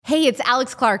Hey, it's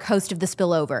Alex Clark, host of The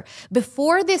Spillover.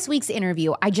 Before this week's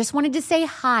interview, I just wanted to say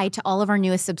hi to all of our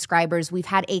newest subscribers. We've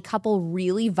had a couple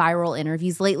really viral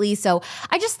interviews lately, so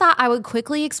I just thought I would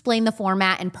quickly explain the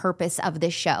format and purpose of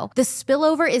this show. The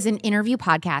Spillover is an interview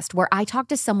podcast where I talk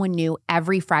to someone new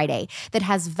every Friday that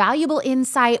has valuable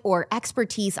insight or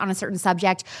expertise on a certain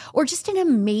subject, or just an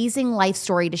amazing life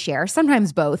story to share,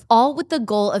 sometimes both, all with the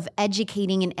goal of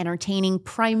educating and entertaining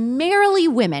primarily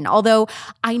women, although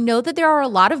I know that there are a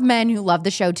lot of men who love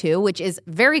the show too, which is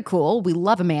very cool. We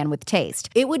love a man with taste.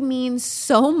 It would mean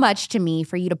so much to me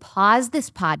for you to pause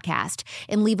this podcast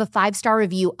and leave a 5-star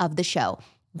review of the show.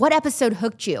 What episode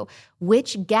hooked you?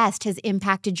 Which guest has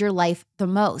impacted your life the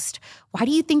most? Why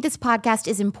do you think this podcast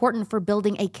is important for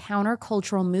building a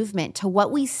countercultural movement to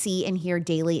what we see and hear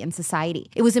daily in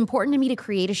society? It was important to me to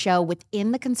create a show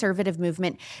within the conservative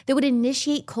movement that would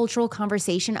initiate cultural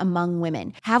conversation among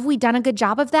women. Have we done a good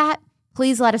job of that?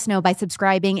 Please let us know by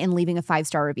subscribing and leaving a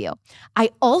 5-star review. I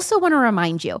also want to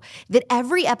remind you that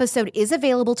every episode is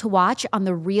available to watch on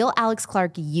the Real Alex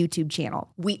Clark YouTube channel.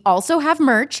 We also have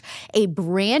merch. A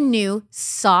brand new,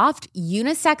 soft,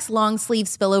 unisex long sleeve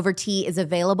spillover tee is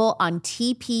available on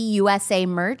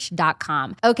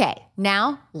tpusamerch.com. Okay,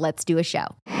 now let's do a show.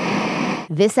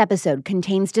 This episode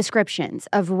contains descriptions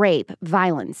of rape,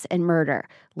 violence, and murder.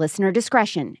 Listener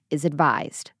discretion is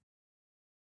advised.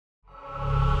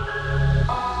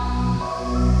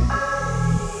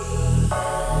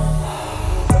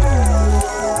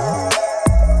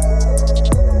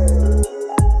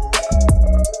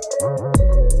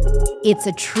 It's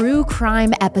a true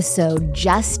crime episode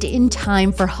just in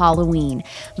time for Halloween.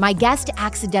 My guest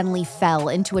accidentally fell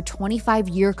into a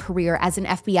 25-year career as an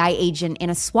FBI agent and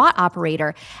a SWAT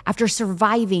operator after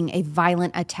surviving a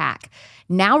violent attack.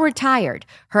 Now retired,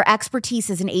 her expertise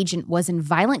as an agent was in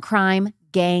violent crime,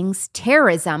 gangs,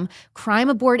 terrorism, crime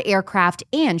aboard aircraft,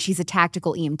 and she's a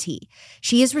tactical EMT.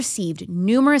 She has received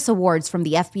numerous awards from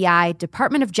the FBI,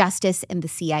 Department of Justice, and the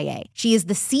CIA. She is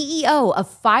the CEO of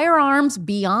Firearms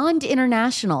Beyond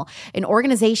International, an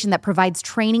organization that provides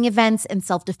training events and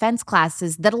self-defense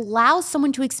classes that allows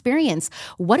someone to experience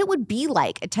what it would be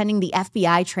like attending the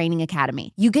FBI Training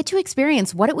Academy. You get to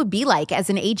experience what it would be like as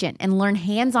an agent and learn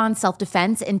hands-on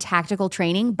self-defense and tactical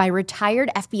training by retired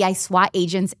FBI SWAT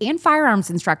agents and firearms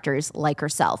instructors like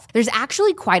herself. There's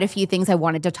actually quite a few things I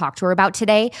wanted to talk to her about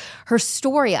today. Her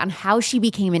story on how she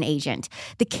became an agent,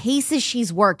 the cases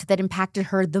she's worked that impacted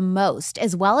her the most,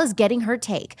 as well as getting her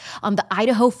take on the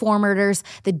Idaho 4 murders,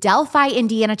 the Delphi,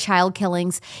 Indiana child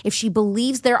killings, if she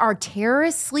believes there are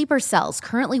terrorist sleeper cells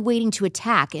currently waiting to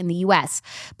attack in the U.S.,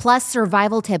 plus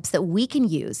survival tips that we can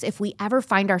use if we ever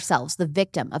find ourselves the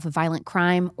victim of a violent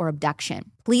crime or abduction.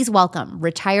 Please welcome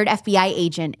retired FBI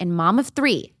agent and mom of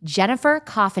 3, Jennifer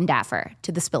Coffindaffer,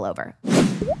 to The Spillover.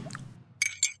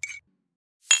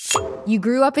 You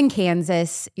grew up in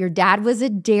Kansas. Your dad was a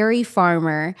dairy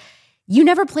farmer. You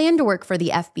never planned to work for the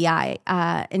FBI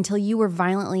until you were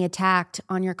violently attacked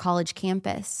on your college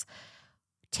campus.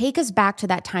 Take us back to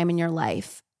that time in your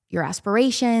life, your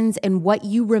aspirations, and what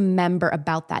you remember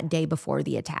about that day before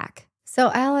the attack.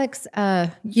 So, Alex,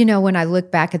 when I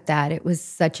look back at that, it was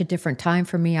such a different time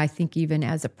for me, I think, even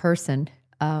as a person,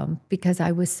 because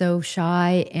I was so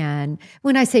shy. And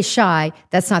when I say shy,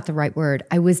 that's not the right word.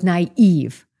 I was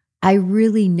naive. I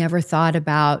really never thought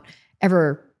about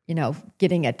ever,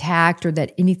 getting attacked or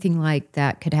that anything like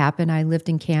that could happen. I lived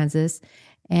in Kansas,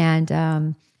 and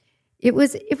it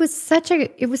was such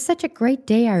a great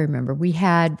day. I remember we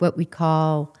had what we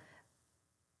call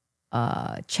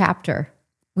chapter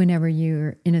whenever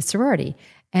you're in a sorority.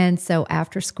 And so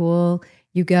after school,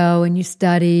 you go and you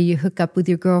study, you hook up with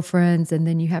your girlfriends, and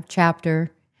then you have chapter.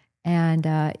 And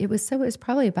it was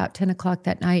probably about 10 o'clock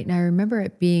that night. And I remember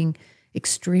it being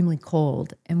extremely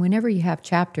cold. And whenever you have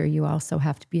chapter, you also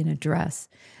have to be in a dress.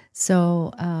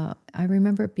 So I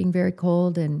remember it being very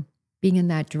cold and being in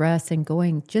that dress and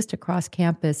going just across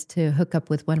campus to hook up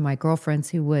with one of my girlfriends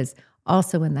who was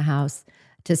also in the house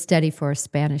to study for a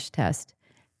Spanish test.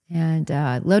 And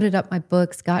loaded up my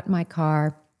books, got in my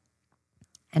car,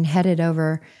 and headed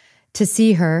over to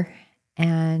see her.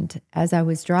 And as I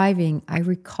was driving, I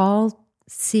recall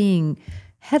seeing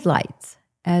headlights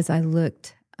as I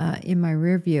looked in my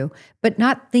rear view, but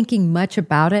not thinking much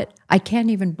about it. I can't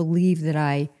even believe that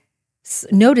I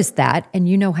noticed that. And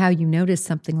you know how you notice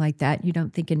something like that. You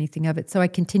don't think anything of it. So I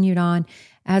continued on.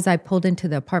 As I pulled into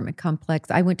the apartment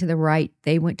complex, I went to the right,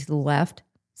 they went to the left.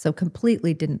 So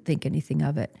completely didn't think anything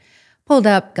of it. Pulled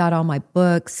up, got all my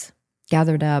books,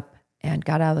 gathered up, and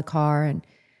got out of the car. And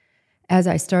as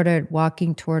I started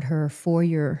walking toward her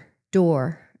foyer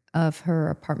door of her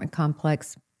apartment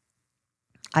complex,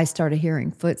 I started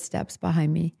hearing footsteps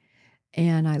behind me,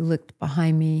 and I looked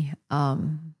behind me.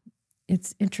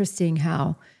 It's interesting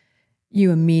how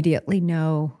you immediately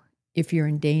know if you're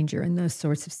in danger in those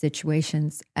sorts of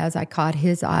situations. As I caught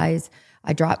his eyes,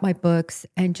 I dropped my books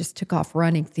and just took off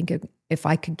running, thinking if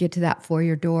I could get to that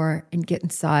foyer door and get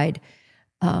inside,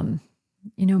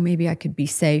 maybe I could be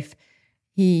safe.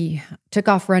 He took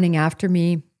off running after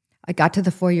me. I got to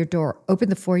the foyer door,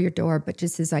 opened the foyer door, but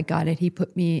just as I got it, he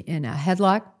put me in a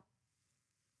headlock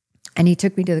and he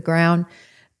took me to the ground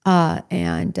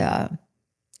and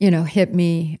hit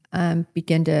me,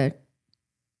 began to,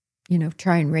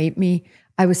 try and rape me.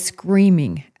 I was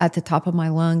screaming at the top of my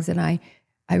lungs. And I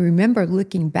remember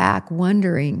looking back,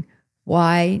 wondering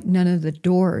why none of the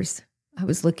doors I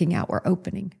was looking at were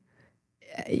opening.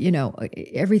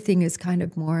 Everything is kind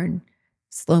of more in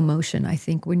slow motion, I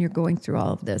think, when you're going through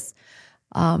all of this.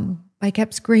 I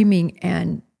kept screaming,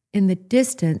 and in the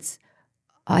distance,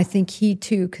 I think he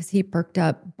too, because he perked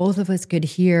up, both of us could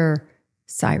hear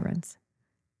sirens.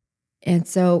 And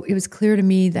so it was clear to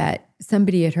me that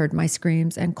somebody had heard my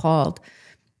screams and called.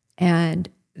 And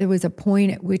there was a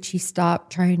point at which he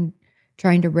stopped trying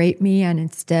to rape me and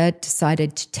instead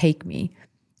decided to take me.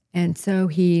 And so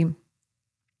he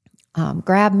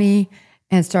grabbed me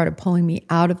and started pulling me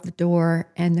out of the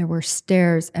door. And there were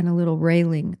stairs and a little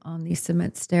railing on these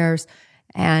cement stairs.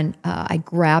 And I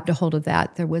grabbed a hold of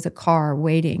that. There was a car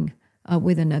waiting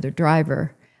with another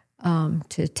driver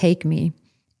to take me.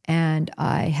 And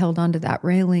I held onto that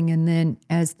railing. And then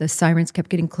as the sirens kept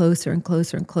getting closer and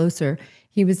closer and closer,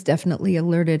 he was definitely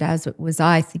alerted, as was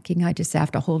I, thinking I just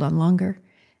have to hold on longer.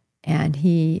 And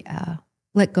he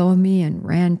let go of me and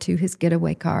ran to his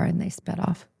getaway car, and they sped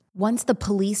off. Once the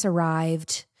police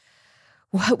arrived,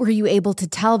 what were you able to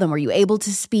tell them? Were you able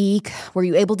to speak? Were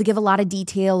you able to give a lot of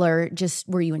detail, or just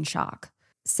were you in shock?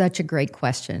 Such a great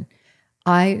question.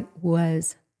 I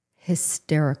was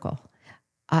hysterical.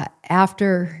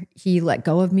 After he let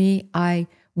go of me, I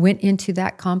went into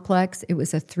that complex. It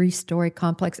was a 3-story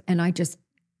complex, and I just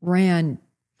ran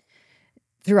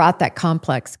throughout that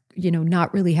complex,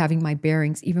 not really having my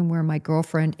bearings, even where my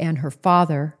girlfriend and her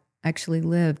father actually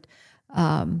lived.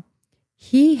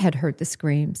 He had heard the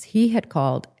screams. He had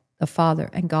called the father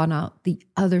and gone out the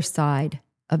other side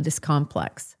of this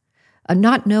complex,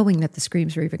 not knowing that the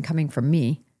screams were even coming from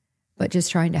me, but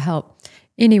just trying to help.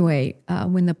 Anyway,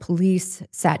 when the police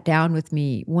sat down with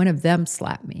me, one of them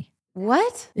slapped me.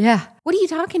 What? Yeah. What are you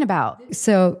talking about?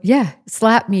 So,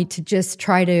 slapped me to just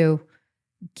try to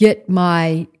get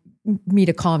me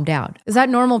to calm down. Is that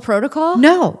normal protocol?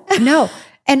 No.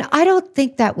 And I don't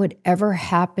think that would ever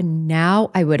happen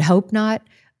now. I would hope not.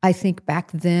 I think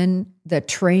back then the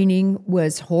training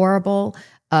was horrible.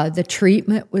 The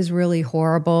treatment was really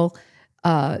horrible.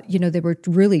 They were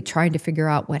really trying to figure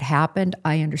out what happened.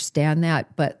 I understand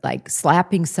that. But like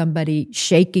slapping somebody,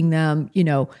 shaking them,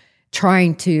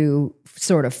 trying to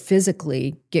sort of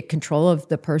physically get control of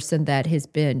the person that has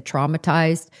been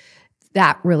traumatized,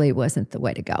 that really wasn't the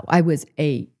way to go. I was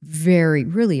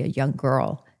really a young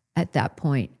girl at that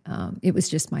point. It was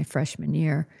just my freshman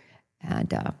year.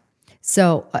 And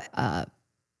so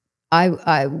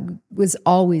I was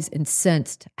always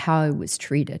incensed how I was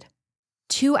treated.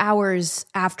 2 hours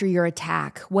after your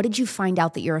attack, what did you find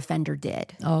out that your offender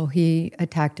did? Oh, he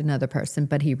attacked another person,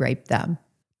 but he raped them.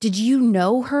 Did you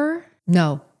know her?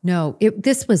 No.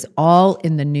 This was all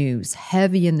in the news,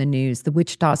 heavy in the news. The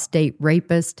Wichita State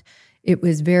rapist, it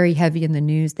was very heavy in the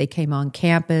news. They came on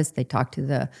campus. They talked to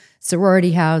the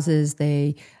sorority houses.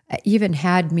 They even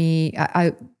had me,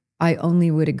 I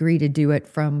only would agree to do it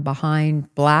from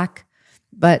behind black,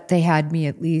 but they had me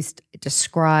at least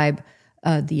describe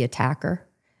the attacker,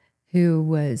 who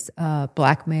was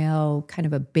black male, kind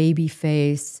of a baby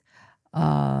face,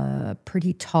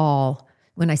 pretty tall.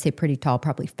 When I say pretty tall,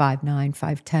 probably 5'9",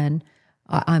 5'10".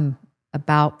 I'm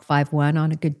about 5'1"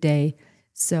 on a good day.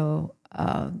 So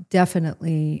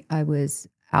definitely I was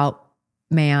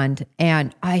outmanned,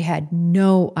 and I had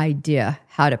no idea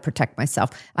how to protect myself.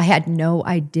 I had no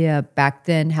idea back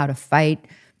then how to fight.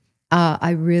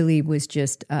 I really was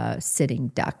just a sitting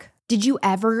duck. Did you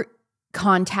ever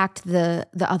contact the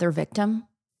other victim?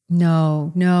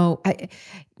 No.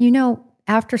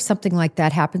 After something like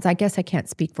that happens, I guess I can't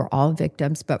speak for all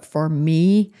victims, but for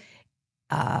me,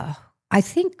 I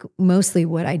think mostly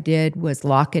what I did was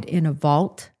lock it in a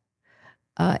vault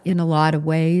in a lot of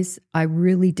ways. I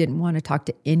really didn't want to talk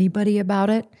to anybody about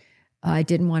it. I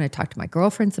didn't want to talk to my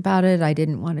girlfriends about it. I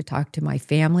didn't want to talk to my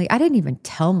family. I didn't even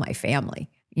tell my family,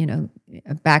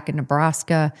 back in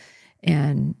Nebraska.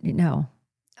 And,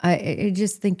 I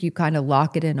just think you kind of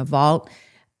lock it in a vault.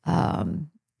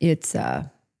 It's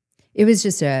it was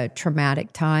just a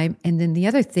traumatic time. And then the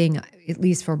other thing, at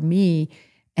least for me,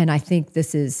 and I think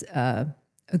this is a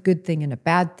good thing and a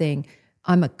bad thing,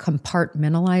 I'm a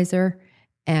compartmentalizer.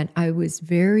 And I was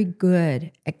very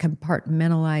good at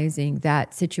compartmentalizing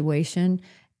that situation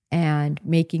and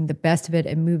making the best of it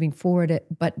and moving forward,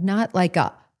 but not like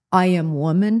a I am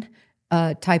woman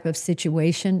type of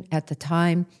situation at the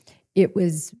time. It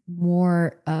was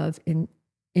more of an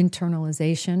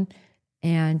internalization.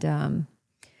 And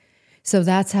so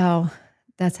that's how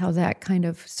that kind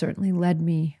of certainly led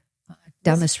me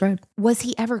down this road. Was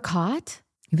he ever caught?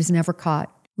 He was never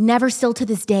caught. Never still to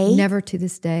this day? Never to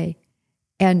this day.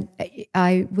 And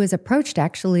I was approached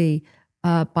actually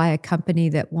by a company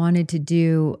that wanted to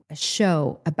do a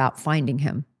show about finding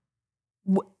him.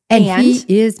 And he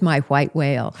is my white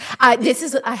whale. I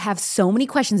have so many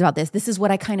questions about this. This is what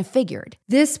I kind of figured.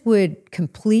 This would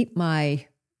complete my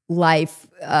life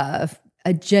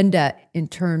agenda in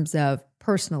terms of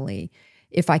personally,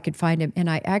 if I could find him. And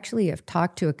I actually have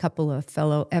talked to a couple of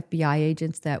fellow FBI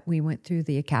agents that we went through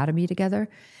the academy together.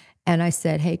 And I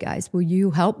said, hey guys, will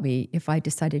you help me if I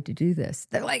decided to do this?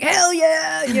 They're like, hell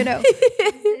yeah,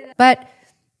 But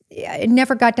it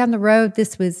never got down the road.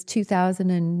 This was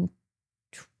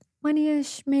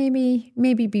 2020-ish,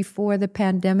 maybe before the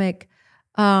pandemic.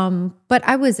 But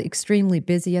I was extremely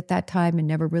busy at that time and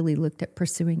never really looked at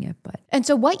pursuing it. And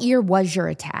so what year was your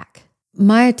attack?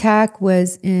 My attack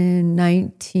was in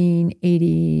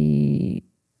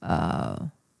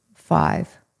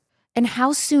 1985. And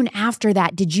how soon after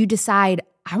that did you decide,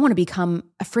 I want to become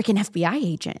a freaking FBI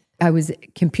agent? I was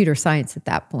computer science at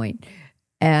that point.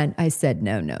 And I said,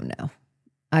 no.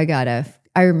 I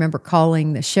remember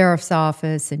calling the sheriff's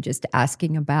office and just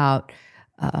asking about,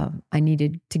 I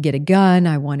needed to get a gun.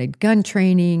 I wanted gun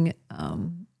training.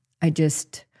 I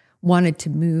just wanted to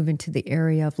move into the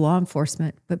area of law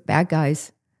enforcement, but put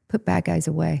bad guys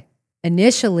away.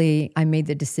 Initially, I made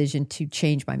the decision to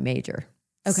change my major.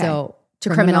 Okay. So to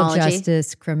criminology.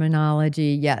 Justice,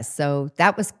 criminology, yes. So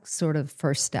that was sort of the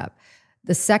first step.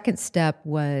 The second step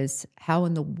was, how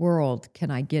in the world can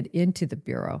I get into the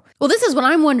Bureau? Well, this is what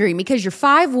I'm wondering, because you're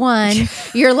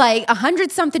 5'1", you're like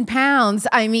 100-something pounds.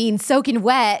 I mean, soaking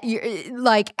wet. You're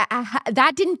like,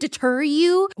 that didn't deter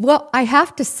you? Well, I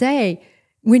have to say,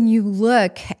 when you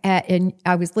look at, and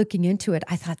I was looking into it,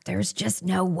 I thought there's just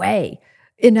no way.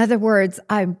 In other words,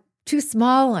 I'm too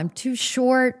small, I'm too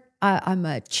short. I'm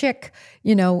a chick,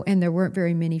 and there weren't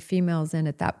very many females in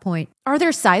at that point. Are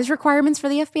there size requirements for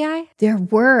the FBI? There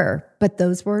were, but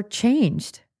those were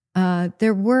changed.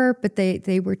 There were, but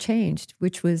they were changed,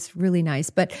 which was really nice.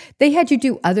 But they had you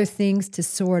do other things to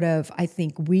sort of, I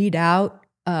think, weed out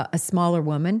a smaller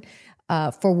woman.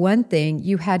 For one thing,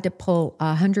 you had to pull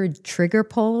 100 trigger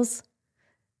pulls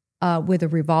with a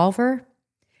revolver.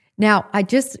 Now,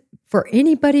 for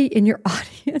anybody in your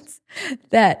audience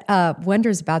that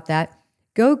wonders about that,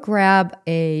 go grab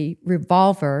a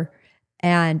revolver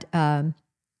and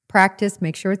practice,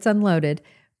 make sure it's unloaded,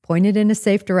 point it in a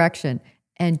safe direction,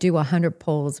 and do 100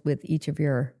 pulls with each of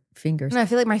your fingers. No, I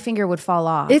feel like my finger would fall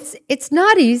off. It's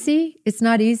not easy. It's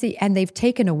not easy, and they've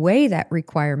taken away that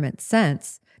requirement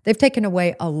since. They've taken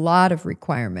away a lot of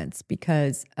requirements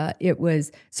because it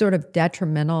was sort of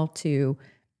detrimental to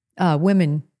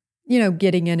women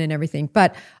getting in and everything.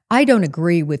 But I don't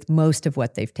agree with most of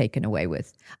what they've taken away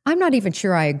with. I'm not even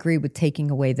sure I agree with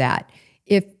taking away that.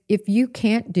 If you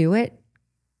can't do it,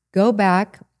 go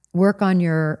back, work on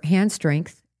your hand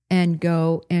strength, and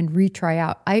go and retry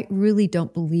out. I really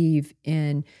don't believe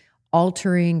in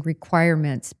altering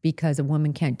requirements because a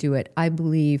woman can't do it. I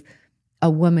believe a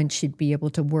woman should be able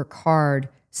to work hard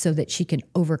so that she can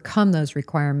overcome those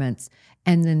requirements.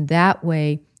 And then that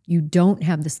way, you don't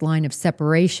have this line of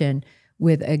separation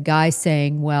with a guy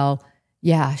saying, well,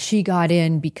 yeah, she got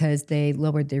in because they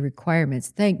lowered the requirements.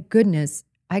 Thank goodness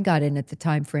I got in at the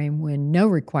time frame when no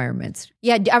requirements.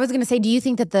 Yeah, I was going to say, do you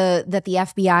think that the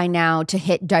FBI now, to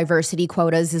hit diversity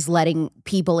quotas, is letting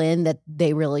people in that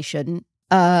they really shouldn't?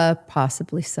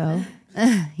 Possibly so.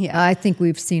 Yeah, I think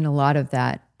we've seen a lot of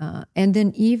that. And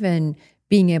then even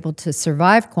being able to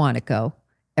survive Quantico,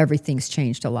 everything's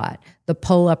changed a lot. The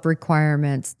pull-up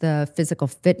requirements, the physical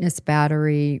fitness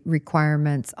battery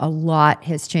requirements, a lot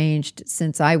has changed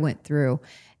since I went through.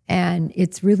 And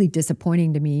it's really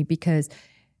disappointing to me because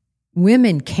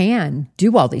women can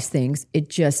do all these things. It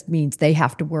just means they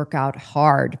have to work out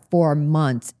hard for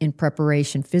months in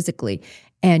preparation physically.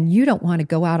 And you don't want to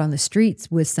go out on the streets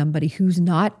with somebody who's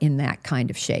not in that kind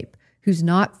of shape, who's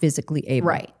not physically able.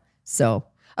 Right. So...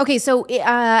 Okay, so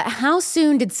how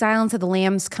soon did Silence of the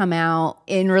Lambs come out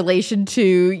in relation to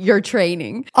your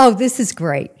training? Oh, this is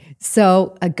great.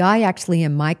 So a guy actually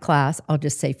in my class, I'll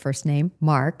just say first name,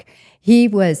 Mark, he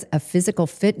was a physical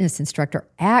fitness instructor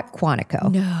at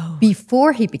Quantico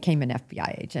before he became an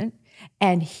FBI agent.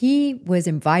 And he was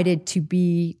invited to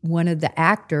be one of the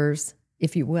actors,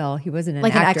 if you will. He wasn't an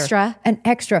actor. Like an extra? An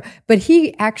extra. But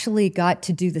he actually got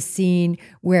to do the scene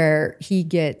where he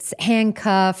gets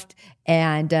handcuffed.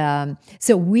 And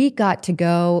so we got to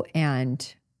go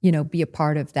and, be a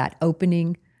part of that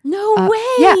opening. No way.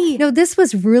 Yeah. No, this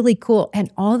was really cool.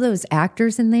 And all those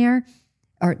actors in there,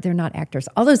 or they're not actors,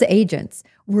 all those agents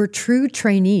were true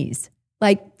trainees.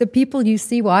 Like the people you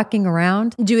see walking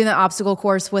around. Doing the obstacle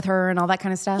course with her and all that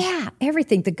kind of stuff? Yeah,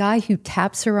 everything. The guy who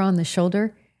taps her on the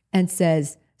shoulder and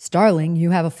says, "Starling, you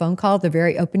have a phone call," the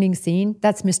very opening scene,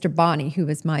 that's Mr. Bonney, who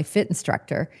was my fit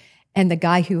instructor. And the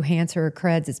guy who hands her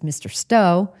creds is Mr.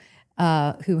 Stowe,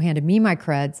 who handed me my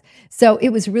creds. So it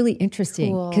was really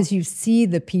interesting because you see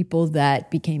the people that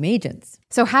became agents.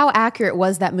 So how accurate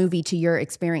was that movie to your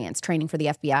experience training for the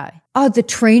FBI? Oh, the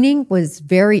training was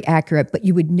very accurate, but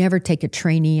you would never take a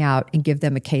trainee out and give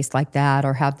them a case like that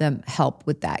or have them help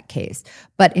with that case.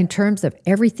 But in terms of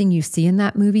everything you see in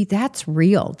that movie, that's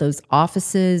real. Those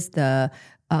offices, the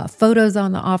photos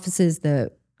on the offices,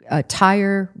 the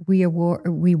attire we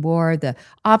wore, the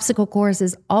obstacle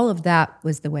courses, all of that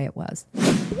was the way it was.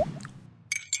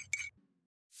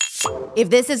 If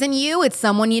this isn't you, it's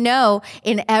someone you know.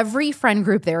 In every friend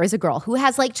group, there is a girl who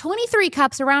has like 23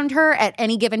 cups around her at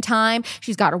any given time.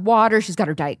 She's got her water, she's got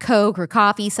her Diet Coke, her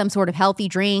coffee, some sort of healthy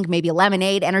drink, maybe a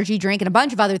lemonade, energy drink, and a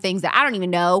bunch of other things that I don't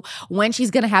even know when she's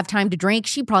going to have time to drink.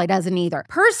 She probably doesn't either.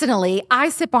 Personally, I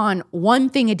sip on one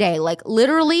thing a day, like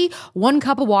literally 1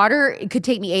 cup of water. It could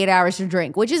take me 8 hours to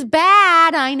drink, which is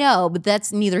bad, I know, but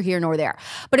that's neither here nor there.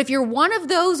 But if you're one of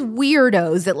those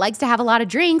weirdos that likes to have a lot of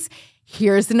drinks,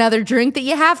 here's another drink that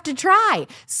you have to try: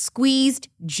 squeezed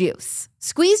juice.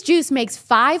 Squeezed juice makes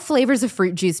 5 flavors of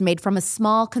fruit juice made from a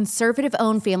small,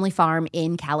 conservative-owned family farm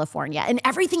in California. And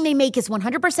everything they make is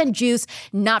 100% juice,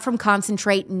 not from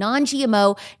concentrate,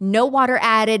 non-GMO, no water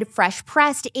added, fresh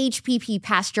pressed, HPP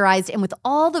pasteurized, and with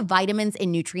all the vitamins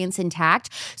and nutrients intact,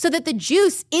 so that the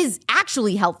juice is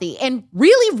actually healthy and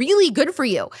really, really good for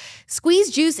you.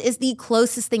 Squeezed juice is the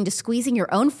closest thing to squeezing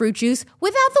your own fruit juice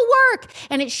without the work.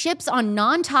 And it ships on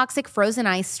non-toxic frozen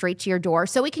ice straight to your door,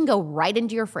 so it can go right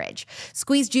into your fridge.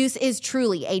 Squeezed juice is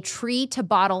truly a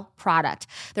tree-to-bottle product.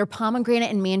 Their pomegranate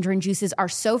and mandarin juices are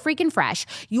so freaking fresh,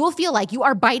 you will feel like you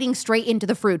are biting straight into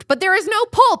the fruit, but there is no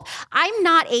pulp. I'm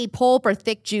not a pulp or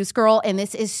thick juice girl, and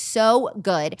this is so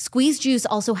good. Squeezed juice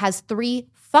also has 3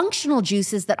 functional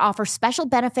juices that offer special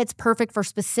benefits perfect for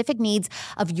specific needs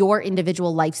of your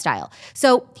individual lifestyle.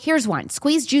 So here's one.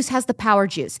 Squeezed juice has the power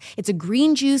juice. It's a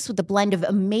green juice with a blend of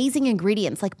amazing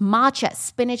ingredients like matcha,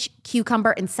 spinach,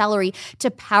 cucumber, and celery to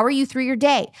power you through your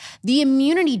day. The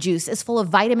immunity juice is full of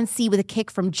vitamin C with a kick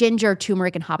from ginger,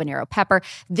 turmeric, and habanero pepper.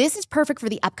 This is perfect for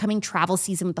the upcoming travel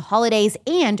season with the holidays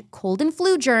and cold and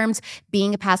flu germs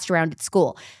being passed around at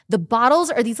school. The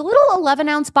bottles are these little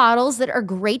 11-ounce bottles that are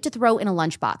great to throw in a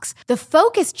lunchbox. The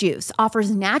Focus Juice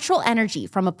offers natural energy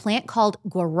from a plant called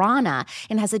guarana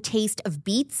and has a taste of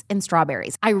beets and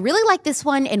strawberries. I really like this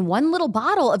one, and 1 little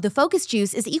bottle of the Focus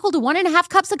Juice is equal to 1.5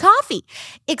 cups of coffee,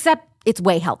 except it's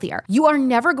way healthier. You are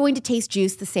never going to taste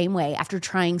juice the same way after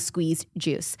trying squeezed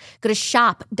juice. Go to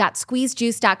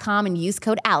shop.squeezedjuice.com and use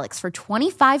code ALEX for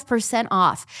 25%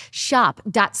 off.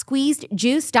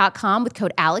 Shop.squeezedjuice.com with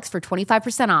code ALEX for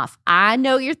 25% off. I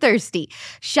know you're thirsty.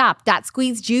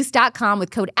 Shop.squeezedjuice.com with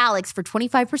code ALEX for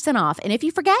 25% off. And if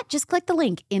you forget, just click the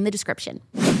link in the description.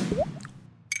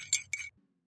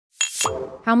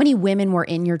 How many women were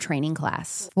in your training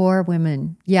class? 4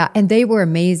 women. Yeah, and they were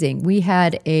amazing. We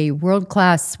had a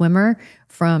world-class swimmer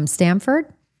from Stanford,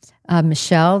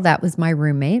 Michelle, that was my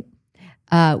roommate.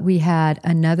 We had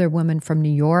another woman from New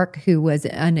York who was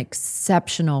an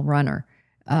exceptional runner,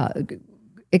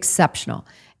 exceptional.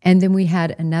 And then we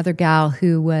had another gal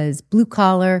who was blue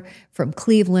collar from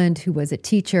Cleveland who was a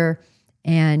teacher.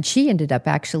 And she ended up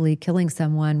actually killing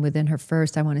someone within her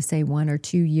first, I want to say 1 or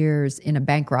 2 years in a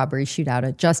bank robbery shootout,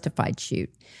 a justified shoot.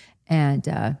 And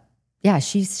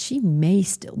she may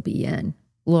still be in.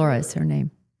 Laura's her name.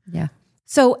 Yeah.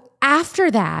 So after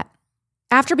that,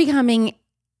 after becoming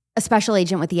a special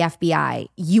agent with the FBI,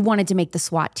 you wanted to make the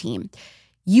SWAT team.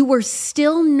 You were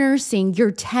still nursing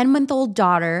your 10-month-old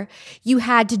daughter. You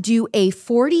had to do a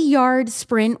 40-yard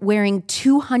sprint wearing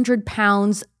 200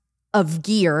 pounds of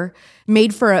gear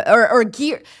made for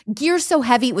gear so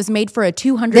heavy it was made for a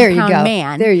 200-pound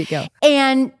man. There you go.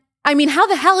 And I mean, how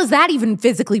the hell is that even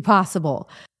physically possible?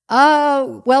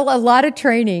 Well, a lot of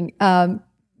training.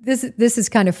 This is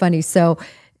kind of funny. So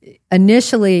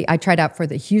initially I tried out for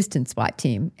the Houston SWAT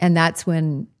team, and that's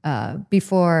when,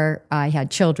 before I had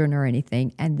children or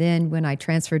anything. And then when I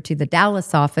transferred to the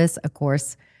Dallas office, of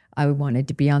course, I wanted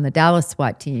to be on the Dallas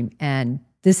SWAT team. And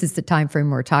this is the time frame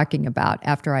we're talking about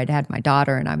after I'd had my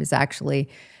daughter, and I was actually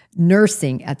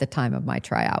nursing at the time of my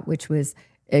tryout, which was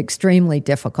extremely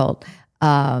difficult,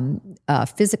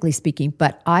 physically speaking.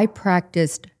 But I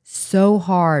practiced so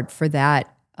hard for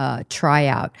that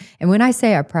tryout. And when I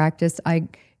say I practiced, I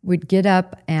would get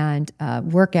up and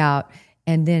work out.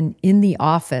 And then in the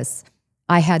office,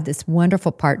 I had this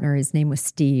wonderful partner. His name was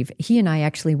Steve. He and I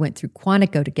actually went through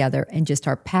Quantico together, and just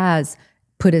our paths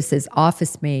put us as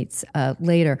office mates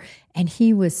later. And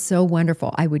he was so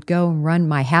wonderful. I would go and run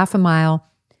my half a mile,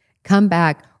 come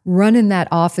back, run in that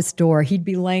office door. He'd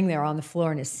be laying there on the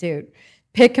floor in his suit,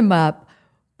 pick him up,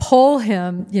 pull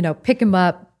him, pick him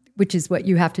up, which is what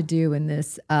you have to do in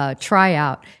this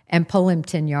tryout, and pull him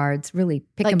 10 yards, really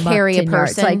pick him up 10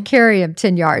 yards, like carry him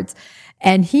 10 yards.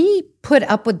 And he put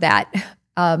up with that.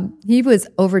 He was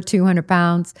over 200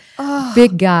 pounds,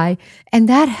 big guy. And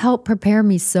that helped prepare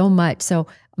me so much. So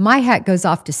my hat goes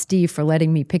off to Steve for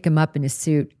letting me pick him up in his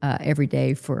suit every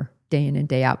day for day in and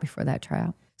day out before that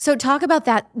tryout. So talk about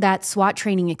that SWAT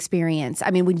training experience.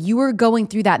 I mean, when you were going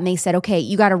through that and they said, okay,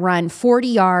 you got to run 40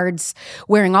 yards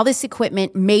wearing all this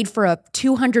equipment made for a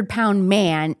 200-pound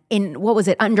man in, what was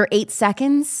it, under 8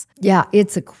 seconds? Yeah,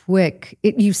 it's a quick,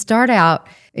 you start out,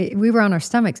 we were on our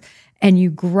stomachs, and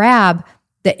you grab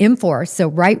the M4. So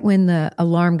right when the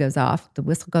alarm goes off, the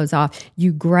whistle goes off,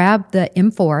 you grab the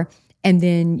M4 and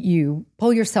then you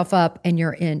pull yourself up and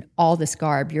you're in all this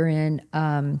garb. You're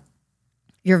in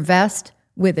your vest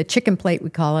with a chicken plate, we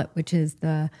call it, which is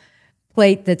the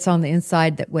plate that's on the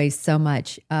inside that weighs so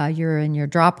much. You're in your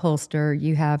drop holster.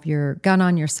 You have your gun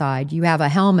on your side. You have a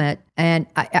helmet. And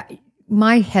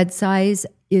my head size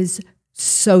is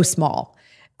so small.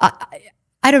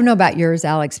 I don't know about yours,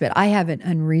 Alex, but I have an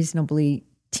unreasonably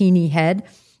teeny head.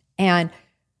 And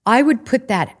I would put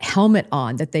that helmet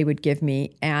on that they would give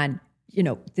me and,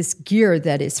 this gear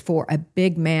that is for a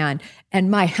big man.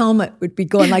 And my helmet would be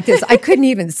going like this. I couldn't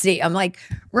even see. I'm like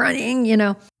running,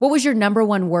 What was your number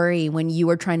one worry when you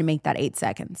were trying to make that 8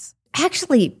 seconds?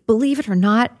 Actually, believe it or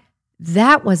not,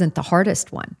 that wasn't the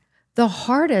hardest one. The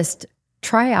hardest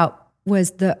tryout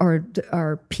was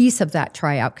or piece of that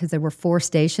tryout, because there were 4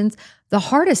 stations. The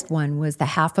hardest one was the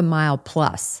half a mile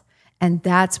plus. And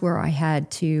that's where I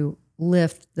had to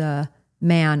lift the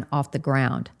man off the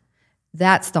ground.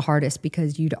 That's the hardest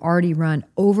because you'd already run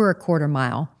over a quarter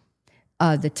mile.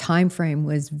 The time frame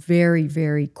was very,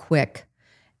 very quick.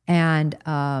 And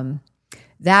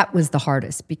that was the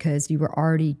hardest because you were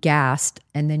already gassed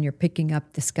and then you're picking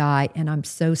up this guy, and I'm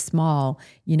so small,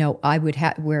 I would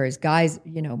have, whereas guys,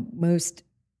 most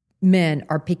men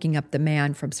are picking up the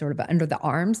man from sort of under the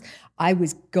arms. I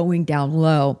was going down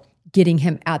low, getting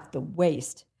him at the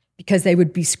waist because they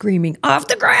would be screaming off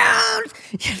the ground.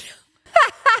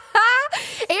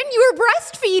 And you were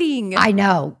breastfeeding. I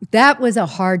know. That was a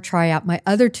hard tryout. My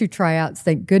other 2 tryouts,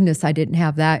 thank goodness I didn't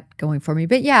have that going for me.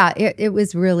 But yeah, it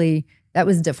was really, that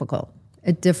was difficult,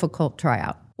 a difficult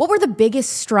tryout. What were the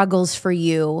biggest struggles for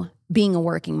you being a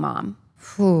working mom?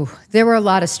 There were a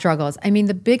lot of struggles. I mean,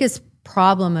 the biggest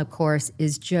problem, of course,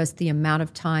 is just the amount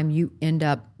of time you end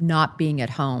up not being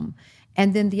at home.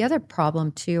 And then the other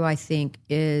problem, too, I think,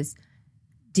 is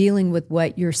dealing with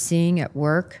what you're seeing at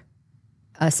work,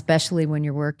 especially when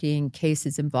you're working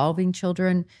cases involving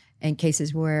children and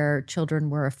cases where children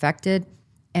were affected,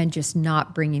 and just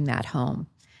not bringing that home.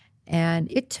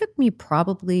 And it took me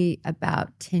probably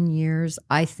about 10 years,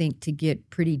 I think, to get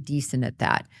pretty decent at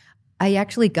that. I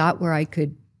actually got where I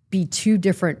could be 2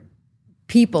 different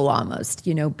people almost,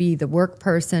 be the work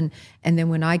person. And then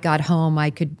when I got home,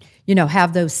 I could,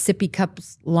 have those sippy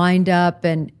cups lined up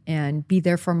and be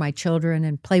there for my children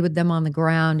and play with them on the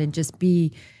ground and just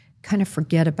kind of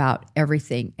forget about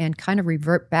everything and kind of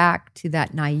revert back to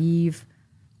that naive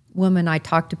woman I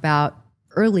talked about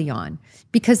early on,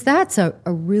 because that's a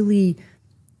really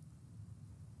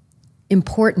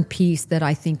important piece that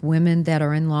I think women that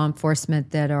are in law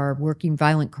enforcement, that are working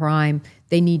violent crime,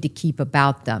 they need to keep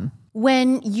about them.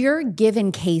 When you're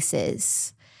given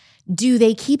cases, do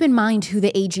they keep in mind who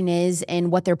the agent is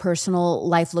and what their personal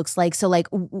life looks like? So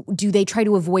do they try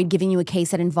to avoid giving you a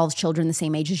case that involves children the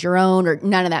same age as your own, or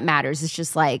none of that matters? It's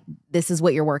just like, this is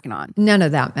what you're working on. None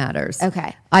of that matters.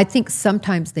 Okay. I think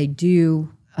sometimes they do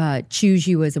choose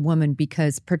you as a woman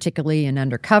because, particularly in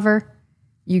undercover,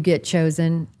 you get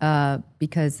chosen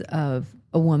because of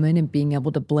a woman and being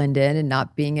able to blend in and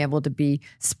not being able to be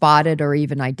spotted or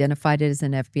even identified as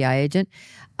an FBI agent.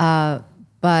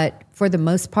 But for the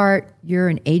most part, you're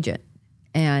an agent,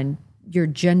 and your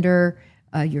gender,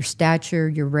 your stature,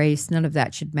 your race, none of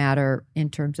that should matter in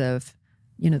terms of,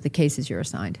 the cases you're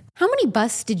assigned. How many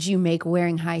busts did you make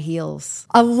wearing high heels?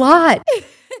 A lot.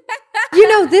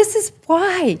 This is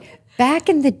why back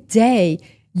in the day,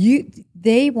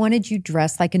 they wanted you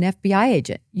dressed like an FBI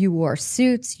agent. You wore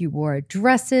suits, you wore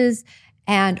dresses,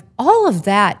 and all of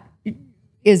that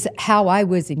is how I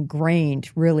was ingrained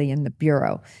really in the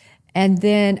Bureau. And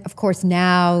then, of course,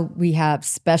 now we have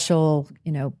special,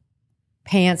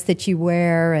 pants that you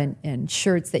wear and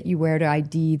shirts that you wear to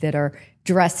ID that are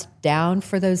dressed down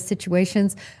for those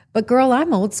situations. But girl,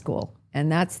 I'm old school. And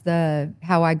that's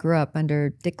how I grew up under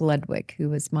Dick Ledwick, who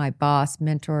was my boss,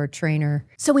 mentor, trainer.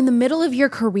 So in the middle of your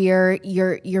career,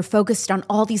 you're focused on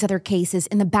all these other cases.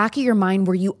 In the back of your mind,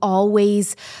 were you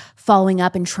always following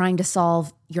up and trying to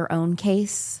solve your own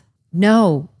case?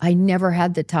 No, I never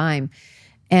had the time.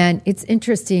 And it's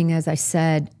interesting, as I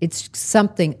said, it's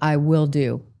something I will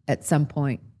do at some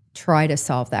point, try to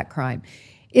solve that crime.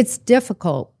 It's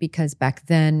difficult because back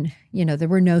then, there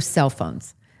were no cell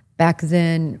phones. Back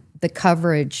then, the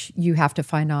coverage you have to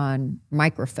find on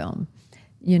microfilm.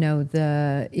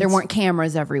 There weren't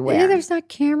cameras everywhere. Yeah, there's not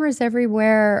cameras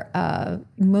everywhere.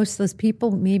 Most of those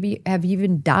people maybe have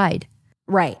even died.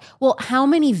 Right. Well, how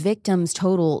many victims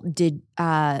total did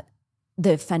the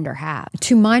offender have?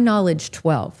 To my knowledge,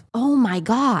 12. Oh my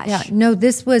gosh. Yeah. No,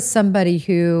 this was somebody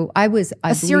who I believe,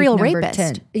 serial number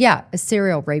rapist. 10. Yeah, a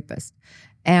serial rapist.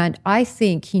 And I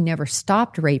think he never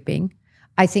stopped raping.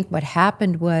 I think what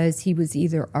happened was he was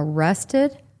either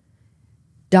arrested,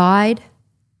 died,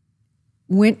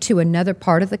 went to another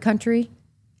part of the country,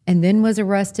 and then was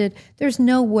arrested. There's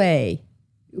no way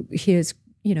he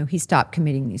stopped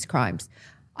committing these crimes.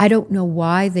 I don't know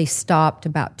why they stopped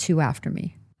about 2 after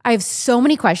me. I have so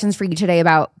many questions for you today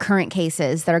about current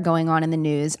cases that are going on in the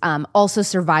news, also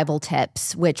survival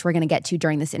tips, which we're going to get to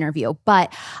during this interview.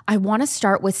 But I want to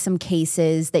start with some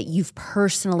cases that you've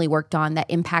personally worked on that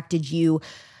impacted you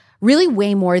really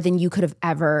way more than you could have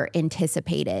ever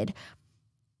anticipated.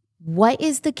 What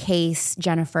is the case,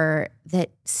 Jennifer, that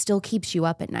still keeps you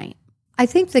up at night? I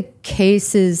think the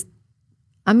cases,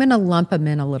 I'm going to lump them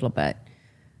in a little bit.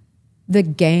 The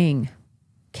gang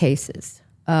cases.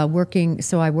 I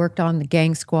worked on the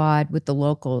gang squad with the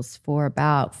locals for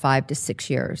about 5 to 6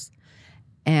 years.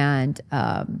 And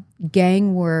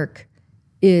gang work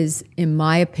is, in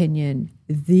my opinion,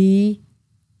 the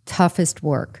toughest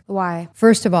work. Why?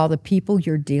 First of all, the people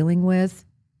you're dealing with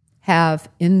have,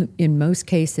 in most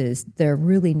cases, they're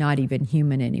really not even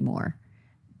human anymore.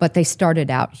 But they started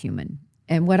out human.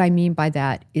 And what I mean by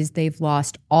that is they've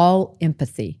lost all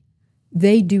empathy.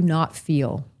 They do not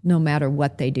feel, no matter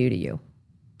what they do to you.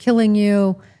 Killing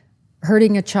you,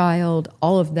 hurting a child,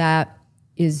 all of that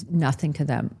is nothing to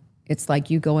them. It's like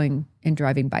you going and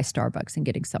driving by Starbucks and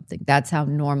getting something. That's how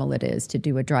normal it is to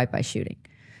do a drive-by shooting.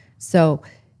 So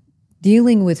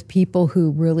dealing with people who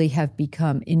really have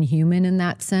become inhuman in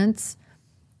that sense,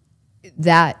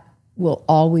 that will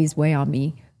always weigh on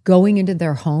me. Going into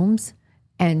their homes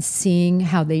and seeing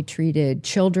how they treated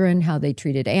children, how they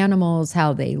treated animals,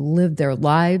 how they lived their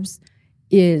lives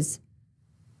is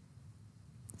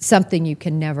something you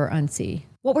can never unsee.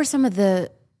 What were some of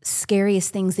the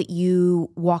scariest things that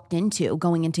you walked into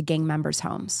going into gang members'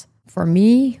 homes? For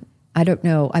me, I don't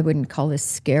know, I wouldn't call this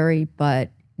scary,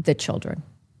 but the children.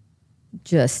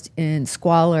 Just in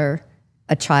squalor,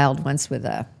 a child once with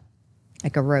a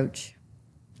roach,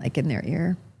 in their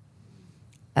ear.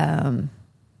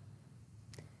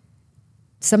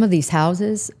 Some of these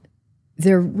houses,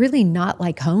 they're really not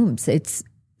like homes. It's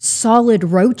solid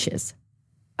roaches.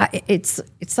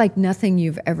 It's like nothing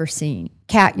you've ever seen.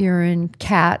 Cat urine,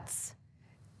 cats,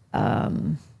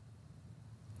 that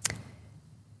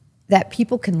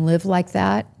people can live like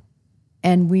that.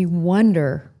 And we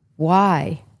wonder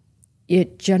why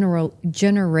it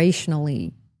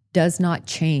generationally does not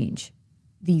change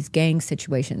these gang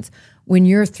situations. When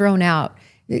you're thrown out,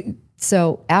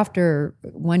 so after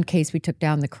one case, we took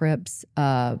down the Crips,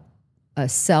 a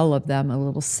cell of them, a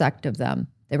little sect of them.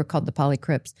 They were called the Poly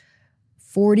Crips.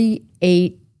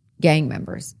 48 gang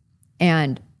members.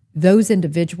 And those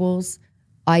individuals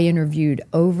I interviewed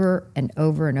over and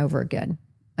over and over again.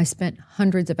 I spent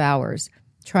hundreds of hours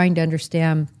trying to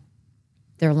understand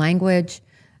their language,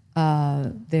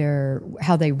 how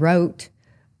they wrote,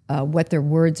 what their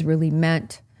words really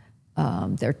meant,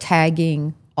 their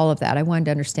tagging, all of that. I wanted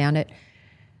to understand it.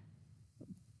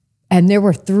 And there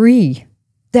were 3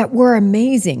 that were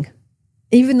amazing.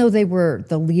 Even though they were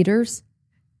the leaders,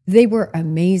 they were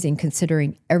amazing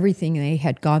considering everything they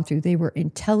had gone through. They were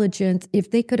intelligent.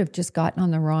 If they could have just gotten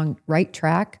on the right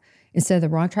track instead of the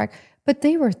wrong track, but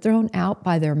they were thrown out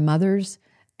by their mothers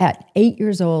at 8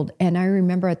 years old. And I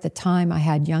remember at the time I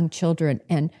had young children,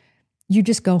 and you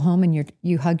just go home and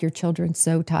you hug your children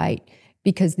so tight,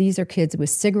 because these are kids with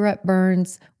cigarette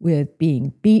burns, with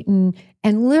being beaten,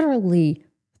 and literally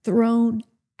thrown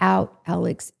out,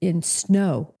 Alex, in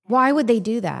snow. Why would they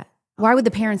do that? Why would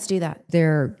the parents do that?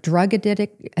 They're drug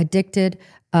addicted.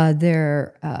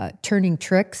 They're turning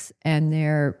tricks, and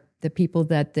the people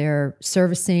that they're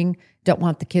servicing don't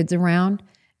want the kids around.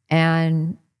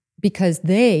 And because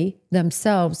they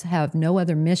themselves have no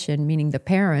other mission, meaning the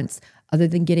parents, other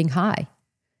than getting high.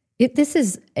 This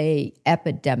is an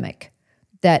epidemic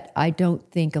that I don't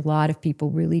think a lot of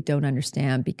people really don't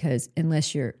understand, because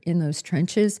unless you're in those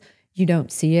trenches, you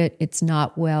don't see it. It's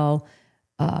not well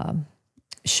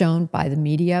shown by the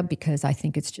media, because I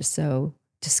think it's just so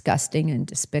disgusting and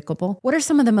despicable. What are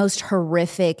some of the most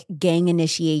horrific gang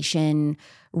initiation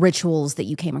rituals that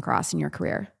you came across in your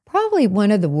career? Probably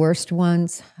one of the worst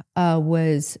ones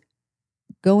was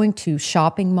going to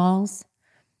shopping malls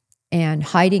and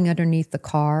hiding underneath the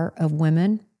car of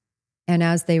women. And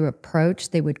as they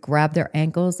approached, they would grab their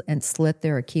ankles and slit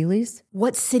their Achilles.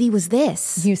 What city was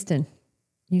this? Houston,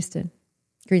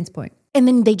 Greenspoint. And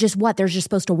then they just what? They're just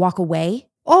supposed to walk away?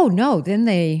 Oh, no. Then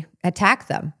they attack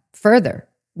them further,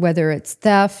 whether it's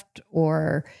theft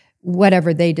or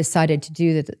whatever they decided to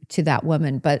do to that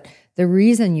woman. But the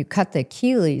reason you cut the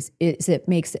Achilles is it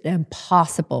makes it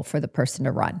impossible for the person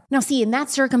to run. Now, see, in that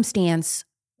circumstance,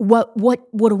 what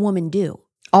would a woman do?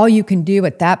 All you can do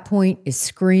at that point is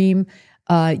scream.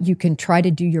 You can try to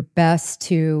do your best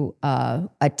to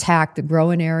attack the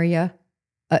groin area.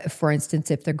 For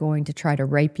instance, if they're going to try to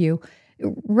rape you.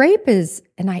 Rape is,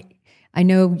 and I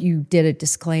know you did a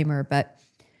disclaimer, but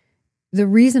the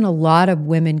reason a lot of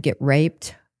women get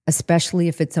raped, especially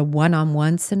if it's a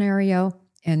one-on-one scenario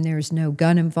and there's no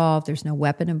gun involved, there's no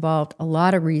weapon involved, a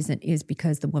lot of reason is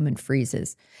because the woman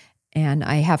freezes. And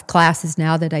I have classes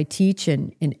now that I teach,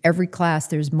 and in every class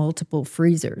there's multiple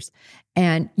freezers.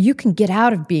 And you can get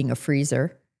out of being a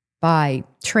freezer by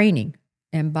training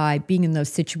and by being in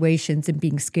those situations and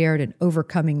being scared and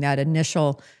overcoming that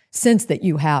initial sense that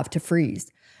you have to freeze.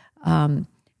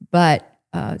 But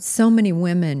so many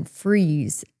women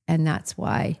freeze, and that's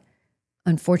why,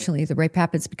 unfortunately, the rape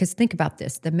happens. Because think about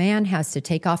this. The man has to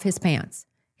take off his pants.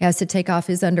 He has to take off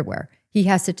his underwear. He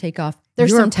has to take off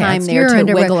There's some time there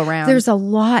to wiggle around. There's a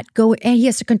lot going, and he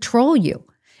has to control you.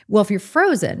 Well, if you're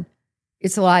frozen,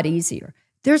 it's a lot easier.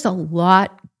 There's a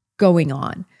lot going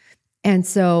on. And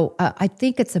so I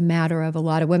think it's a matter of a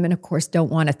lot of women, of course, don't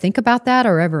want to think about that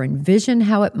or ever envision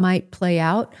how it might play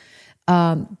out.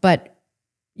 But,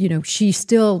 she's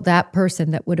still that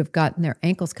person that would have gotten their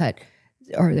ankles cut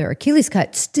or their Achilles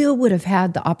cut, still would have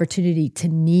had the opportunity to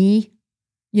knee,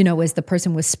 as the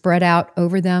person was spread out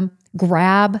over them,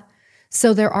 grab.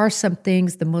 So there are some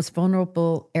things, the most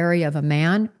vulnerable area of a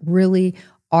man really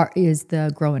is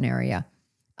the groin area.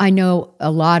 I know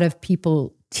a lot of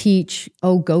people teach,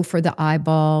 go for the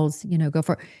eyeballs, go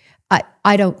for,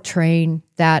 I don't train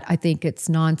that. I think it's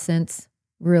nonsense,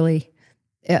 really,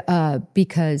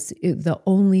 because the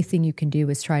only thing you can do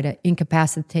is try to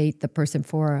incapacitate the person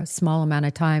for a small amount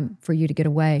of time for you to get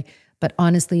away. But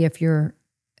honestly, if your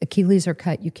Achilles are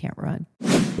cut, you can't run.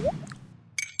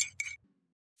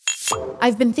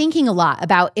 I've been thinking a lot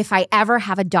about if I ever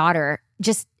have a daughter,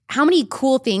 just how many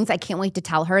cool things I can't wait to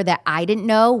tell her that I didn't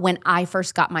know when I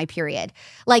first got my period.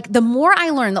 Like, the more I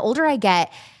learn, the older I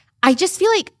get, I just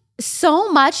feel like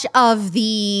so much of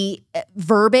the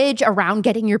verbiage around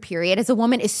getting your period as a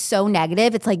woman is so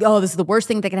negative. It's like, oh, this is the worst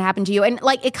thing that can happen to you. And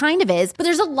like, it kind of is, but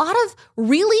there's a lot of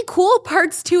really cool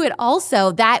parts to it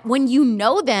also that when you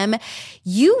know them,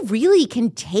 you really can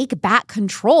take back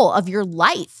control of your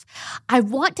life. I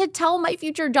want to tell my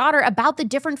future daughter about the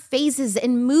different phases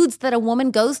and moods that a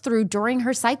woman goes through during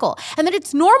her cycle, and that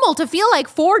it's normal to feel like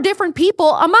 4 different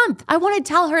people a month. I want to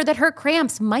tell her that her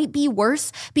cramps might be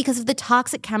worse because of the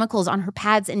toxic chemicals on her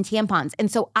pads and tampons.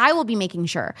 And so I will be making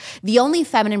sure the only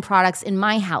feminine products in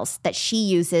my house that she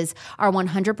uses are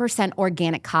 100%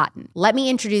 organic cotton. Let me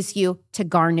introduce you to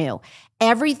Garnu.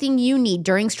 Everything you need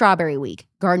during Strawberry Week,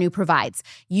 Garnu provides.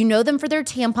 You know them for their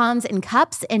tampons and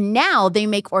cups, and now they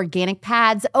make organic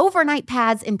pads, overnight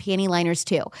pads, and panty liners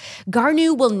too.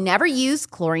 Garnu will never use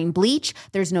chlorine bleach.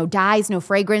 There's no dyes, no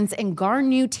fragrance, and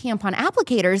Garnu tampon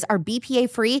applicators are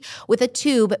BPA-free with a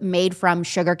tube made from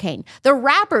sugarcane. The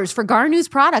wrappers for Garnu's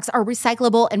products are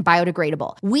recyclable and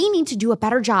biodegradable. We need to do a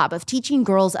better job of teaching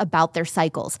girls about their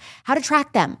cycles, how to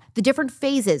track them, the different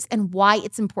phases, and why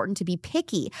it's important to be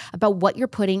picky about what you're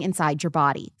putting inside your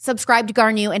body. Subscribe to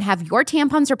Garnu and have your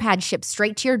tampons or pads shipped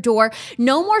straight to your door.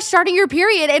 No more starting your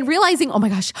period and realizing, oh my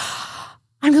gosh,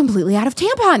 I'm completely out of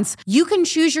tampons. You can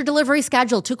choose your delivery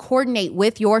schedule to coordinate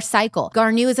with your cycle.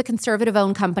 Garnu is a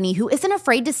conservative-owned company who isn't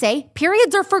afraid to say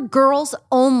periods are for girls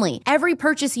only. Every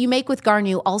purchase you make with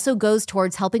Garnu also goes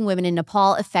towards helping women in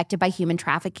Nepal affected by human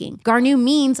trafficking. Garnu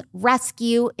means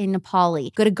rescue in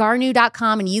Nepali. Go to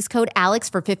garnu.com and use code ALEX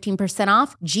for 15%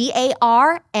 off.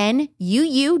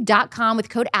 GARNUU.com with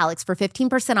code ALEX for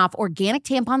 15% off organic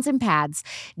tampons and pads.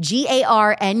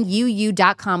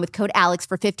 GARNUU.com with code ALEX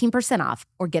for 15% off.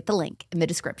 Or get the link in the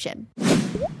description.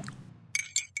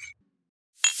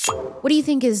 What do you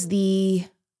think is the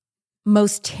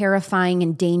most terrifying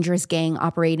and dangerous gang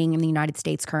operating in the United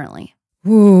States currently?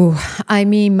 Ooh, I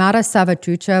mean, Mara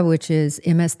Salvatrucha, which is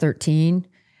MS-13,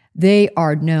 they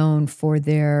are known for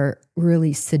their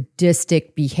really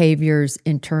sadistic behaviors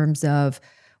in terms of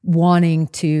wanting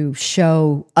to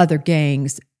show other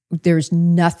gangs there's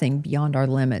nothing beyond our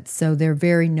limits. So they're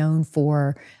very known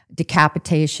for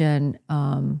decapitation.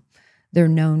 They're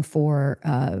known for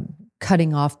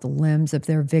cutting off the limbs of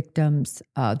their victims.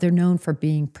 They're known for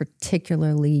being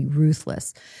particularly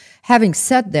ruthless. Having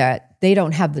said that, they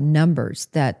don't have the numbers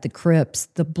that the Crips,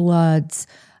 the Bloods,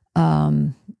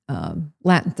 the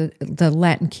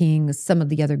Latin Kings, some of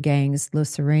the other gangs,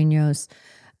 Los Serenos,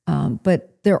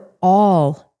 but they're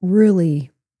all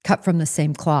really cut from the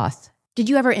same cloth. Did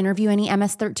you ever interview any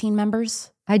MS-13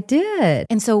 members? I did.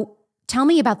 And so tell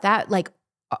me about that. Like,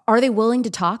 are they willing to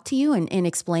talk to you and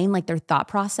explain like their thought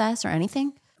process or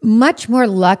anything? Much more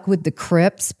luck with the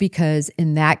Crips because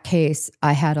in that case,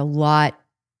 I had a lot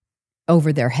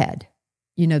over their head.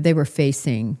 You know, they were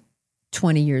facing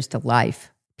 20 years to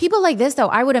life. People like this, though,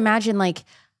 I would imagine, like,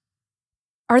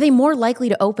 are they more likely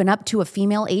to open up to a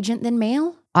female agent than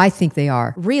male? I think they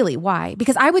are. Really? Why?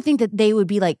 Because I would think that they would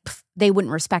be like, they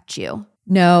wouldn't respect you.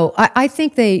 No, I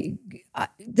think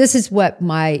this is what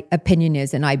my opinion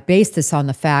is. And I base this on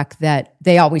the fact that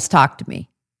they always talk to me.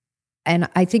 And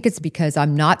I think it's because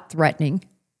I'm not threatening.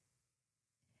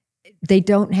 They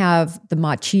don't have the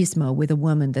machismo with a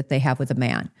woman that they have with a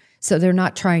man. So they're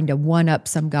not trying to one-up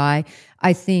some guy.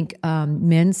 I think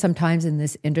men sometimes in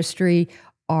this industry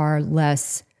are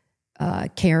less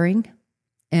caring.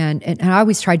 And I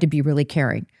always tried to be really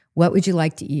caring. What would you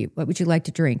like to eat? What would you like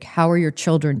to drink? How are your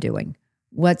children doing?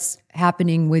 What's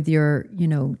happening with your,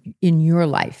 in your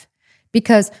life?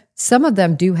 Because some of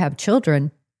them do have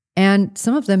children and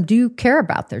some of them do care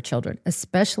about their children,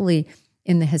 especially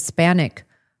in the Hispanic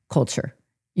culture.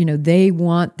 They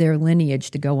want their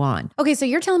lineage to go on. Okay, so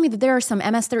you're telling me that there are some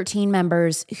MS-13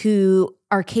 members who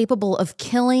are capable of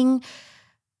killing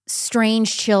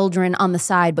strange children on the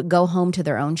side, but go home to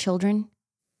their own children?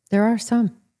 There are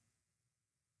some.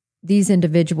 These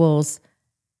individuals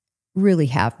really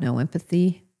have no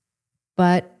empathy,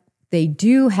 but they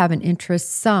do have an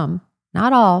interest, some,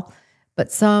 not all,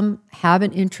 but some have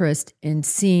an interest in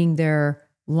seeing their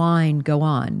line go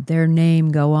on, their name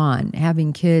go on,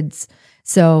 having kids.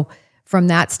 So from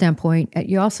that standpoint,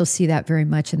 you also see that very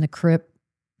much in the Crip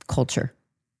culture.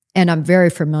 And I'm very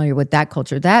familiar with that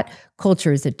culture. That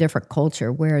culture is a different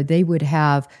culture where they would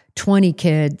have 20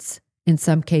 kids in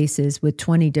some cases with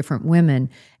 20 different women.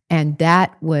 And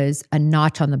that was a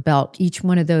notch on the belt. Each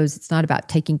one of those, it's not about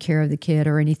taking care of the kid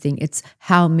or anything. It's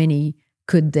how many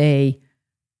could they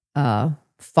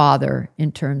father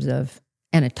in terms of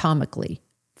anatomically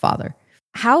father.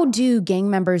 How do gang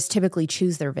members typically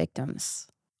choose their victims?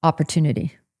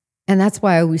 Opportunity. And that's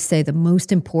why I always say the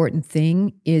most important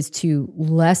thing is to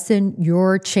lessen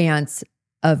your chance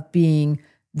of being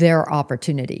their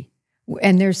opportunity.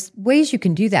 And there's ways you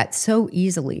can do that so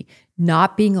easily.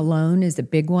 Not being alone is a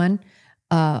big one.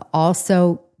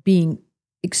 Also being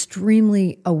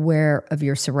extremely aware of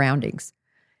your surroundings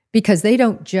because they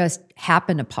don't just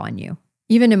happen upon you.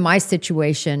 Even in my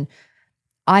situation,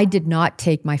 I did not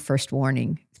take my first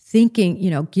warning,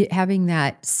 thinking, having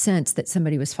that sense that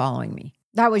somebody was following me.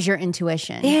 That was your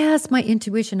intuition. Yes, my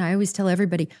intuition. I always tell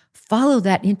everybody, follow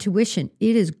that intuition.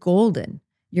 It is golden,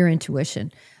 your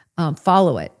intuition.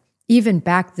 Follow it. Even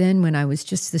back then when I was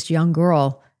just this young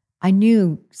girl, I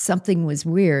knew something was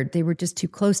weird. They were just too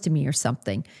close to me or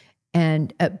something.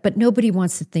 And but nobody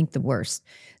wants to think the worst.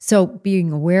 So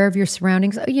being aware of your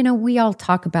surroundings, we all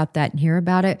talk about that and hear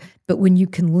about it. But when you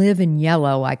can live in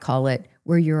yellow, I call it,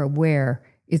 where you're aware,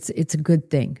 it's a good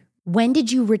thing. When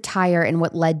did you retire and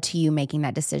what led to you making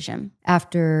that decision?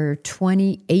 After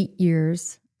 28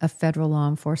 years of federal law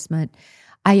enforcement,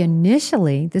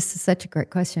 this is such a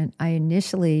great question.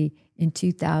 In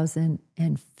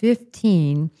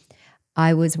 2015,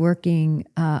 I was working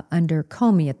under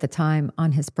Comey at the time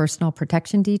on his personal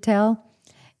protection detail.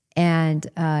 And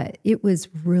it was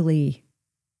really,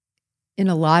 in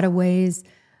a lot of ways,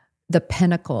 the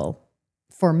pinnacle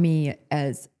for me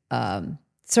as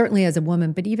certainly as a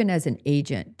woman, but even as an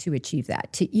agent to achieve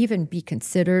that. To even be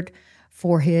considered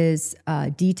for his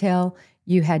detail,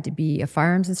 you had to be a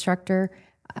firearms instructor,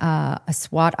 a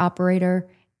SWAT operator,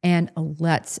 and a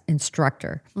LETS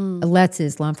instructor. A LETS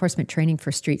is law enforcement training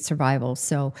for street survival.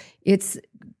 So it's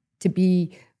to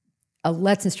be a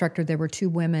LETS instructor. There were 2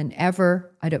 women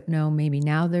ever. I don't know, maybe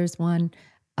now there's one,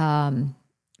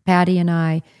 Patty and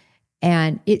I.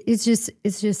 And it's just,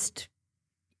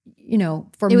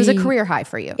 for me. It was a career high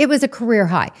for you. It was a career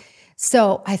high.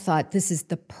 So I thought this is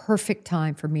the perfect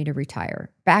time for me to retire.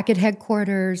 Back at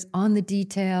headquarters, on the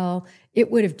detail,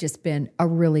 it would have just been a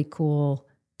really cool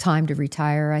time to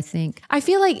retire, I think. I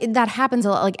feel like that happens a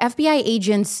lot. Like FBI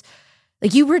agents,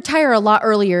 like you retire a lot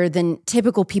earlier than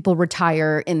typical people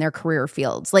retire in their career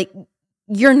fields. Like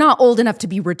you're not old enough to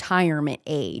be retirement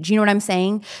age. You know what I'm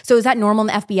saying? So is that normal in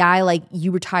the FBI? Like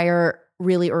you retire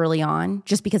really early on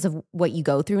just because of what you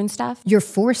go through and stuff? You're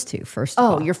forced to, first of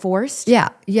all. Oh, you're forced? Yeah.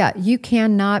 You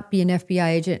cannot be an FBI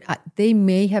agent. They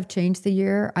may have changed the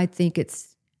year. I think it's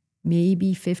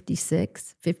maybe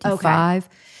 56, 55.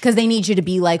 Because they need you to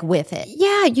be like with it.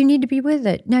 Yeah, you need to be with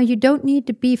it. Now, you don't need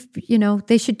to be,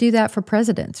 they should do that for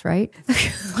presidents, right?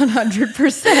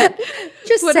 100%.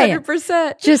 Just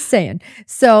 100%. Just saying.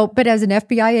 So, but as an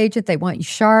FBI agent, they want you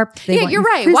sharp. You're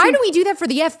right. Why do we do that for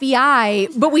the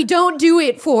FBI, but we don't do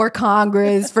it for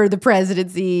Congress, for the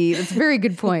presidency? That's a very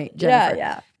good point,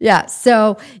 Jennifer. Yeah.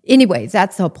 So anyways,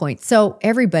 that's the whole point. So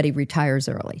everybody retires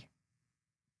early,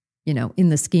 in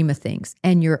the scheme of things.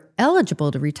 And you're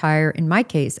eligible to retire, in my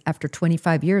case, after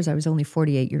 25 years. I was only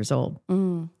 48 years old.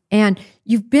 And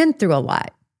you've been through a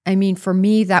lot. I mean, for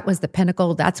me, that was the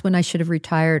pinnacle. That's when I should have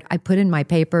retired. I put in my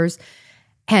papers.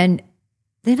 And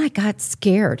then I got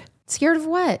scared. Scared of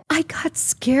what? I got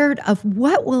scared of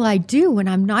what will I do when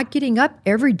I'm not getting up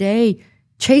every day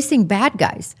chasing bad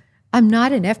guys. I'm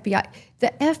not an FBI.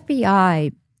 The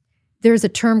FBI, there's a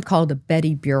term called a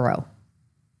Betty Bureau.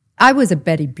 I was a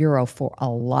Betty Bureau for a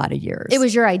lot of years. It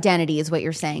was your identity is what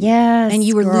you're saying. Yes, and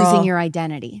you were girl. losing your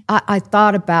identity. I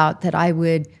thought about that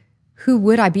who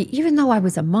would I be? Even though I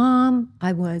was a mom,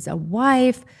 I was a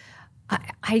wife,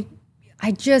 I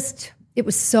just, it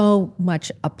was so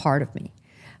much a part of me.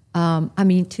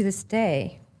 To this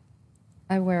day,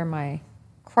 I wear my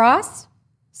cross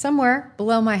somewhere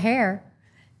below my hair,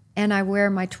 and I wear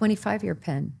my 25-year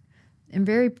pin. And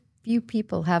very few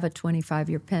people have a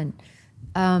 25-year pin.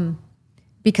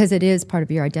 Because it is part of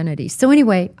your identity. So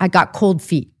anyway, I got cold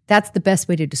feet. That's the best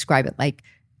way to describe it, like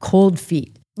cold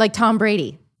feet. Like Tom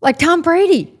Brady. Like Tom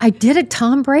Brady. I did it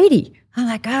Tom Brady. I'm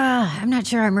like, I'm not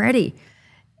sure I'm ready.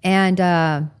 And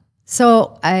and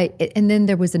then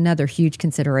there was another huge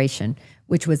consideration,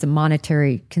 which was a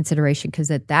monetary consideration,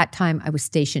 because at that time I was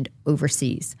stationed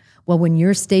overseas. Well, when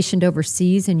you're stationed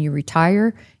overseas and you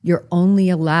retire, you're only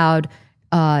allowed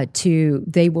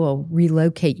they will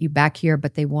relocate you back here,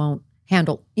 but they won't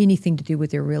handle anything to do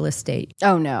with your real estate.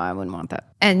 Oh, no, I wouldn't want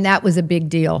that. And that was a big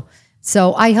deal.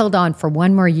 So I held on for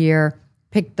one more year,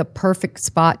 picked the perfect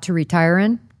spot to retire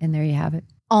in, and there you have it.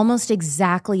 Almost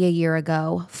exactly a year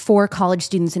ago, 4 college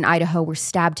students in Idaho were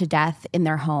stabbed to death in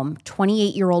their home.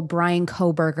 28-year-old Brian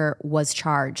Kohberger was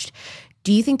charged.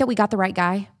 Do you think that we got the right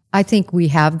guy? I think we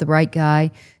have the right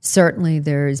guy. Certainly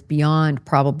there's beyond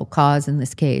probable cause in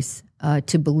this case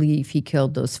to believe he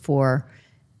killed those 4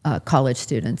 college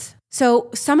students. So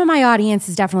some of my audience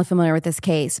is definitely familiar with this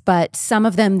case, but some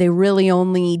of them, they really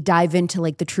only dive into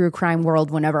like the true crime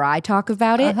world whenever I talk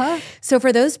about it. So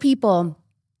for those people,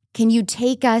 can you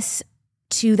take us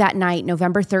to that night,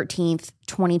 November 13th,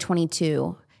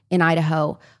 2022 in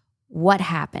Idaho? What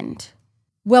happened?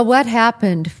 Well, what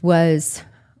happened was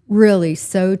really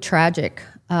so tragic.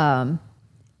 And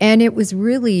it was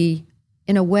really,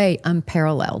 in a way,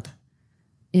 unparalleled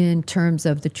in terms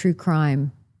of the true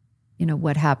crime,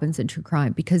 what happens in true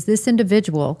crime. Because this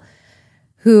individual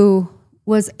who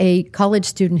was a college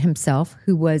student himself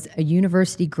who was a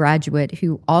university graduate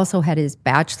who also had his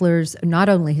bachelor's, not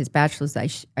only his bachelor's,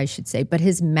 I should say, but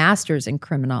his master's in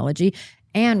criminology,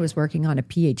 and was working on a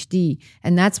PhD.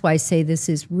 And that's why I say this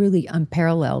is really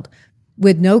unparalleled,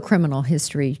 with no criminal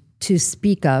history to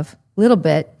speak of. Little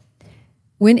bit,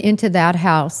 went into that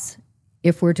house,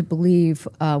 if we're to believe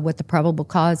what the probable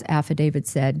cause affidavit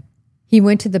said. He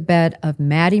went to the bed of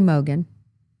Maddie Mogen,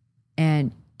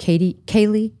 and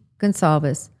Kaylee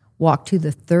Gonsalves walked to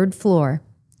the third floor,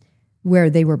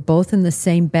 where they were both in the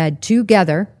same bed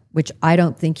together, which I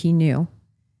don't think he knew,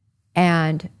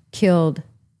 and killed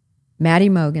Maddie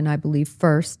Mogen, I believe,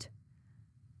 first,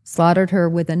 slaughtered her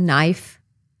with a knife,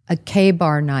 a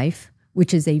K-bar knife,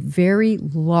 which is a very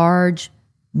large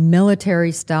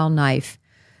military-style knife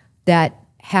that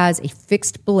has a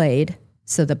fixed blade,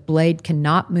 so the blade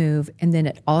cannot move, and then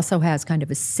it also has kind of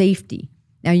a safety.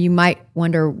 Now, you might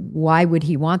wonder, why would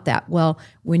he want that? Well,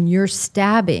 when you're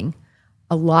stabbing,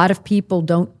 a lot of people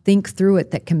don't think through it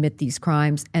that commit these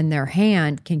crimes, and their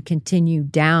hand can continue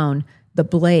down the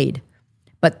blade.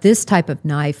 But this type of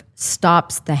knife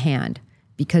stops the hand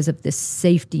because of this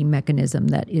safety mechanism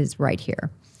that is right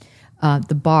here,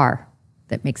 the bar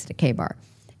that makes it a K-bar.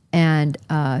 And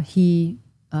he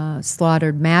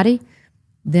slaughtered Maddie.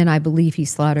 Then I believe he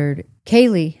slaughtered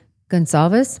Kaylee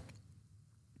Gonsalves.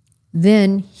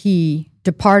 Then he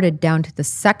departed down to the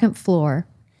second floor,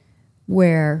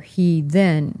 where he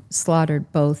then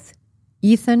slaughtered both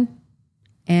Ethan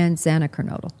and Xana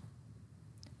Kernodle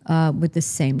with the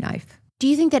same knife. Do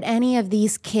you think that any of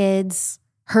these kids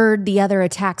heard the other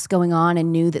attacks going on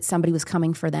and knew that somebody was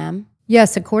coming for them?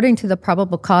 Yes, according to the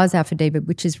probable cause affidavit,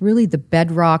 which is really the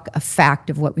bedrock of fact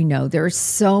of what we know. There is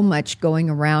so much going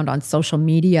around on social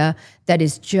media that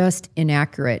is just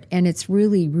inaccurate. And it's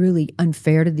really, really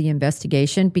unfair to the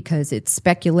investigation because it's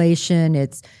speculation.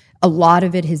 A lot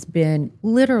of it has been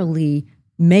literally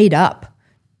made up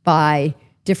by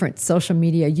different social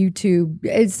media, YouTube.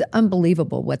 It's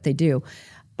unbelievable what they do.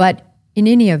 But in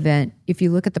any event, if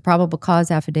you look at the probable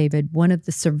cause affidavit, one of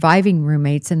the surviving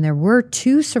roommates, and there were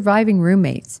 2 surviving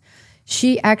roommates,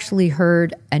 she actually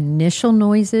heard initial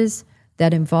noises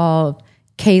that involved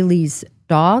Kaylee's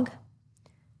dog,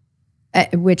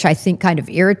 which I think kind of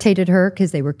irritated her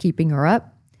because they were keeping her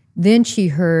up. Then she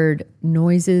heard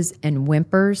noises and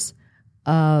whimpers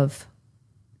of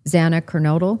Xana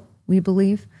Kernodle, we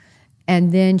believe.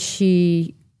 And then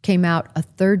she came out a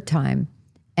third time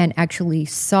and actually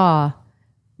saw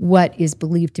what is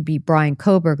believed to be Brian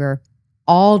Kohberger,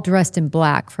 all dressed in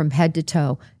black from head to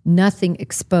toe, nothing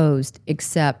exposed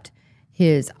except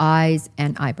his eyes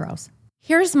and eyebrows.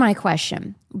 Here's my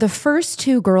question. The first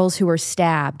 2 girls who were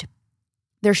stabbed,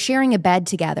 they're sharing a bed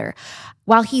together.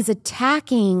 While he's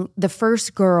attacking the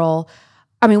first girl,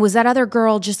 I mean, was that other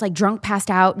girl just like drunk,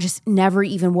 passed out, just never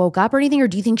even woke up or anything? Or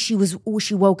do you think she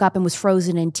woke up and was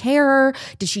frozen in terror?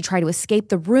 Did she try to escape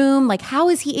the room? Like, how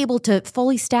is he able to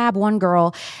fully stab one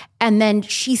girl and then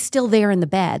she's still there in the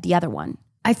bed, the other one?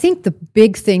 I think the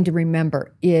big thing to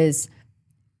remember is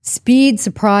speed,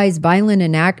 surprise, violent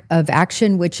of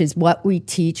action, which is what we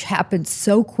teach, happens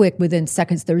so quick within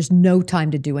seconds. There's no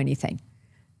time to do anything.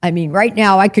 I mean, right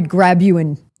now I could grab you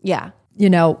and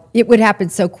it would happen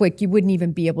so quick, you wouldn't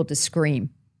even be able to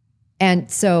scream. And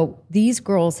so these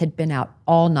girls had been out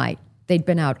all night. They'd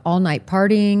been out all night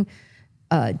partying,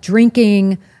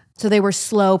 drinking. So they were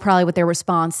slow probably with their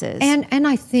responses. And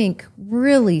I think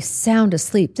really sound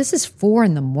asleep. This is 4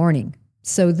 a.m.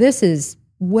 So this is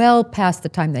well past the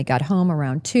time they got home,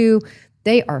 around 2.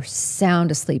 They are sound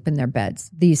asleep in their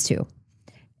beds, these 2.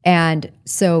 And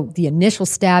so the initial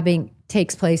stabbing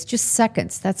takes place just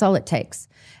seconds. That's all it takes.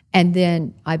 And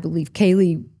then I believe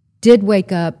Kaylee did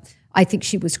wake up. I think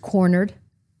she was cornered.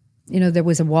 There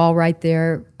was a wall right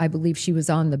there. I believe she was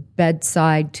on the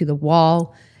bedside to the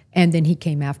wall. And then he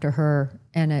came after her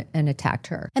and attacked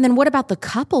her. And then what about the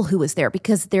couple who was there?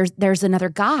 Because there's another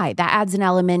guy. That adds an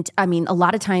element. I mean, a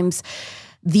lot of times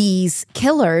these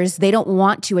killers, they don't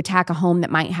want to attack a home that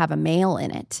might have a male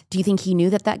in it. Do you think he knew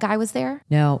that guy was there?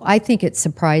 No, I think it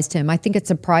surprised him. I think it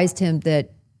surprised him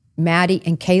that Maddie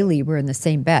and Kaylee were in the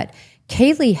same bed.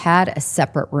 Kaylee had a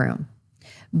separate room,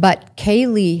 but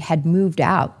Kaylee had moved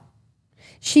out.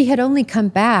 She had only come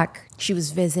back. She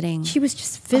was visiting. She was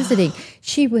just visiting.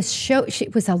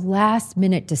 It was a last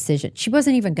minute decision. She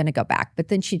wasn't even going to go back, but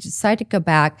then she decided to go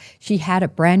back. She had a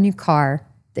brand new car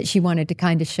that she wanted to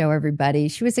kind of show everybody.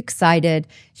 She was excited.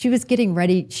 She was getting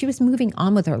ready. She was moving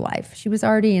on with her life. She was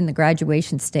already in the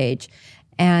graduation stage.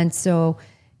 And so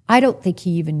I don't think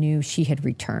he even knew she had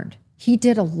returned. He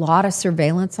did a lot of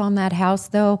surveillance on that house,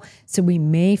 though, so we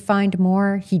may find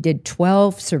more. He did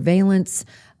 12 surveillance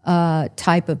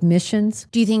type of missions.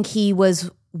 Do you think he was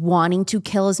wanting to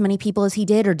kill as many people as he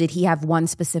did, or did he have one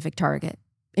specific target,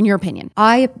 in your opinion?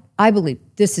 I believe,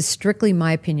 this is strictly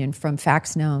my opinion from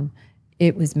facts known,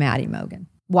 it was Maddie Mogen.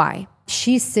 Why?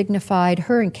 She signified,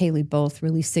 her and Kaylee both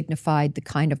really signified the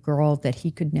kind of girl that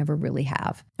he could never really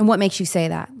have. And what makes you say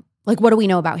that? Like, what do we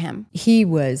know about him? He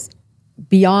was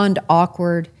beyond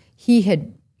awkward. He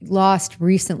had lost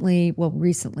recently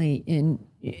in,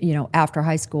 after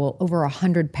high school, over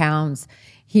 100 pounds.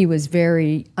 He was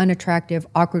very unattractive,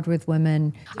 awkward with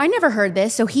women. I never heard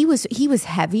this. So he was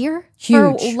heavier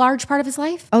Huge. For a large part of his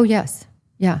life? Oh, yes.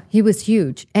 Yeah, he was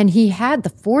huge. And he had the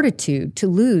fortitude to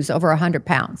lose over 100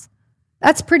 pounds.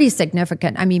 That's pretty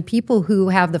significant. I mean, people who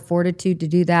have the fortitude to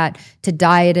do that, to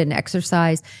diet and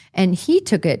exercise, and he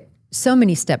took it so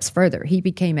many steps further. He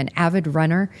became an avid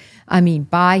runner. I mean,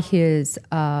 by his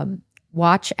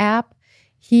watch app,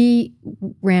 he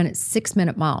ran at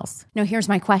 6-minute miles. Now, here's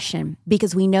my question,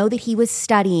 because we know that he was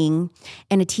studying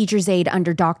in a teacher's aide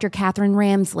under Dr. Catherine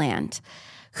Ramsland,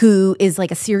 who is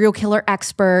like a serial killer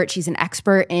expert. She's an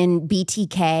expert in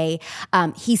BTK.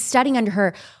 He's studying under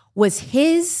her. Was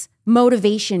his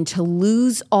motivation to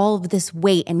lose all of this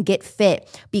weight and get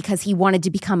fit because he wanted to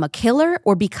become a killer,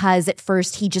 or because at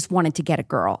first he just wanted to get a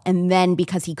girl and then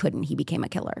because he couldn't, he became a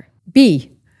killer?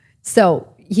 B.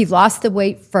 So he lost the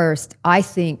weight first, I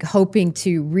think, hoping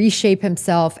to reshape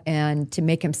himself and to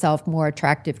make himself more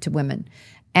attractive to women.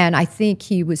 And I think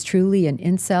he was truly an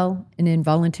incel, an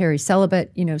involuntary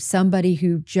celibate, somebody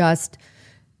who just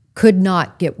could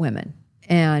not get women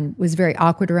and was very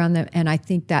awkward around them. And I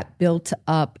think that built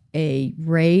up a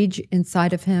rage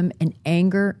inside of him, an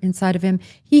anger inside of him.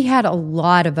 He had a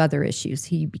lot of other issues.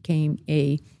 He became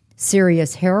a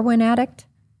serious heroin addict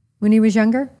when he was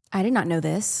younger. I did not know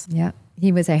this. Yeah.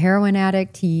 He was a heroin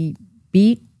addict. He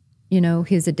beat,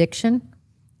 his addiction.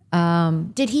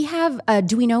 Did he have,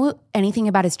 do we know anything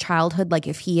about his childhood, like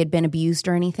if he had been abused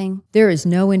or anything? There is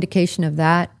no indication of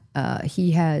that.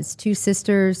 He has 2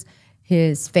 sisters.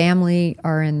 His family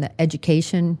are in the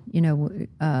education,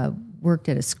 worked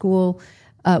at a school.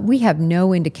 We have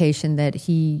no indication that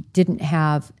he didn't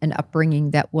have an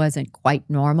upbringing that wasn't quite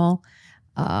normal.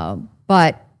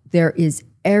 But there is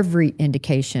every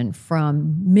indication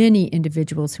from many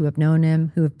individuals who have known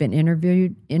him, who have been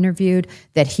interviewed,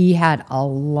 that he had a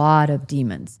lot of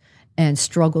demons and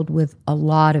struggled with a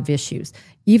lot of issues.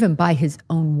 Even by his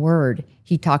own word,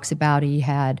 he talks about he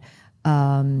had,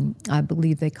 I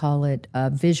believe they call it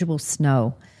visual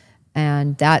snow.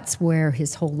 And that's where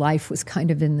his whole life was kind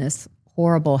of in this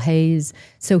horrible haze.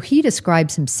 So he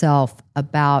describes himself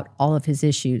about all of his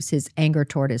issues, his anger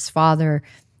toward his father,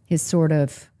 his sort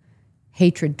of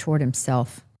hatred toward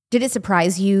himself. Did it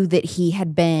surprise you that he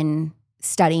had been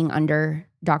studying under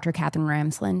Dr. Catherine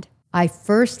Ramsland? I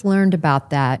first learned about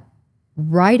that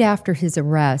right after his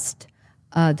arrest.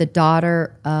 The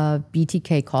daughter of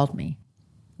BTK called me.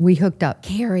 We hooked up.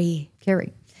 Carrie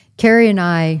and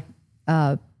I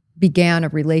began a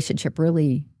relationship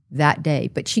really that day,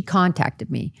 but she contacted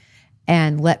me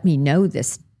and let me know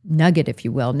this nugget, if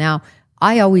you will. Now,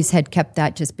 I always had kept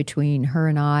that just between her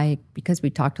and I because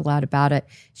we talked a lot about it.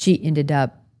 She ended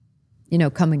up,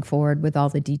 coming forward with all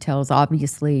the details.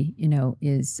 Obviously,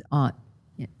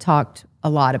 talked a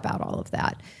lot about all of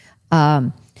that.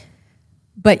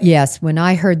 But yes, when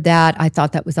I heard that, I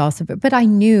thought that was awesome. But I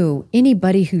knew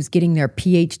anybody who's getting their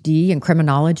PhD in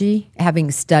criminology,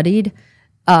 having studied,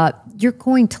 you're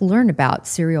going to learn about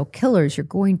serial killers. You're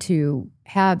going to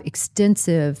have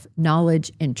extensive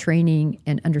knowledge and training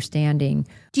and understanding.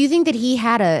 Do you think that he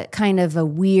had a kind of a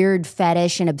weird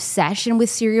fetish and obsession with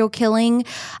serial killing?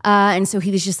 And so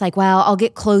he was just like, well, I'll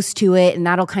get close to it and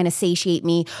that'll kind of satiate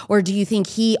me. Or do you think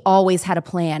he always had a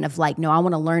plan of like, no, I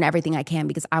want to learn everything I can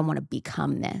because I want to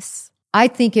become this? I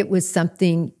think it was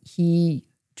something he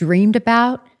dreamed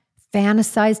about,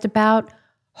 fantasized about,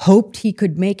 hoped he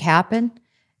could make happen.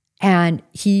 And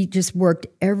he just worked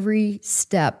every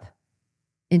step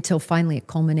until finally it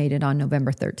culminated on November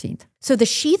 13th. So the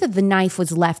sheath of the knife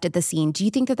was left at the scene. Do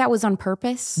you think that that was on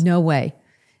purpose? No way.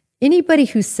 Anybody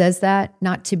who says that,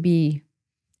 not to be,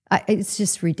 it's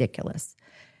just ridiculous.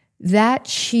 That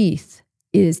sheath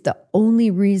is the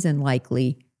only reason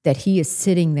likely that he is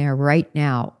sitting there right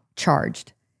now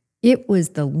charged. It was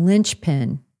the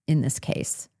linchpin in this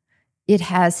case. It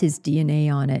has his DNA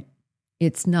on it.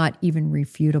 It's not even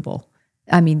refutable.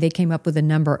 I mean, they came up with a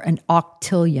number, an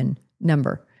octillion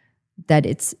number, that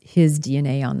it's his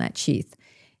DNA on that sheath.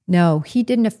 No, he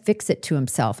didn't affix it to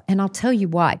himself. And I'll tell you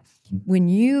why. When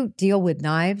you deal with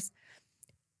knives,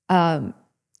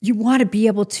 you want to be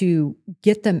able to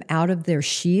get them out of their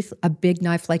sheath, a big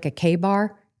knife like a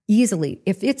K-bar, easily.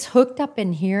 If it's hooked up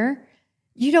in here,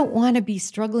 you don't want to be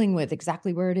struggling with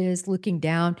exactly where it is, looking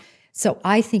down. So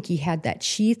I think he had that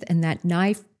sheath and that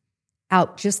knife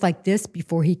out just like this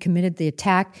before he committed the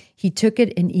attack. He took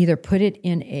it and either put it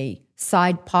in a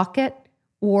side pocket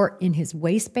or in his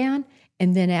waistband.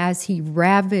 And then as he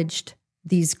ravaged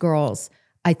these girls,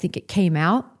 I think it came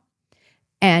out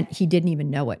and he didn't even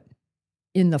know it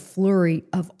in the flurry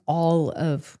of all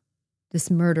of this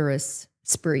murderous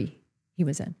spree he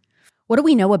was in. What do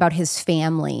we know about his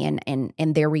family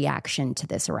and their reaction to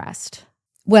this arrest?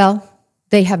 Well,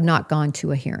 they have not gone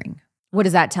to a hearing. What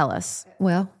does that tell us?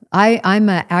 Well, I'm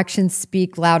a actions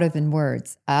speak louder than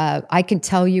words. I can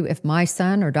tell you if my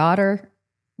son or daughter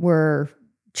were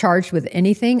charged with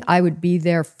anything, I would be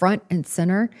there front and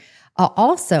center.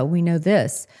 Also, we know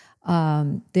this.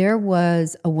 There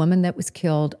was a woman that was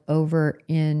killed over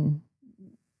in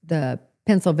the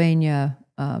Pennsylvania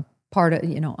part of,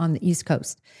 on the East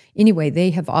Coast. Anyway, they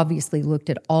have obviously looked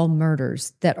at all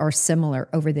murders that are similar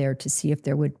over there to see if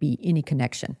there would be any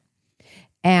connection.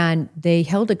 And they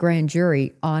held a grand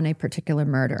jury on a particular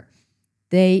murder.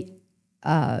 They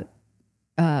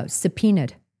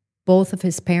subpoenaed both of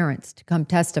his parents to come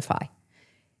testify.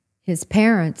 His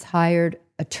parents hired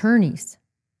attorneys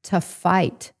to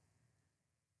fight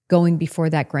going before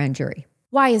that grand jury.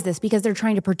 Why is this? Because they're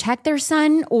trying to protect their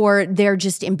son, or they're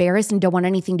just embarrassed and don't want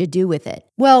anything to do with it?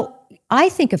 Well, I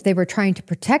think if they were trying to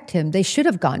protect him, they should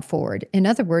have gone forward. In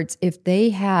other words, if they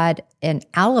had an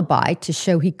alibi to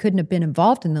show he couldn't have been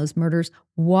involved in those murders,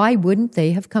 why wouldn't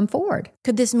they have come forward?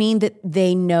 Could this mean that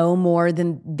they know more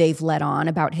than they've let on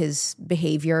about his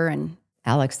behavior? And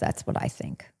Alex, that's what I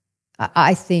think.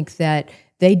 I think that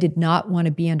they did not want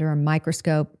to be under a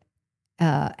microscope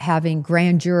having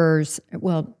grand jurors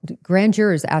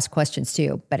ask questions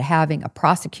too, but having a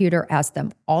prosecutor ask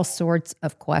them all sorts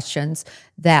of questions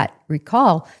that,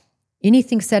 recall,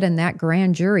 anything said in that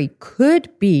grand jury could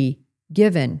be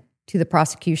given to the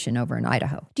prosecution over in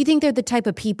Idaho. Do you think they're the type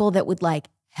of people that would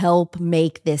help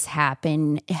make this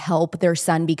happen, help their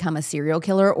son become a serial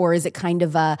killer? Or is it kind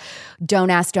of a don't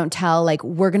ask, don't tell,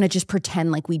 we're going to just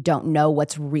pretend like we don't know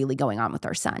what's really going on with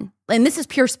our son? And this is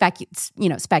pure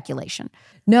speculation.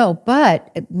 No,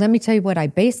 but let me tell you what I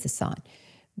base this on.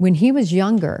 When he was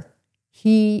younger,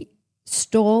 he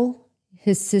stole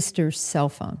his sister's cell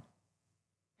phone.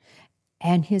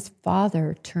 And his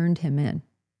father turned him in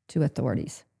to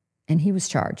authorities. And he was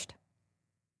charged.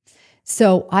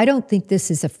 So I don't think this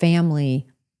is a family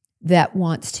that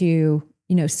wants to,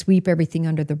 sweep everything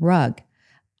under the rug.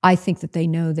 I think that they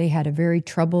know they had a very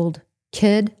troubled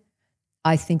kid.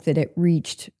 I think that it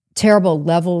reached terrible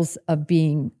levels of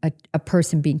being a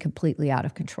person being completely out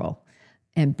of control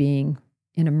and being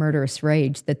in a murderous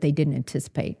rage that they didn't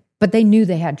anticipate. But they knew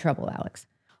they had trouble, Alex.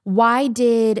 Why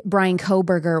did Bryan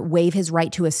Kohberger waive his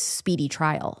right to a speedy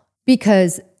trial?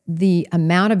 Because the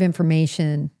amount of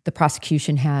information the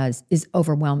prosecution has is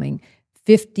overwhelming.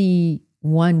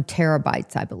 51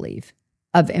 terabytes, I believe,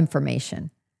 of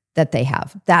information that they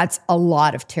have. That's a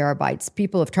lot of terabytes.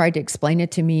 People have tried to explain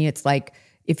it to me. It's like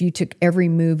if you took every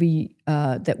movie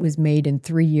that was made in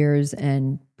 3 years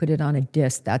and put it on a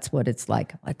disc, that's what it's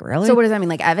like. Like, really? So what does that mean?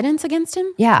 Like evidence against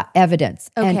him? Yeah,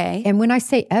 evidence. Okay. And when I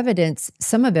say evidence,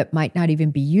 some of it might not even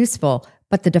be useful,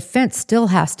 but the defense still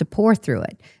has to pour through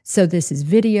it. So this is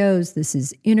videos, this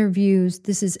is interviews,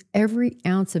 this is every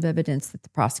ounce of evidence that the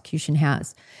prosecution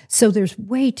has. So there's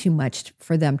way too much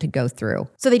for them to go through.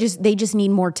 So they just need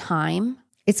more time?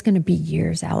 It's going to be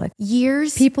years, Alex.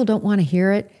 Years? People don't want to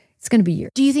hear it. It's going to be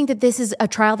years. Do you think that this is a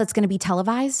trial that's going to be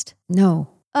televised? No.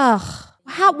 Ugh.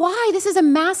 Why? This is a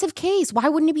massive case. Why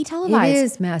wouldn't it be televised? It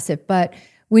is massive, but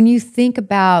when you think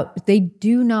about, they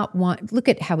do not want, look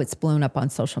at how it's blown up on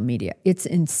social media. It's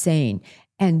insane.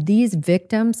 And these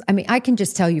victims, I can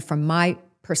just tell you from my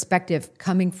perspective,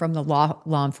 coming from the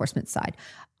law enforcement side,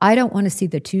 I don't want to see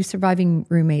the 2 surviving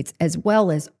roommates as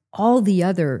well as all the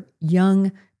other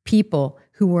young people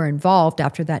who were involved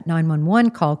after that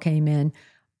 911 call came in,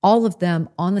 all of them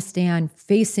on the stand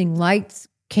facing lights,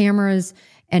 cameras,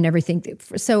 and everything.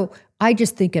 So I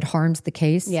just think it harms the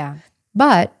case. Yeah.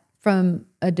 But from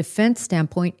a defense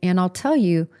standpoint, and I'll tell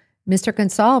you, Mr.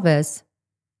 Gonsalves,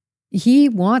 he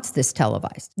wants this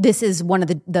televised. This is one of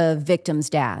the victim's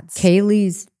dads.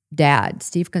 Kaylee's dad,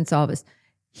 Steve Gonsalves,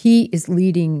 he is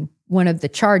leading one of the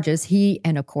charges, he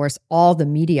and, of course, all the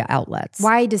media outlets.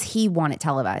 Why does he want it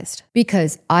televised?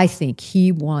 Because I think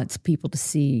he wants people to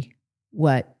see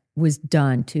what was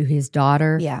done to his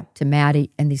daughter, to Maddie,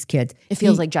 and these kids. It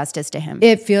feels like justice to him.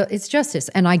 It's justice,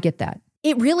 and I get that.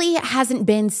 It really hasn't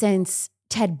been since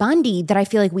Ted Bundy that I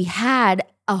feel like we had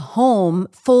a home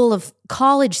full of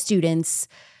college students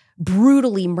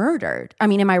brutally murdered. I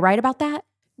mean, am I right about that?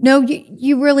 No,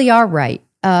 you really are right.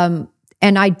 And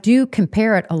I do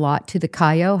compare it a lot to the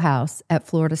Cayo house at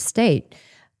Florida State.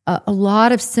 A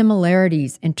lot of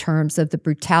similarities in terms of the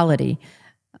brutality.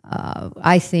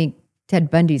 I think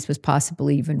Ted Bundy's was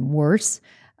possibly even worse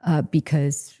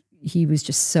because he was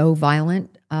just so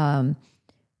violent.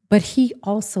 But he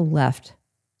also left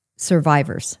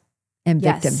survivors and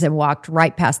victims and walked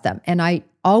right past them. And I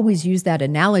always use that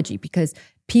analogy because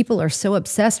people are so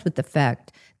obsessed with the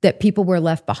fact that people were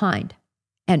left behind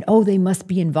and, oh, they must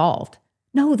be involved.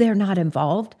 No, they're not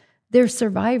involved. They're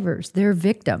survivors. They're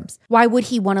victims. Why would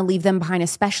he want to leave them behind,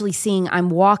 especially seeing I'm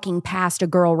walking past a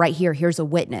girl right here? Here's a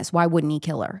witness. Why wouldn't he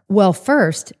kill her? Well,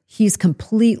 first, he's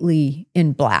completely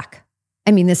in black.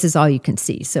 I mean, this is all you can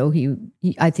see. So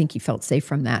I think he felt safe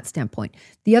from that standpoint.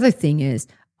 The other thing is,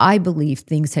 I believe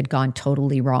things had gone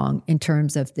totally wrong in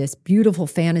terms of this beautiful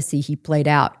fantasy he played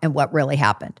out and what really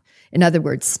happened. In other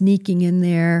words, sneaking in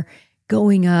there,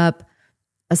 going up,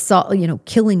 assault,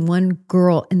 killing one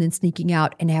girl and then sneaking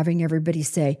out and having everybody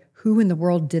say, who in the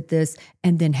world did this?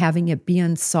 And then having it be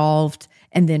unsolved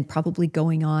and then probably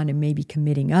going on and maybe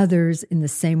committing others in the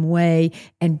same way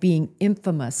and being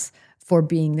infamous for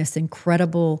being this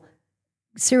incredible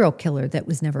serial killer that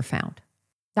was never found.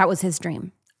 That was his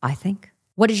dream. I think.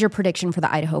 What is your prediction for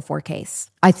the Idaho 4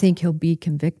 case? I think he'll be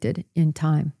convicted in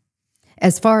time.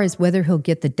 As far as whether he'll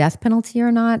get the death penalty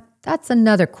or not, that's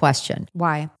another question.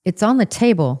 Why? It's on the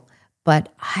table,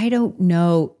 but I don't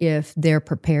know if they're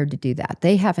prepared to do that.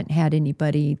 They haven't had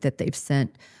anybody that they've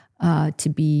sent to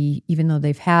be, even though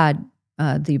they've had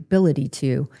the ability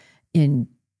to in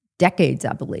decades,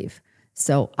 I believe.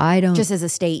 So I don't. Just as a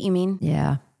state, you mean?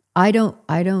 Yeah. I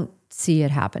don't see it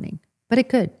happening, but it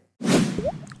could.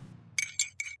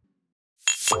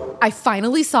 I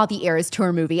finally saw the Eras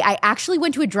Tour movie. I actually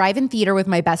went to a drive-in theater with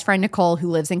my best friend Nicole, who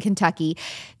lives in Kentucky.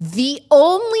 The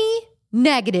only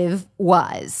negative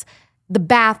was the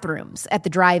bathrooms at the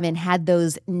drive-in had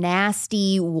those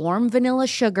nasty warm vanilla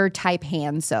sugar type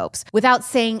hand soaps. Without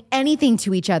saying anything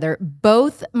to each other,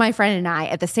 both my friend and I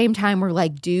at the same time were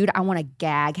like, dude, I want to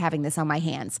gag having this on my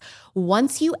hands.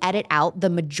 Once you edit out the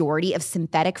majority of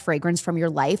synthetic fragrance from your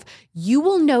life, you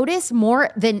will notice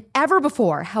more than ever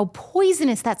before how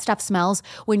poisonous that stuff smells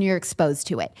when you're exposed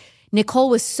to it. Nicole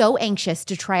was so anxious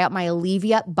to try out my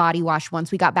Olivia body wash once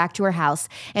we got back to her house,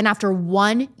 and after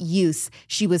one use,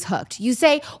 she was hooked. You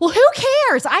say, well, who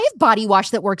cares? I have body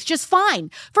wash that works just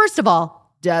fine. First of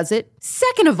all, does it?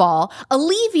 Second of all,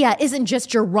 Olivia isn't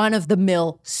just your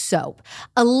run-of-the-mill soap.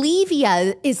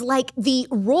 Olivia is like the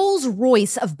Rolls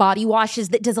Royce of body washes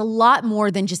that does a lot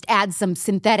more than just add some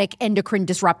synthetic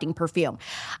endocrine-disrupting perfume.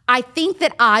 I think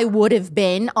that I would have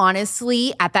been,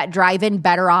 honestly, at that drive-in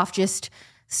better off just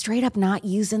straight up not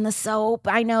using the soap.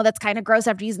 I know that's kind of gross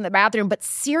after using the bathroom, but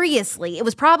seriously, it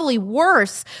was probably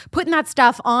worse putting that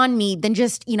stuff on me than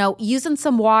just, using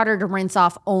some water to rinse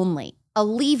off only.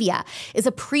 Olivia is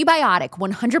a prebiotic,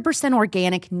 100%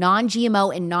 organic,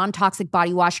 non-GMO, and non-toxic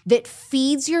body wash that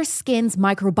feeds your skin's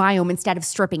microbiome instead of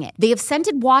stripping it. They have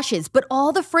scented washes, but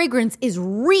all the fragrance is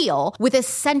real with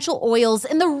essential oils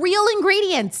and the real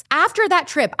ingredients. After that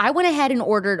trip, I went ahead and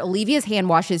ordered Olivia's hand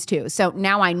washes too. So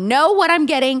now I know what I'm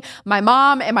getting my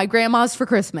mom and my grandma's for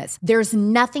Christmas. There's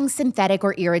nothing synthetic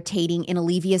or irritating in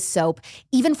Olivia's soap,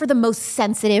 even for the most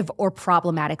sensitive or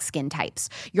problematic skin types.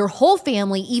 Your whole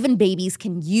family, even babies,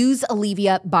 can use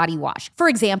Olivia body wash. For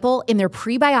example, in their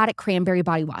prebiotic cranberry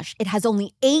body wash, it has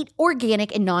only 8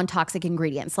 organic and non-toxic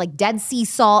ingredients like Dead Sea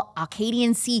salt,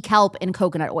 Acadian sea kelp, and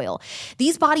coconut oil.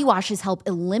 These body washes help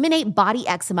eliminate body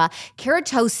eczema,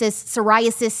 keratosis,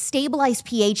 psoriasis, stabilize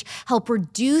pH, help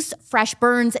reduce fresh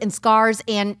burns and scars,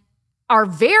 and are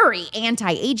very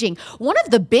anti-aging. One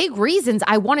of the big reasons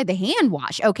I wanted the hand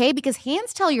wash, okay? Because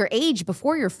hands tell your age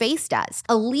before your face does.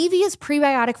 Olivia's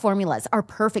prebiotic formulas are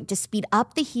perfect to speed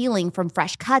up the healing from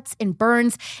fresh cuts and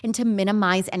burns and to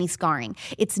minimize any scarring.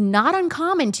 It's not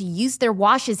uncommon to use their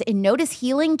washes and notice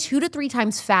healing 2 to 3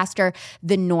 times faster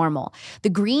than normal. The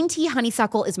green tea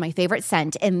honeysuckle is my favorite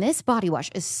scent, and this body wash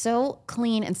is so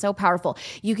clean and so powerful.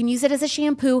 You can use it as a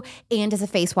shampoo and as a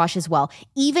face wash as well.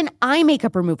 Even eye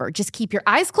makeup remover. Just keep your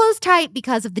eyes closed tight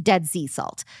because of the Dead Sea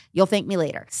salt. You'll thank me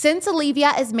later. Since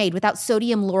Olivia is made without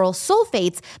sodium lauryl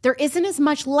sulfates, there isn't as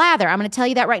much lather. I'm going to tell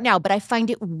you that right now, but I find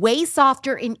it way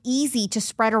softer and easy to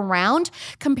spread around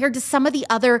compared to some of the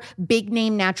other big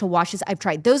name natural washes I've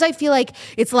tried. Those I feel like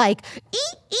it's like,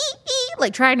 eat,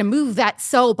 like trying to move that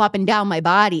soap up and down my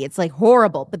body. It's like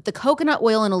horrible. But the coconut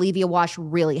oil and Olivia wash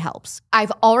really helps.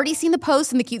 I've already seen the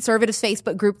posts in the Cute Conservatives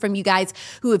Facebook group from you guys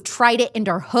who have tried it and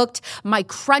are hooked. My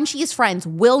crunchiest friends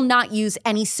will not use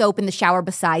any soap in the shower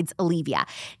besides Olivia.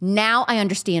 Now I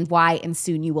understand why, and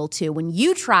soon you will too. When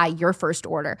you try your first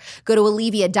order, go to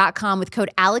Olivia.com with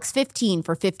code ALEX15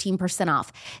 for 15%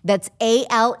 off. That's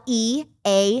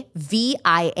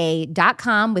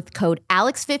ALEAVIA.com with code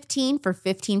ALEX15 for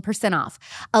 15% off.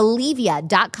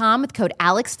 Olivia.com with code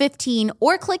ALEX15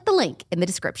 or click the link in the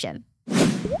description.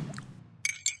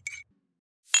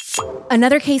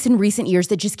 Another case in recent years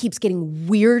that just keeps getting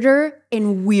weirder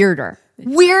and weirder.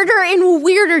 Weirder and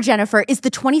weirder, Jennifer, is the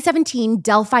 2017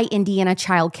 Delphi, Indiana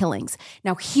child killings.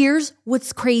 Now, here's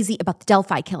what's crazy about the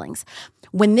Delphi killings.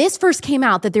 When this first came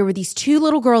out that there were these two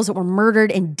little girls that were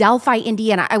murdered in Delphi,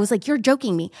 Indiana, I was like, you're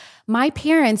joking me. My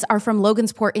parents are from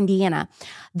Logansport, Indiana.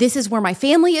 This is where my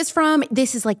family is from.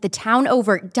 This is like the town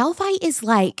over. Delphi is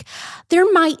like,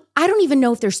 I don't even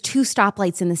know if there's 2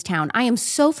 stoplights in this town. I am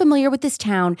so familiar with this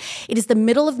town. It is the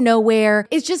middle of nowhere.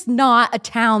 It's just not a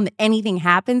town that anything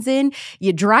happens in.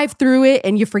 You drive through it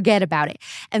and you forget about it.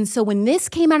 And so when this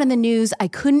came out in the news, I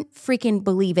couldn't freaking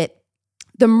believe it.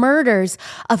 The murders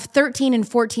of 13 and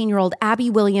 14-year-old Abby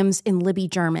Williams and Libby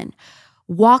German.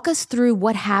 Walk us through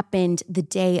what happened the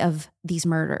day of these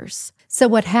murders. So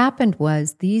what happened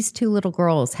was these 2 little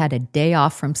girls had a day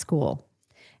off from school,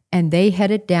 and they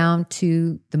headed down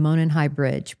to the Monon High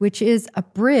Bridge, which is a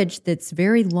bridge that's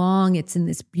very long. It's in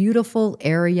this beautiful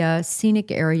area,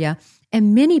 scenic area,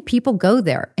 and many people go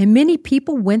there, and many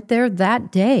people went there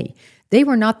that day. They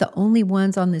were not the only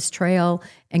ones on this trail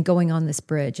and going on this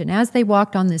bridge. And as they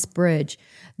walked on this bridge,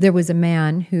 there was a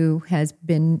man who has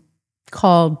been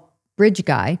called Bridge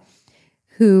Guy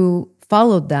who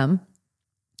followed them,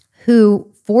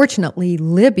 who fortunately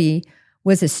Libby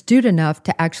was astute enough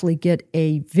to actually get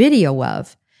a video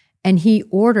of, and he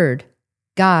ordered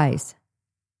guys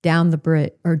down the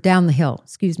bridge, or down the hill,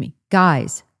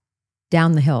 guys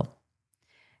down the hill.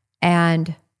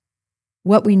 And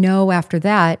what we know after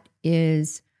that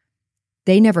is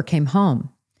they never came home.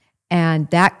 And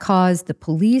that caused the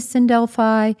police in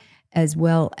Delphi, as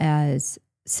well as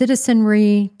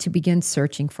citizenry, to begin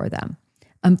searching for them.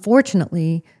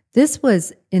 Unfortunately, this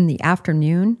was in the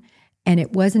afternoon, and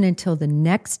it wasn't until the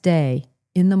next day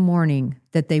in the morning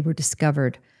that they were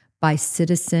discovered by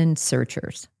citizen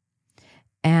searchers.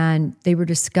 And they were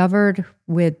discovered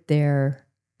with their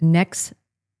necks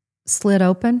slit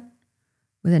open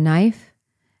with a knife,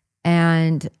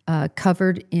 and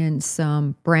covered in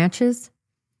some branches,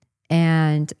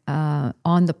 and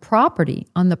on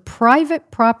the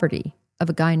private property of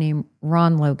a guy named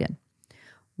Ron Logan.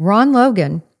 Ron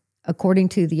Logan, according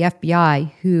to the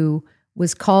FBI, who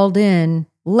was called in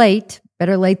late,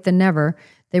 better late than never,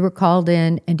 they were called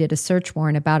in and did a search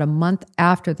warrant about a month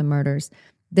after the murders.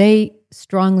 They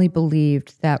strongly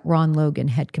believed that Ron Logan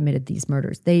had committed these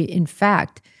murders. They, in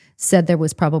fact, said there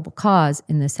was probable cause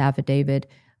in this affidavit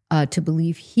to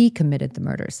believe he committed the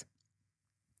murders.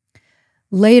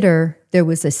 Later, there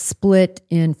was a split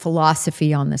in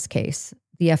philosophy on this case.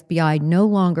 The FBI no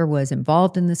longer was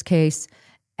involved in this case,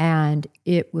 and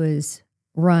it was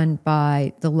run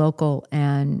by the local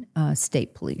and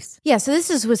state police. Yeah, so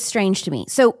this was strange to me.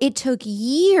 So it took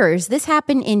years. This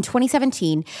happened in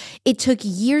 2017. It took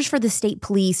years for the state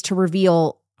police to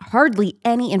reveal hardly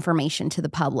any information to the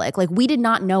public. Like, we did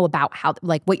not know about how,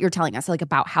 like what you're telling us, like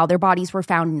about how their bodies were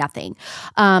found, nothing,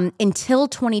 until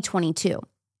 2022.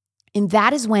 And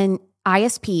that is when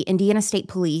ISP, Indiana State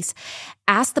Police,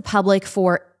 asked the public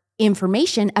for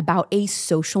information about a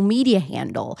social media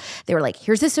handle. They were like,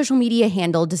 here's this social media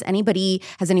handle. Has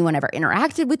anyone ever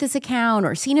interacted with this account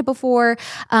or seen it before?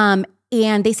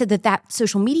 And they said that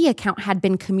social media account had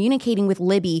been communicating with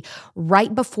Libby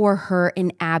right before her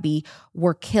and Abby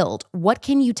were killed. What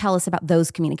can you tell us about those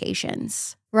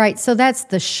communications? Right. So that's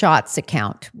the Shots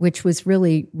account, which was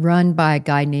really run by a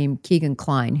guy named Keegan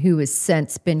Klein, who has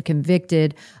since been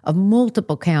convicted of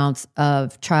multiple counts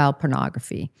of child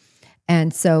pornography.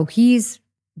 And so he's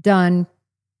done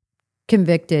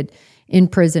convicted in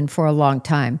prison for a long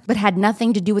time. But had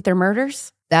nothing to do with their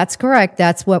murders? That's correct.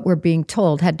 That's what we're being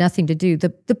told. Had nothing to do.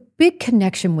 The big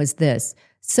connection was this.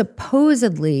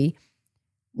 Supposedly,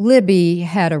 Libby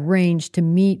had arranged to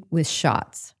meet with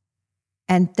Shots.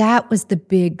 And that was the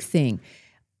big thing.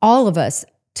 All of us,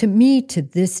 to me, to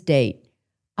this date,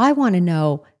 I want to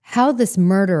know how this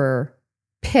murderer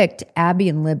picked Abby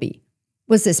and Libby.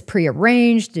 Was this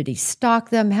prearranged? Did he stalk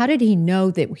them? How did he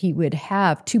know that he would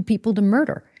have 2 people to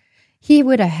murder? He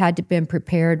would have had to been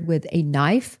prepared with a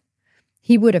knife,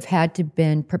 He would have had to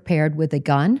been prepared with a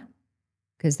gun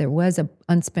because there was an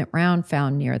unspent round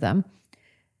found near them.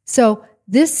 So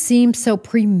this seems so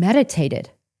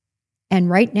premeditated. And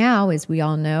right now, as we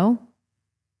all know,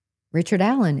 Richard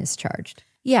Allen is charged.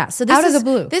 Yeah. So out of the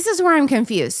blue. This is where I'm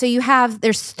confused. So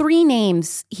there's three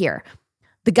names here.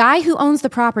 The guy who owns the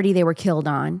property they were killed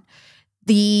on,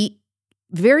 the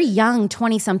very young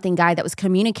 20-something guy that was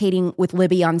communicating with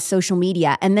Libby on social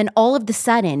media. And then all of the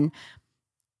sudden,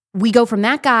 we go from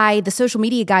that guy, the social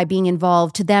media guy being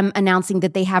involved, to them announcing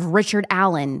that they have Richard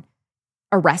Allen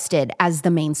arrested as the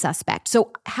main suspect.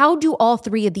 So how do all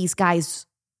three of these guys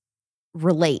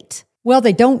relate? Well,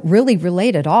 they don't really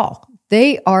relate at all.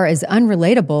 They are as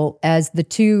unrelatable as the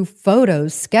two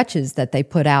sketches that they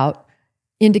put out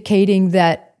indicating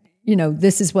that,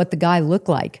 this is what the guy looked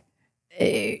like.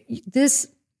 This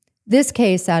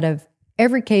case, out of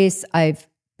every case I've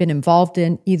been involved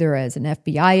in, either as an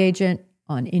FBI agent,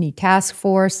 on any task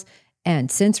force,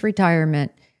 and since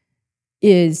retirement,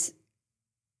 it's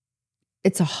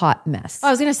a hot mess. I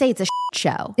was going to say it's a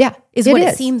show. Yeah, is what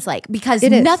it seems like, because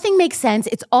nothing makes sense.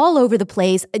 It's all over the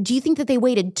place. Do you think that they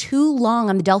waited too long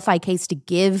on the Delphi case to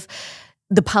give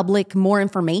the public more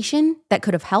information that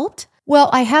could have helped? Well,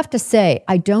 I have to say,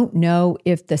 I don't know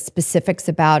if the specifics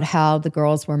about how the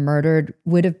girls were murdered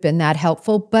would have been that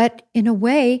helpful, but in a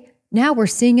way, now we're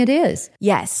seeing it is.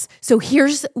 Yes. So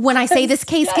here's when I say this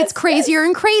case gets crazier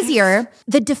and crazier.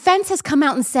 The defense has come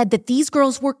out and said that these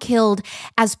girls were killed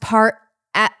as part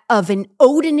of an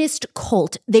Odinist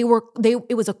cult.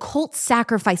 It was a cult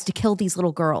sacrifice to kill these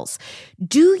little girls.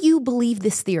 Do you believe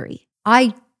this theory?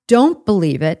 I don't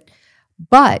believe it,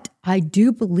 but I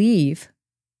do believe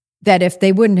that if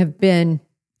they wouldn't have been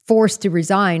forced to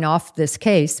resign off this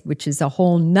case, which is a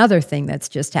whole nother thing that's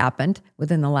just happened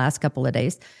within the last couple of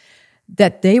days,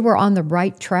 that they were on the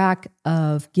right track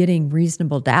of getting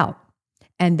reasonable doubt.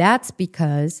 And that's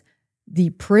because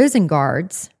the prison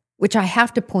guards, which I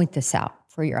have to point this out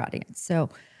for your audience. So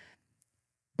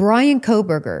Brian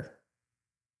Kohberger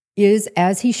is,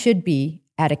 as he should be,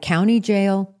 at a county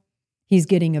jail. He's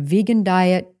getting a vegan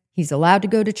diet. He's allowed to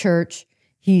go to church.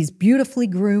 He's beautifully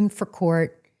groomed for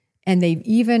court. And they've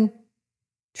even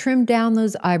trimmed down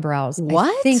those eyebrows.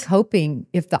 What? I think hoping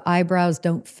if the eyebrows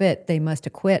don't fit, they must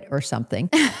acquit or something.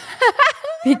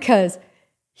 Because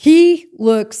his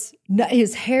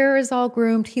hair is all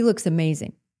groomed. He looks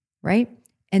amazing, right?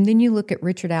 And then you look at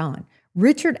Richard Allen.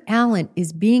 Richard Allen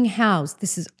is being housed.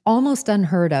 This is almost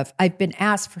unheard of. I've been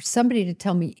asked for somebody to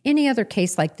tell me any other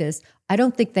case like this. I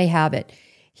don't think they have it.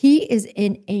 He is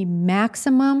in a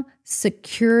maximum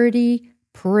security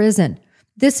prison.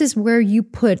 This is where you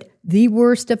put the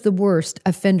worst of the worst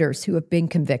offenders who have been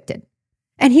convicted.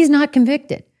 And he's not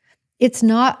convicted. It's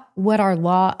not what our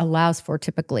law allows for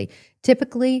typically.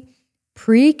 Typically,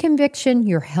 pre-conviction,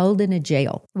 you're held in a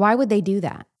jail. Why would they do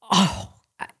that? Oh,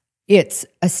 it's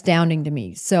astounding to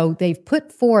me. So they've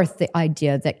put forth the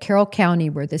idea that Carroll County,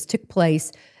 where this took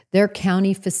place, their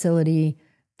county facility,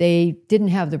 they didn't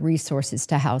have the resources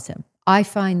to house him. I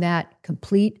find that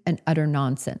complete and utter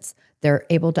nonsense. They're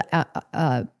able to,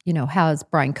 house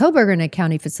Brian Kohberger in a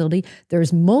county facility.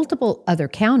 There's multiple other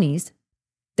counties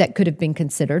that could have been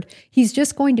considered. He's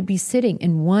just going to be sitting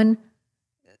in one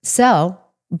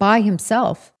cell by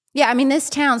himself. Yeah, I mean, this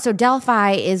town, so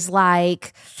Delphi is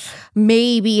like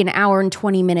maybe an hour and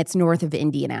 20 minutes north of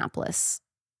Indianapolis.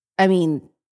 I mean,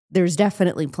 there's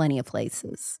definitely plenty of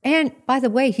places. And by the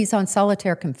way, he's on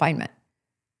solitary confinement.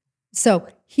 So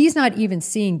he's not even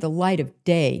seeing the light of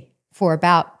day for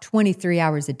about 23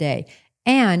 hours a day.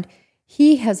 And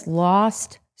he has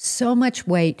lost so much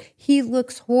weight. He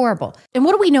looks horrible. And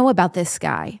what do we know about this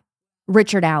guy,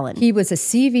 Richard Allen? He was a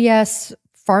CVS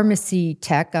pharmacy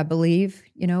tech, I believe,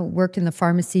 worked in the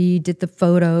pharmacy, did the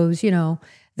photos,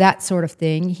 that sort of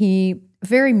thing. He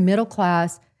very middle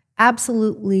class,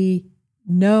 absolutely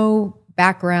no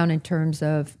background in terms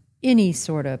of any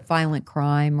sort of violent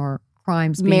crime or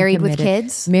crimes being married committed. With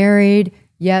kids? Married,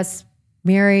 yes,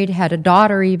 married, had a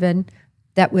daughter even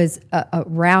that was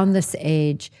around this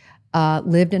age,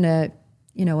 lived in a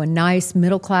nice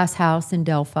middle class house in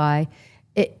Delphi.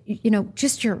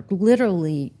 Just your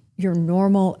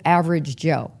normal average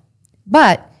Joe.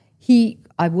 But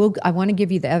I want to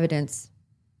give you the evidence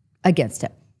against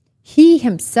him. He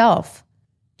himself,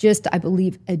 just I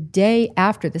believe a day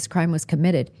after this crime was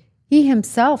committed, he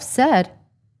himself said,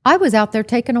 I was out there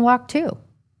taking a walk too.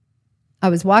 I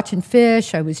was watching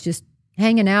fish. I was just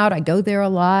hanging out. I go there a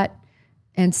lot.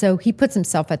 And so he puts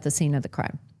himself at the scene of the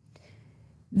crime.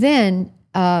 Then,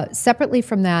 separately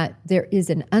from that, there is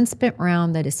an unspent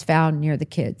round that is found near the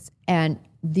kids. And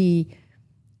the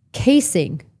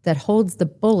casing that holds the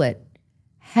bullet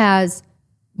has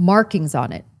markings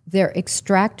on it. They're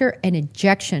extractor and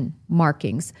ejection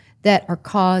markings that are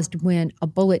caused when a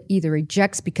bullet either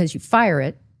ejects because you fire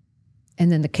it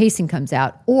and then the casing comes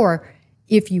out, or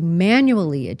if you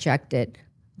manually eject it,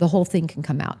 the whole thing can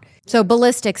come out. So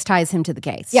ballistics ties him to the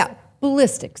case. Yeah,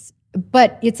 ballistics.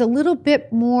 But it's a little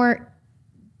bit more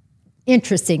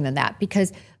interesting than that,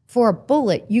 because for a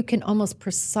bullet, you can almost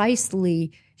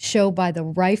precisely show by the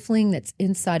rifling that's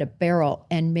inside a barrel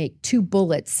and make two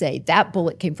bullets say that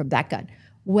bullet came from that gun.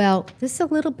 Well, this is a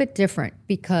little bit different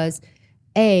because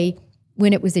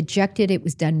when it was ejected, it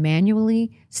was done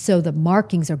manually, so the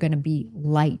markings are going to be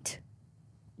light.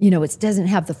 It doesn't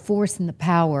have the force and the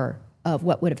power of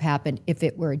what would have happened if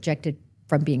it were ejected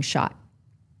from being shot.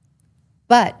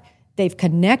 But they've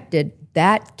connected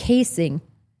that casing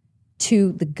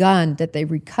to the gun that they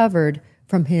recovered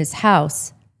from his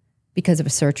house because of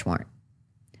a search warrant.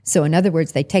 So in other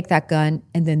words, they take that gun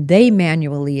and then they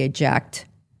manually eject,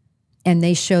 and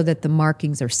they show that the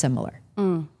markings are similar,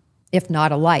 if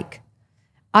not alike.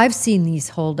 I've seen these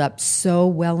hold up so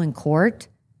well in court,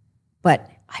 but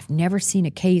I've never seen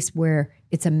a case where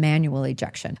it's a manual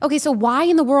ejection. Okay, so why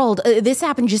in the world, this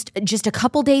happened just a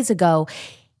couple days ago,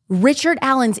 Richard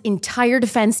Allen's entire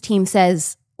defense team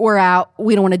says, we're out,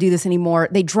 we don't want to do this anymore.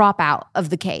 They drop out of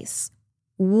the case.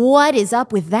 What is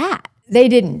up with that? They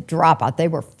didn't drop out, they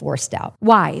were forced out.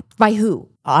 Why? By who?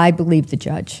 I believe the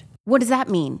judge. What does that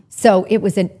mean? So it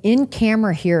was an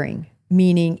in-camera hearing,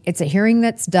 meaning it's a hearing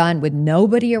that's done with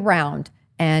nobody around,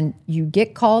 and you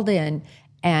get called in,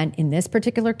 and in this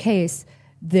particular case,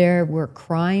 there were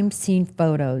crime scene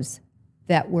photos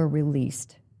that were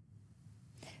released.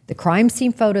 The crime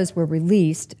scene photos were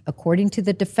released, according to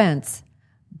the defense,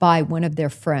 by one of their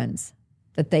friends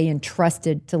that they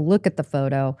entrusted to look at the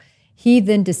photo. He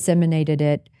then disseminated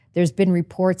it. There's been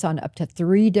reports on up to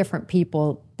 3 different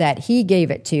people that he gave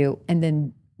it to, and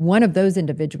then one of those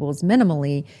individuals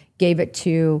minimally gave it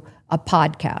to a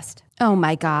podcast. Oh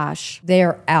my gosh.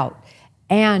 They're out.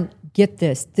 And get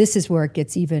this is where it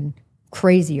gets even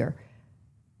crazier.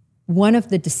 One of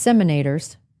the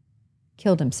disseminators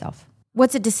killed himself.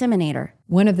 What's a disseminator?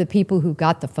 One of the people who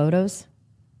got the photos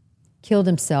killed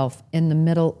himself in the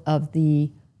middle of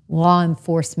the law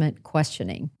enforcement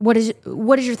questioning. What is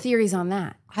your theories on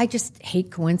that? I just hate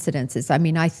coincidences. I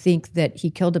mean, I think that he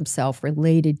killed himself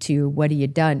related to what he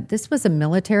had done. This was a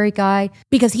military guy.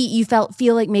 Because you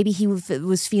feel like maybe he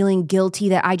was feeling guilty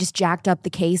that I just jacked up the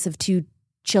case of 2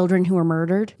 children who were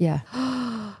murdered? Yeah.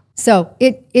 So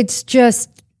it's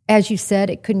just, as you said,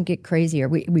 it couldn't get crazier.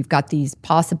 We've got these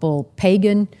possible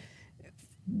pagan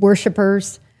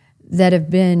worshipers that have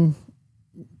been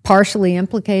partially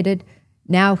implicated.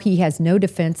 Now he has no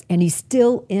defense, and he's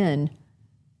still in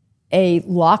a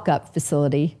lockup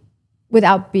facility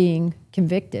without being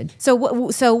convicted. So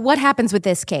what happens with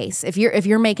this case? If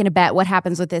you're making a bet, what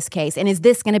happens with this case? And is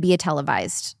this going to be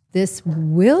televised? This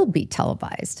will be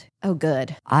televised. Oh,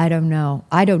 good. I don't know.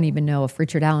 I don't even know if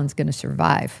Richard Allen's going to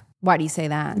survive. Why do you say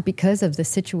that? Because of the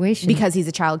situation. Because he's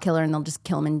a child killer and they'll just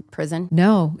kill him in prison?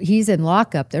 No, he's in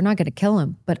lockup. They're not going to kill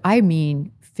him. But I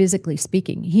mean, physically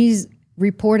speaking, he's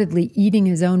reportedly eating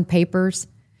his own papers.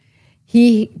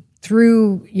 He,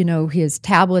 through, his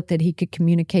tablet that he could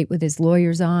communicate with his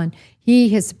lawyers on, he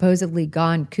has supposedly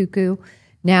gone cuckoo.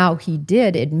 Now, he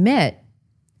did admit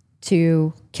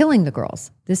to killing the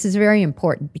girls. This is very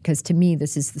important because to me,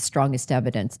 this is the strongest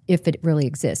evidence, if it really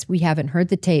exists. We haven't heard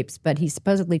the tapes, but he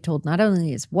supposedly told not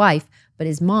only his wife, but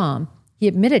his mom. He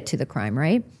admitted to the crime,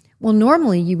 right? Well,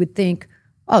 normally you would think,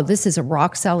 oh, this is a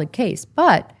rock solid case.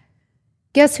 But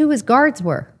guess who his guards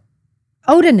were?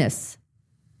 Odinists.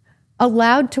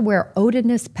 Allowed to wear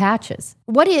Odinist patches.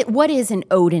 What is an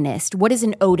Odinist? What is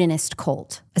an Odinist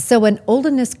cult? So an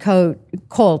Odinist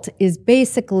cult is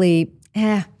basically,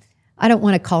 I don't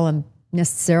want to call them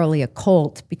necessarily a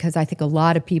cult because I think a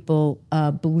lot of people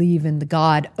believe in the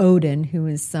god Odin, who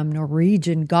is some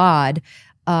Norwegian god.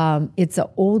 It's an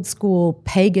old school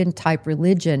pagan type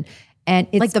religion. And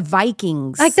it's like the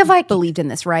Vikings. Believed in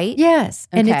this, right? Yes.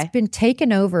 Okay. And it's been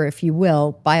taken over, if you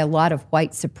will, by a lot of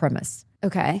white supremacists.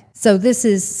 Okay. So this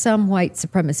is some white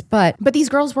supremacists, but these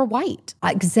girls were white.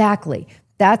 Exactly.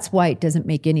 That's why it doesn't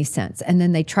make any sense. And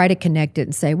then they try to connect it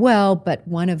and say, well, but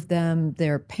one of them,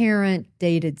 their parent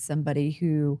dated somebody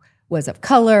who was of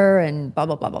color and blah,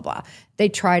 blah, blah, blah, blah. They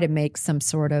try to make some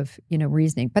sort of,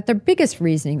 reasoning. But their biggest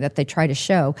reasoning that they try to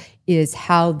show is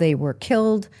how they were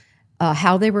killed,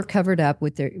 how they were covered up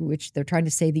with which they're trying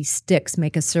to say these sticks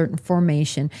make a certain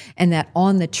formation, and that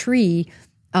on the tree,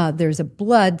 there's a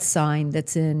blood sign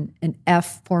that's in an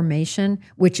F formation,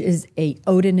 which is a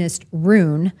Odinist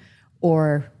rune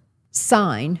or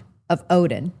sign of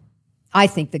Odin. I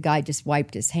think the guy just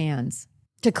wiped his hands.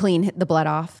 To clean the blood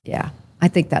off? Yeah, I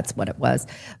think that's what it was.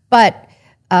 But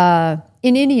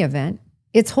in any event,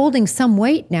 it's holding some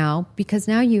weight now because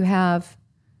now you have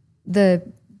the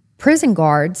prison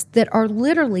guards that are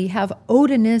literally have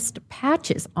Odinist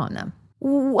patches on them.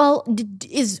 Well,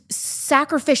 is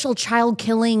sacrificial child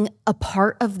killing a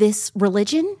part of this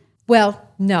religion? Well,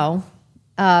 no.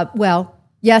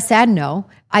 Yes and no.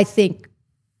 I think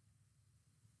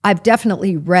I've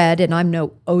definitely read, and I'm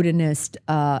no Odinist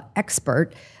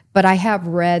expert, but I have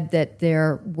read that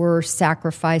there were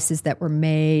sacrifices that were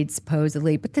made,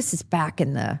 supposedly, but this is back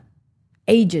in the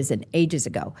ages and ages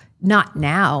ago. Not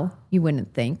now, you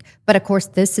wouldn't think. But of course,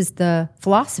 this is the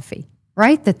philosophy,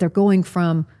 right? That they're going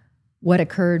from what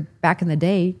occurred back in the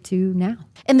day to now.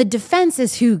 And the defense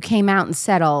is who came out and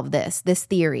said all of this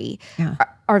theory. Yeah.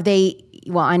 Are they...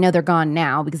 Well, I know they're gone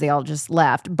now because they all just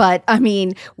left. But, I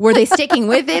mean, were they sticking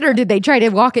with it or did they try to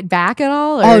walk it back at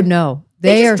all? Or? Oh, no.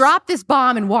 They just dropped this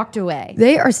bomb and walked away.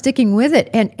 They are sticking with it.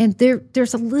 And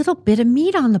there's a little bit of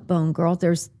meat on the bone, girl.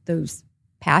 There's those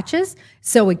patches.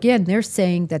 So, again, they're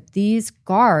saying that these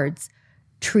guards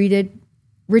treated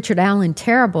Richard Allen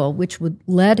terrible, which would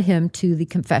led him to the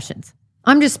confessions.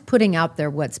 I'm just putting out there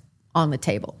what's on the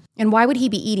table. And why would he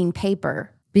be eating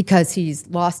paper? Because he's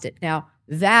lost it. Now,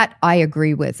 that I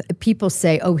agree with. People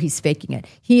say, oh, he's faking it.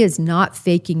 He is not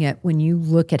faking it when you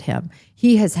look at him.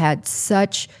 He has had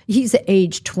he's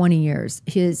aged 20 years.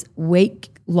 His weight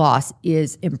loss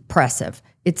is impressive.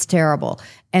 It's terrible.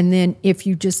 And then if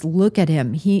you just look at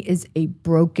him, he is a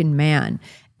broken man.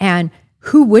 And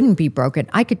who wouldn't be broken?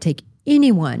 I could take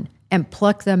anyone and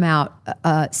pluck them out,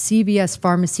 CVS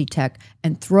pharmacy tech,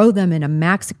 and throw them in a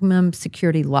maximum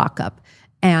security lockup,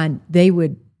 and they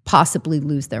would possibly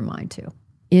lose their mind too.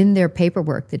 In their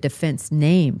paperwork, the defense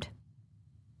named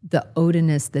the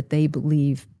Odinist that they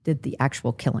believe did the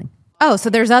actual killing. Oh, so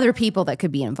there's other people that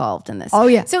could be involved in this. Oh,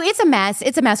 yeah. So it's a mess.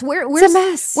 It's a mess. Where's a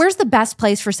mess. Where's the best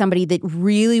place for somebody that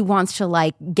really wants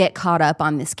to get caught up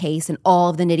on this case and all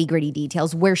of the nitty-gritty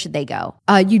details? Where should they go?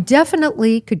 You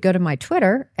definitely could go to my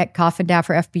Twitter at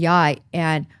Coffindaffer FBI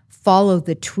and follow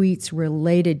the tweets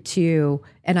related to,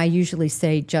 and I usually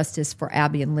say justice for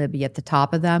Abby and Libby at the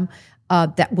top of them.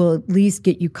 That will at least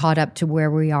get you caught up to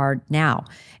where we are now.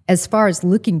 As far as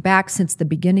looking back since the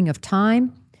beginning of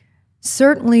time,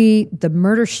 certainly the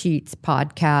Murder Sheets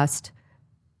podcast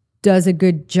does a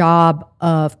good job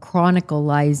of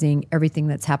chronicalizing everything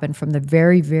that's happened from the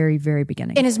very, very, very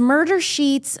beginning. And is Murder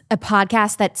Sheets a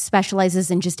podcast that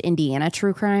specializes in just Indiana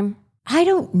true crime? I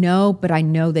don't know, but I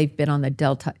know they've been on the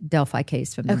Delphi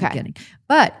case from the beginning.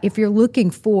 But if you're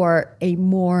looking for a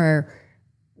more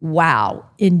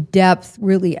in-depth,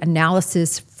 really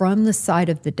analysis from the side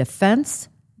of the defense,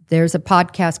 there's a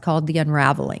podcast called The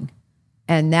Unraveling.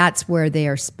 And that's where they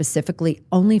are specifically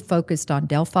only focused on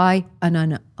Delphi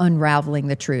and unraveling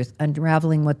the truth,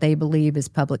 unraveling what they believe is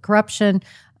public corruption,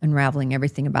 unraveling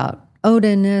everything about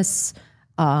Odinists.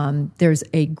 There's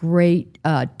a great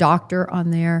doctor on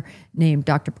there named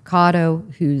Dr.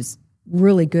 Picado, who's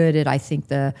really good at, I think,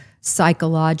 the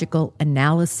psychological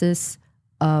analysis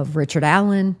of Richard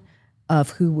Allen,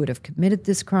 of who would have committed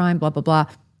this crime, blah, blah, blah.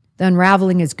 The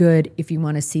Unraveling is good if you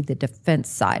want to see the defense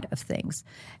side of things.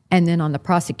 And then on the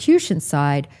prosecution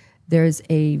side, there's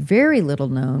a very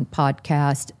little-known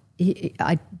podcast.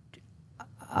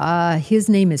 His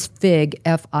name is Fig,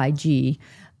 F-I-G,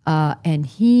 and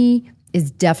he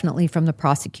is definitely from the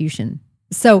prosecution.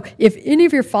 So if any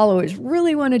of your followers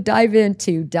really want to dive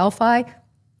into Delphi,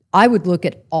 I would look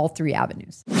at all three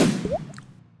avenues.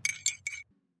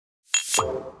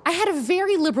 I had a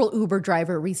very liberal Uber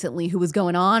driver recently who was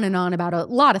going on and on about a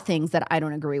lot of things that I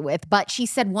don't agree with, but she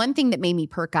said one thing that made me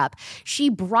perk up. She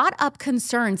brought up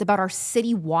concerns about our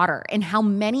city water and how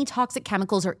many toxic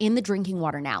chemicals are in the drinking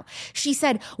water now. She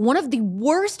said one of the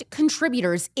worst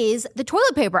contributors is the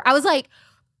toilet paper. I was like,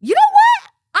 you know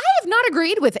what? I have not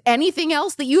agreed with anything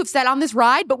else that you have said on this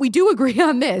ride, but we do agree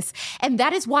on this. And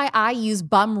that is why I use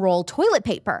bum roll toilet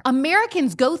paper.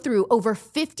 Americans go through over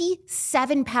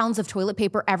 57 pounds of toilet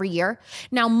paper every year.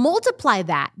 Now multiply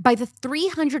that by the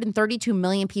 332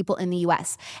 million people in the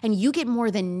US, and you get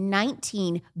more than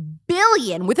 19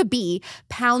 billion, with a B,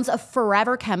 pounds of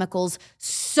forever chemicals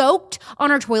soaked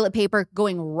on our toilet paper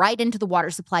going right into the water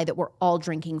supply that we're all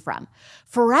drinking from.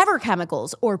 Forever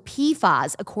chemicals, or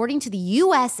PFAS, according to the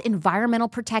U.S. Environmental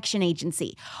Protection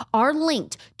Agency, are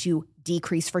linked to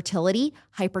decreased fertility,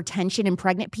 hypertension in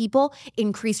pregnant people,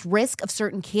 increased risk of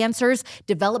certain cancers,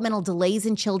 developmental delays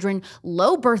in children,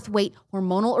 low birth weight,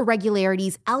 hormonal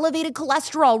irregularities, elevated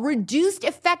cholesterol, reduced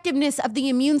effectiveness of the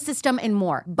immune system, and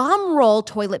more. Bum Roll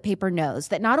toilet paper knows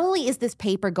that not only is this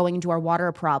paper going into our water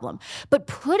a problem, but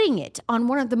putting it on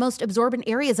one of the most absorbent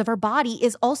areas of our body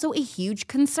is also a huge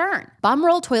concern. Bum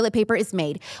Roll toilet paper is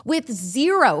made with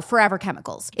 0 forever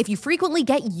chemicals. If you frequently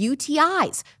get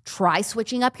UTIs, try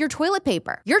switching up your toilet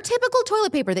paper. Your typical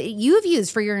toilet paper that you've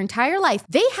used for your entire life,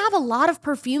 they have a lot of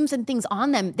perfumes and things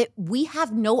on them that we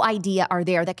have no idea are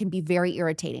there that can be very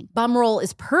irritating. Bum Roll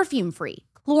is perfume-free,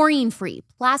 chlorine-free,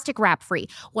 plastic wrap-free,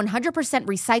 100%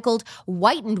 recycled,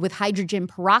 whitened with hydrogen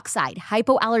peroxide,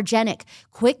 hypoallergenic,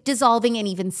 quick dissolving, and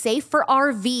even safe for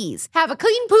RVs. Have a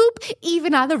clean poop,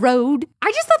 even on the road.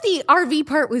 I just thought the RV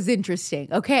part was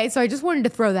interesting, okay? So I just wanted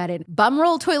to throw that in. Bum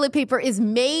Roll toilet paper is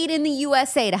made in the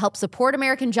USA to help support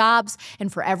American jobs,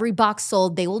 and for every box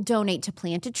sold, they will donate to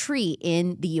plant a tree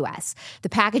in the US. The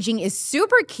packaging is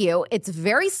super cute. It's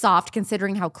very soft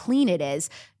considering how clean it is.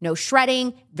 No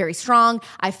shredding, very strong.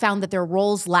 I found that their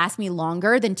rolls last me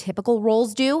longer than typical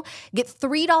rolls do. Get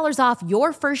 $3 off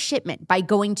your first shipment by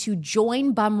going to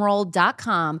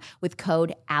joinbumroll.com with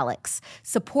code ALEX.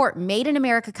 Support Made in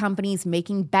America companies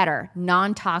making better,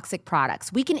 non-toxic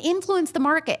products. We can influence the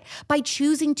market by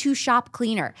choosing to shop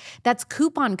cleaner. That's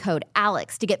coupon code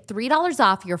ALEX to get $3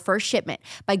 off your first shipment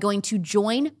by going to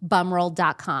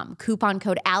joinbumroll.com. Coupon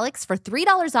code ALEX for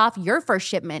 $3 off your first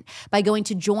shipment by going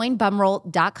to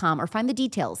joinbumroll.com or find the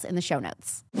details in the show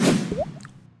notes.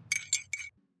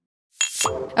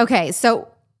 Okay, so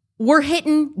we're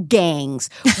hitting gangs.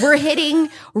 We're hitting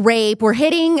rape. We're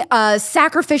hitting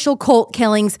sacrificial cult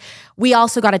killings. We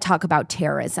also got to talk about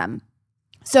terrorism.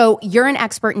 So you're an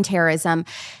expert in terrorism.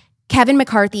 Kevin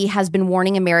McCarthy has been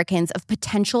warning Americans of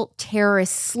potential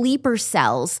terrorist sleeper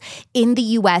cells in the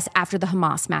U.S. after the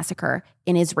Hamas massacre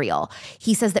in Israel.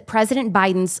 He says that President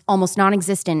Biden's almost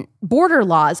non-existent border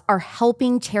laws are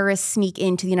helping terrorists sneak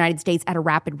into the United States at a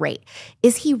rapid rate.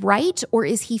 Is he right, or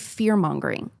is he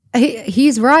fear-mongering?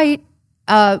 He's right.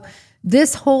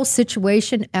 This whole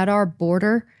situation at our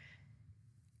border,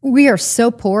 we are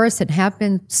so porous and have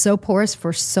been so porous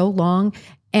for so long,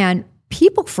 and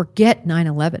people forget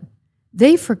 9/11.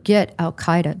 They forget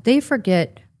Al-Qaeda. They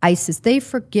forget ISIS. They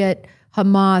forget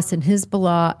Hamas and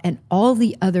Hezbollah and all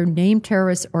the other named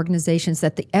terrorist organizations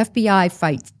that the FBI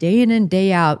fights day in and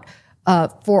day out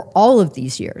for all of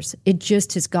these years. It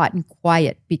just has gotten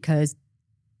quiet because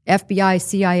FBI,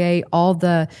 CIA, all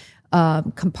the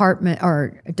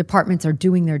departments are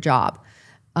doing their job.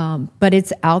 But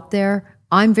it's out there.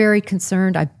 I'm very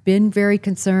concerned. I've been very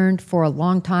concerned for a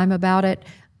long time about it.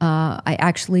 I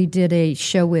actually did a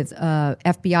show with a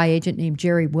FBI agent named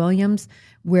Jerry Williams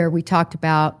where we talked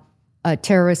about a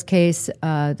terrorist case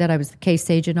that I was the case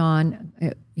agent on.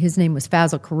 His name was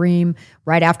Fazl Karim,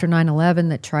 right after 9/11,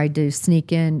 that tried to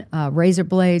sneak in razor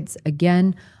blades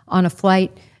again on a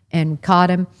flight, and caught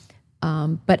him.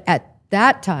 But at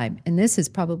that time, and this is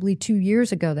probably 2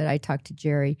 years ago that I talked to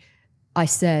Jerry, I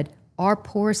said, our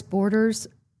porous borders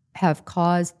have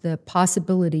caused the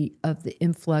possibility of the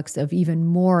influx of even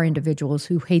more individuals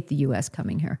who hate the U.S.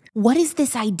 coming here. What is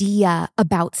this idea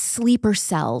about sleeper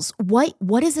cells?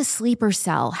 What is a sleeper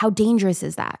cell? How dangerous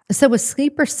is that? So a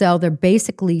sleeper cell, they're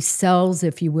basically cells,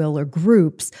 if you will, or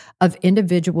groups of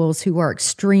individuals who are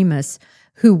extremists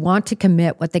who want to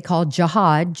commit what they call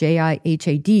jihad, Jihad,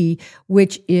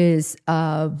 which is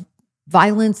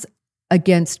violence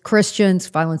against Christians,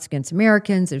 violence against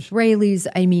Americans, Israelis.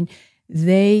 I mean,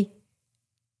 they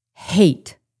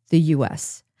hate the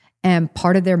U.S. And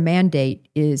part of their mandate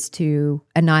is to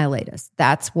annihilate us.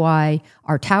 That's why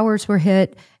our towers were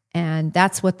hit, and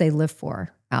that's what they live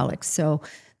for, Alex. So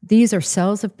these are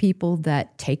cells of people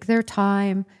that take their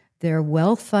time, they're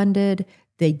well-funded,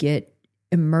 they get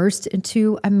immersed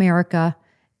into America,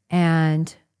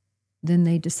 and then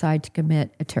they decide to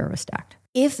commit a terrorist act.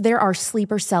 If there are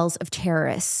sleeper cells of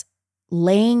terrorists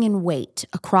laying in wait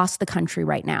across the country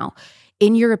right now,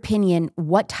 in your opinion,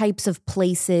 what types of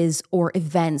places or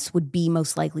events would be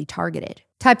most likely targeted?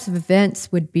 Types of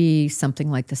events would be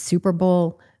something like the Super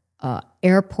Bowl.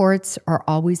 Airports are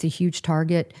always a huge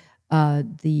target.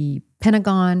 The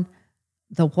Pentagon,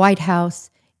 the White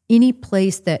House, any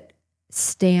place that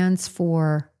stands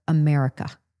for America,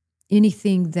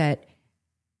 anything that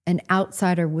an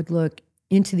outsider would look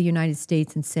into the United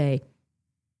States and say,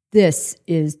 this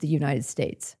is the United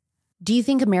States. Do you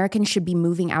think Americans should be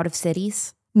moving out of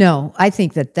cities? No, I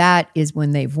think that is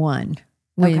when they've won.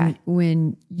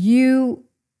 When you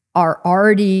are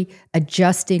already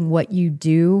adjusting what you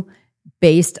do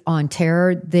based on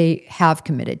terror, they have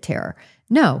committed terror.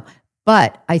 No,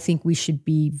 but I think we should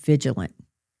be vigilant.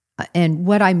 And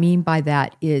what I mean by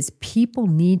that is people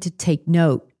need to take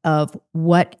note of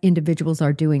what individuals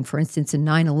are doing. For instance, in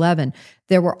 9/11,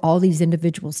 there were all these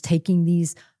individuals taking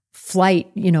these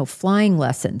flying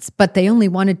lessons, but they only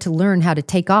wanted to learn how to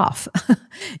take off.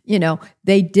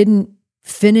 They didn't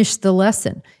finish the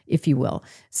lesson, if you will.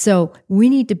 So we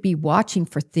need to be watching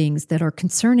for things that are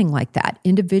concerning like that.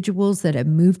 Individuals that have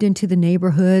moved into the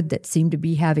neighborhood that seem to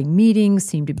be having meetings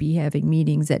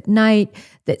at night,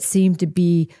 that seem to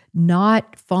be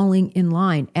not falling in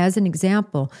line. As an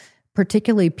example,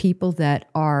 particularly people that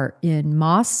are in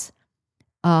mosques,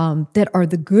 that are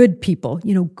the good people,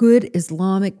 good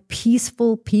Islamic,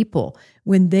 peaceful people.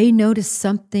 When they notice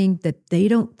something that they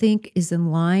don't think is in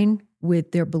line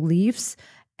with their beliefs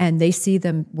and they see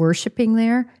them worshiping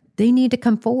there, they need to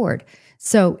come forward.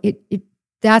 So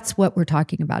that's what we're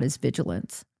talking about is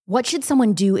vigilance. What should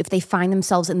someone do if they find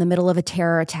themselves in the middle of a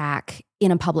terror attack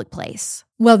in a public place?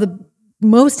 Well, the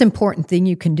most important thing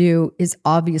you can do is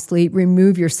obviously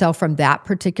remove yourself from that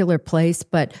particular place.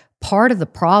 But part of the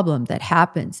problem that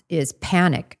happens is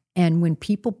panic. And when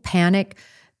people panic,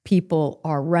 people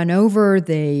are run over,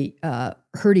 they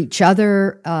hurt each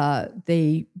other,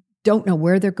 they don't know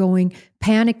where they're going.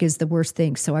 Panic is the worst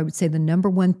thing. So I would say the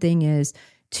number one thing is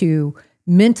to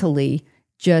mentally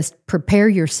just prepare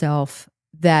yourself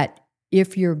that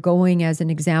if you're going, as an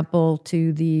example,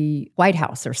 to the White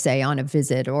House or say on a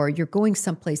visit, or you're going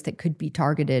someplace that could be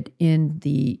targeted in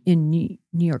New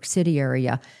York City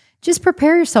area, just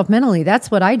prepare yourself mentally. That's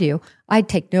what I do. I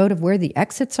take note of where the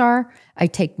exits are. I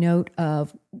take note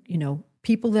of,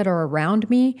 people that are around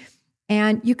me.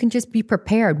 And you can just be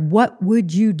prepared. What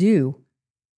would you do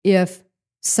if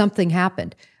something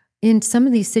happened? In some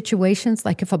of these situations,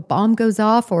 like if a bomb goes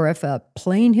off or if a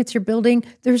plane hits your building,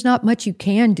 there's not much you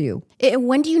can do.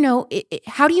 When do you know,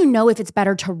 how do you know if it's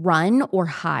better to run or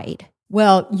hide?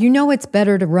 Well, it's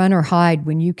better to run or hide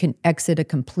when you can exit a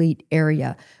complete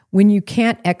area. When you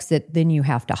can't exit, then you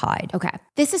have to hide. Okay.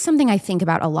 This is something I think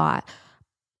about a lot.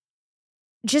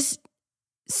 Just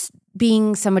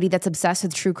being somebody that's obsessed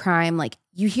with true crime, like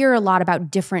you hear a lot about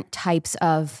different types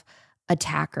of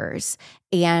attackers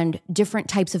and different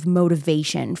types of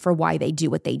motivation for why they do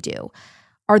what they do.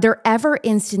 Are there ever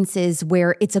instances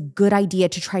where it's a good idea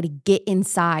to try to get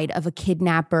inside of a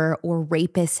kidnapper or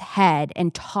rapist's head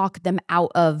and talk them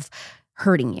out of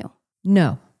hurting you?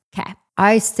 No. Okay.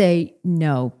 I say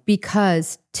no,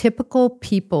 because typical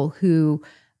people who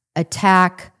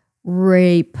attack,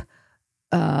 rape,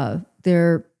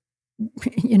 they're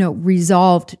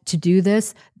resolved to do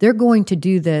this, they're going to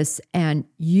do this, and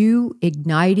you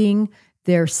igniting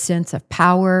their sense of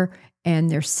power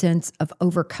and their sense of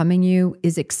overcoming you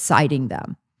is exciting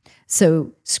them.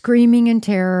 So screaming in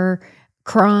terror,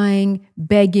 crying,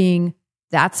 begging,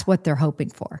 that's what they're hoping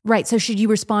for. Right. So should you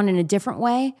respond in a different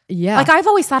way? Yeah. Like I've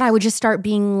always thought I would just start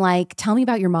being like, tell me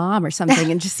about your mom or something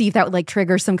and just see if that would like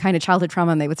trigger some kind of childhood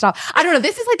trauma and they would stop. I don't know.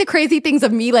 This is like the crazy things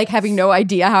of me like having no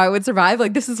idea how I would survive.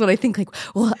 Like this is what I think like,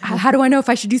 well, how do I know if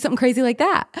I should do something crazy like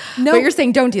that? No. But you're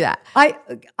saying don't do that.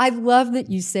 I love that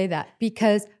you say that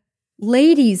because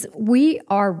ladies, we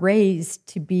are raised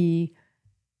to be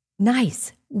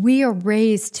nice. We are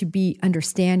raised to be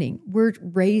understanding. We're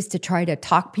raised to try to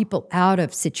talk people out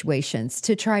of situations,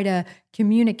 to try to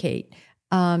communicate,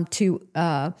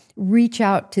 to reach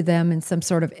out to them in some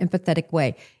sort of empathetic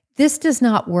way. This does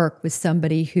not work with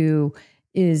somebody who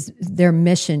is their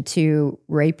mission to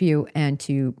rape you and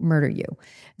to murder you.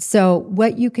 So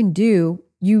what you can do,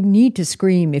 you need to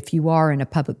scream if you are in a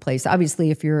public place.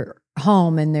 Obviously, if you're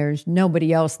home and there's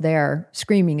nobody else there,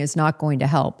 screaming is not going to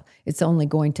help. It's only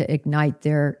going to ignite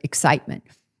their excitement.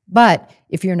 But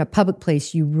if you're in a public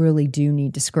place, you really do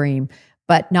need to scream,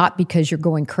 but not because you're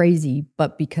going crazy,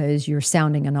 but because you're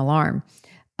sounding an alarm.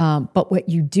 But what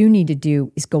you do need to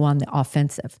do is go on the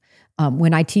offensive.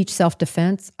 When I teach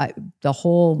self-defense, the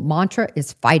whole mantra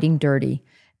is fighting dirty.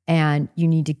 And you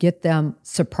need to get them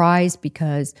surprised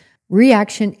because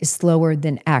reaction is slower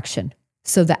than action.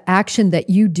 So the action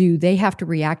that you do, they have to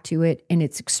react to it, and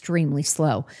it's extremely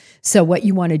slow. So what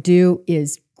you want to do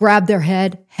is grab their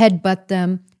head, headbutt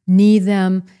them, knee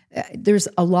them. There's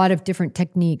a lot of different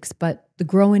techniques, but the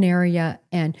groin area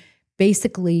and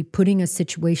basically putting a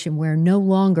situation where no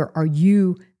longer are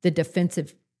you the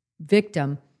defensive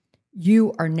victim,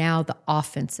 you are now the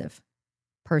offensive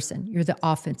person. You're the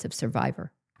offensive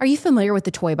survivor. Are you familiar with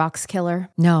the toy box killer?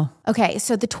 No. Okay,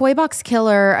 so the toy box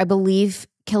killer, I believe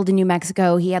killed in New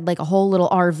Mexico. He had like a whole little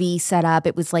RV set up.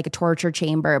 It was like a torture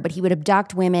chamber, but he would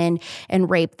abduct women and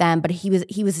rape them. But he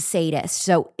was a sadist.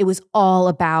 So it was all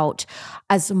about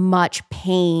as much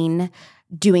pain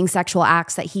doing sexual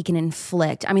acts that he can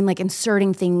inflict. I mean, like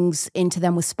inserting things into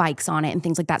them with spikes on it and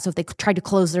things like that. So if they tried to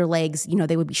close their legs,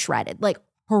 they would be shredded. Like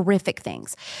horrific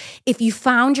things. If you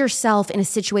found yourself in a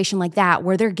situation like that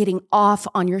where they're getting off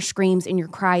on your screams and your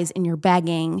cries and your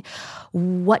begging,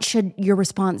 what should your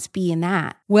response be in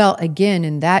that? Well, again,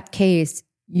 in that case,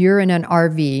 you're in an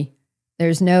RV.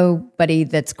 There's nobody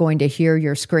that's going to hear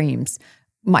your screams.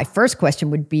 My first question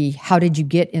would be, how did you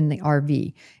get in the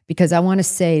RV? Because I want to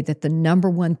say that the number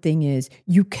one thing is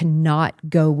you cannot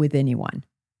go with anyone,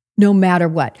 no matter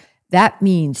what. That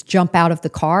means jump out of the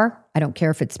car. I don't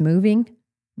care if it's moving.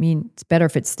 I mean, it's better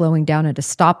if it's slowing down at a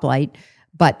stoplight,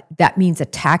 but that means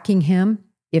attacking him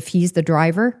if he's the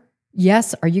driver.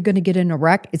 Yes, are you going to get in a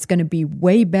wreck? It's going to be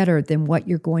way better than what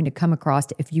you're going to come across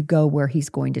if you go where he's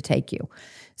going to take you.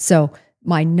 So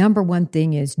my number one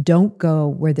thing is don't go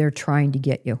where they're trying to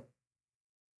get you.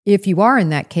 If you are in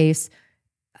that case,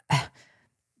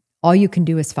 all you can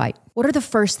do is fight. What are the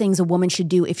first things a woman should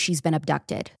do if she's been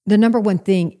abducted? The number one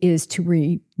thing is to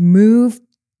remove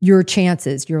your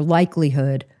chances, your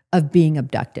likelihood of being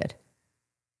abducted,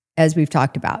 as we've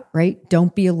talked about, right?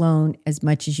 Don't be alone as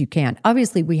much as you can.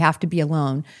 Obviously, we have to be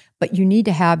alone, but you need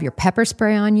to have your pepper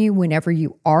spray on you whenever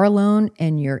you are alone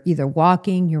and you're either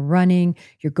walking, you're running,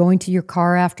 you're going to your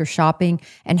car after shopping,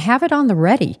 and have it on the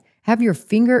ready. Have your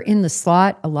finger in the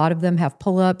slot. A lot of them have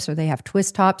pull-ups or they have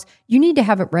twist tops. You need to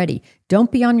have it ready.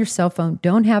 Don't be on your cell phone.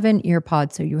 Don't have an ear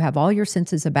pod so you have all your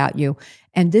senses about you.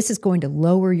 And this is going to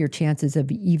lower your chances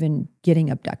of even getting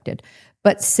abducted.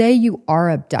 But say you are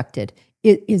abducted,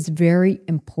 it is very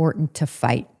important to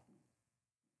fight.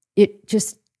 It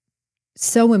just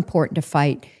so important to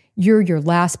fight. You're your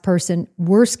last person.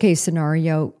 Worst case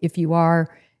scenario, if you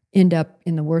end up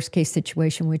in the worst case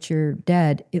situation, which you're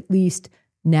dead, at least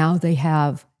now they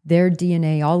have their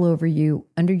DNA all over you,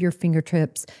 under your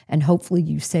fingertips, and hopefully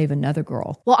you save another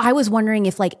girl. Well, I was wondering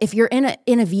if you're in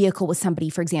a vehicle with somebody,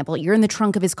 for example, you're in the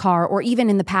trunk of his car or even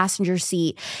in the passenger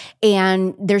seat,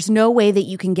 and there's no way that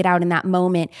you can get out in that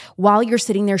moment. While you're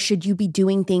sitting there, should you be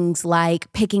doing things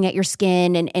like picking at your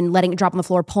skin and letting it drop on the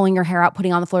floor, pulling your hair out,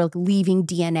 putting it on the floor, like leaving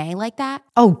DNA like that?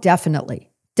 Oh, definitely.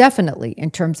 Definitely,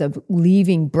 in terms of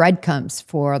leaving breadcrumbs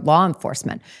for law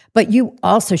enforcement. But you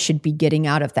also should be getting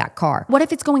out of that car. What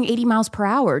if it's going 80 miles per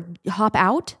hour? Hop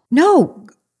out? No.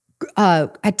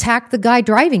 Attack the guy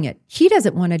driving it. He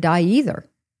doesn't want to die either,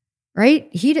 right?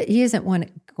 He isn't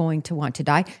going to want to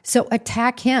die. So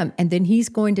attack him, and then he's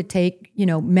going to take,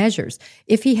 measures.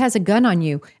 If he has a gun on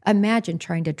you, imagine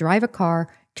trying to drive a car,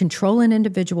 control an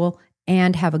individual,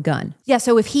 and have a gun. Yeah,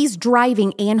 so if he's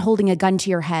driving and holding a gun to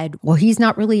your head. Well, he's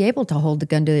not really able to hold the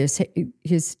gun to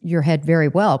your head very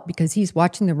well because he's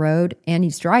watching the road and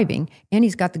he's driving and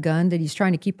he's got the gun that he's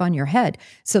trying to keep on your head.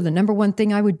 So the number one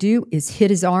thing I would do is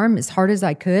hit his arm as hard as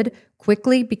I could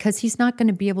quickly because he's not going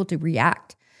to be able to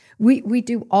react. We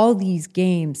do all these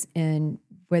games, and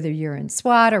whether you're in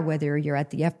SWAT or whether you're at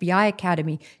the FBI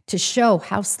Academy, to show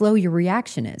how slow your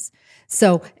reaction is.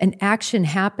 So an action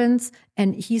happens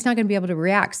and he's not going to be able to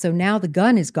react. So now the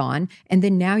gun is gone, and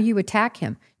then now you attack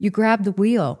him. You grab the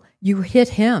wheel, you hit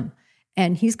him,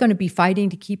 and he's going to be fighting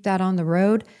to keep that on the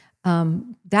road.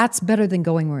 That's better than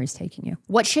going where he's taking you.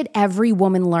 What should every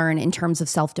woman learn in terms of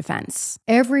self-defense?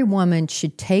 Every woman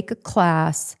should take a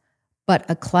class, but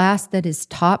a class that is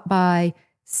taught by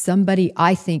somebody,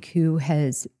 I think, who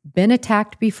has been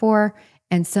attacked before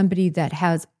and somebody that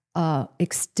has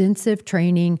extensive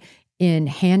training in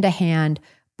hand-to-hand,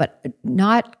 but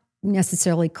not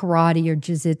necessarily karate or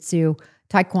jiu-jitsu,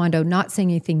 taekwondo, not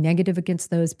saying anything negative against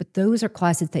those, but those are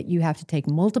classes that you have to take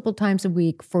multiple times a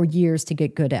week for years to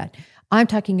get good at. I'm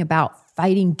talking about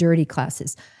fighting dirty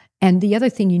classes. And the other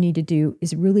thing you need to do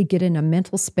is really get in a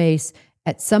mental space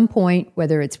at some point,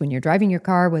 whether it's when you're driving your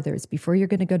car, whether it's before you're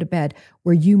going to go to bed,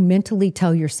 where you mentally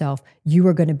tell yourself you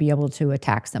are going to be able to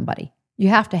attack somebody. You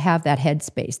have to have that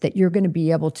headspace that you're going to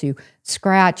be able to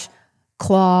scratch,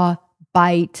 claw,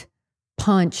 bite,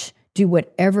 punch, do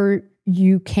whatever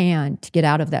you can to get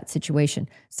out of that situation.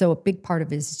 So a big part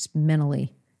of it is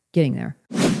mentally getting there.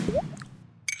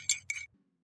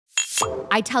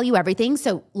 I tell you everything,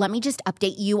 so let me just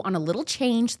update you on a little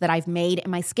change that I've made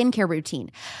in my skincare routine.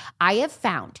 I have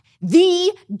found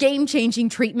the game-changing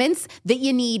treatments that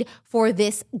you need for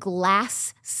this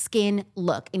glass skin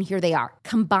look. And here they are.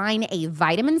 Combine a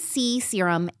vitamin C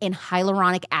serum and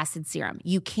hyaluronic acid serum.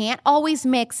 You can't always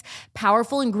mix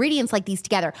powerful ingredients like these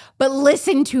together, but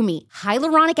listen to me.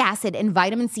 Hyaluronic acid and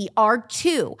vitamin C are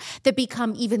two that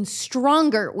become even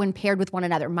stronger when paired with one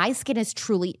another. My skin has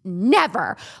truly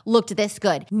never looked this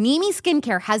good. Nimi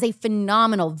Skincare has a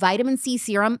phenomenal vitamin C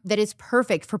serum that is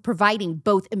perfect for providing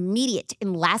both immediate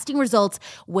and lasting results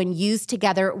when used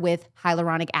together with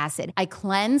hyaluronic acid. I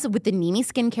cleanse with the Nimi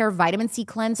Skincare Vitamin C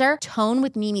Cleanser, tone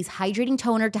with Nimi's hydrating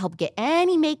toner to help get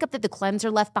any makeup that the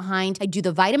cleanser left behind. I do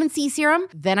the vitamin C serum,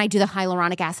 then I do the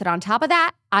hyaluronic acid on top of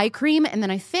that, eye cream, and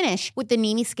then I finish with the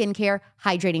Nimi Skincare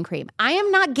Hydrating Cream. I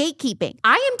am not gatekeeping.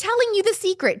 I am telling you the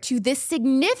secret to this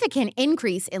significant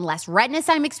increase in less redness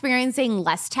I'm experiencing,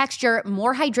 less texture,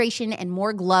 more hydration, and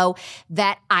more glow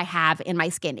that I have in my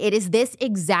skin. It is this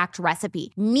exact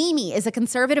recipe. Nimi is a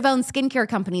conservative-owned skincare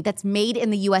company that's made in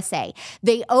the USA.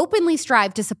 They openly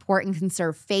strive to support and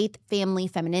conserve faith, family,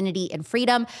 femininity, and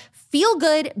freedom. Feel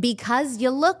good because you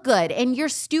look good, and you're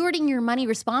stewarding your money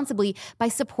responsibly by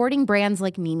supporting brands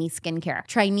like Nimi Skincare.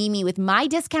 Try Nimi with my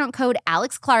discount code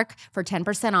AlexClark for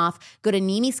 10% off. Go to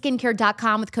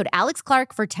NimiSkincare.com with code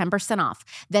AlexClark for 10% off.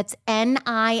 That's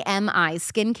NIMI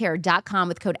Skincare.com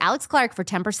with code AlexClark for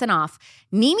 10% off.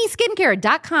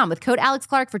 NimiSkincare.com with code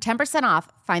AlexClark for 10% off.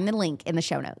 Find the link in the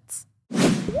show notes.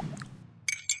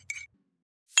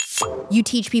 You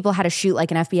teach people how to shoot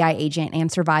like an FBI agent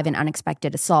and survive an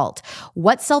unexpected assault.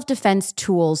 What self-defense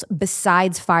tools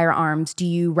besides firearms do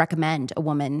you recommend a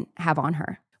woman have on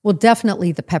her? Well,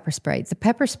 definitely the pepper spray. The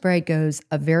pepper spray goes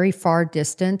a very far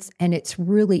distance, and it's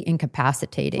really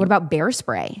incapacitating. What about bear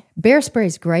spray? Bear spray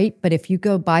is great, but if you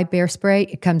go buy bear spray,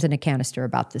 it comes in a canister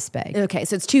about this big. Okay,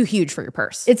 so it's too huge for your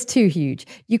purse. It's too huge.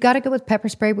 You got to go with pepper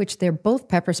spray, which they're both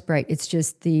pepper spray. It's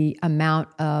just the amount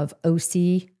of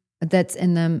OC that's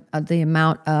in them, the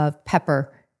amount of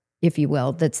pepper, if you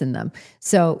will, that's in them.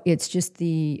 So it's just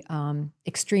the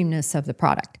extremeness of the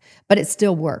product, but it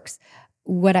still works.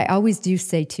 What I always do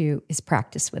say too is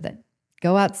practice with it.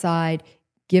 Go outside,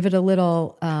 give it a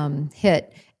little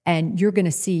hit, and you're going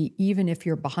to see, even if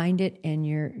you're behind it and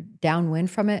you're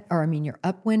downwind from it, you're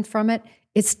upwind from it,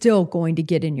 it's still going to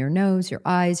get in your nose, your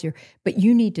eyes, but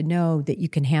you need to know that you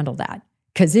can handle that,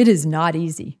 because it is not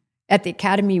easy. At the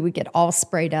academy, we get all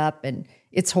sprayed up and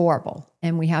it's horrible.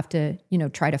 And we have to,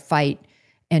 try to fight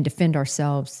and defend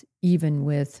ourselves even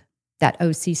with that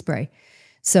OC spray.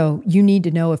 So you need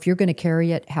to know, if you're going to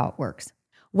carry it, how it works.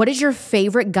 What is your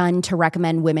favorite gun to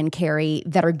recommend women carry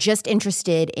that are just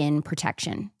interested in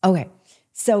protection? Okay.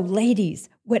 So ladies,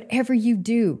 whatever you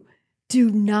do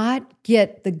not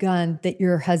get the gun that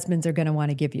your husbands are going to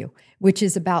want to give you, which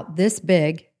is about this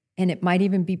big, and it might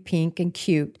even be pink and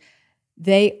cute.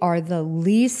 They are the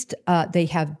least,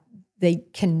 they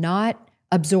cannot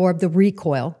absorb the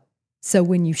recoil. So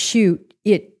when you shoot,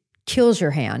 it kills your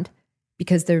hand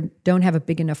because they don't have a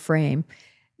big enough frame.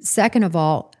 Second of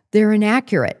all, they're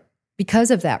inaccurate because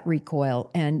of that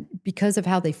recoil, and because of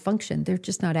how they function, they're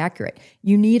just not accurate.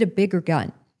 You need a bigger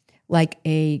gun, like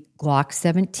a Glock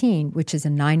 17, which is a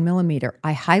 9mm.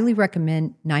 I highly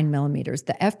recommend 9mm.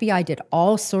 The FBI did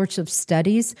all sorts of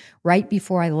studies right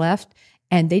before I left,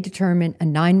 and they determined a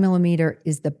 9mm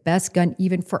is the best gun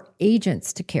even for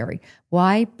agents to carry.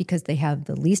 Why? Because they have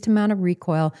the least amount of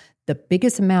recoil, the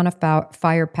biggest amount of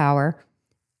firepower,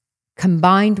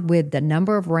 combined with the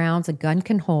number of rounds a gun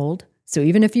can hold. So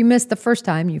even if you miss the first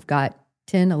time, you've got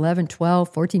 10, 11,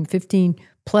 12, 14, 15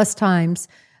 plus times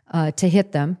to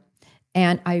hit them.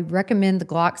 And I recommend the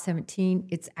Glock 17.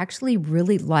 It's actually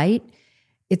really light.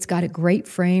 It's got a great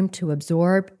frame to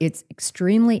absorb. It's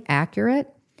extremely accurate.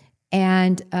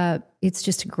 And it's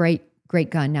just a great, great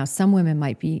gun. Now, some women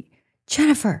might be,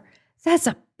 Jennifer, that's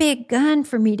a big gun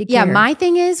for me to carry. Yeah, my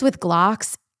thing is with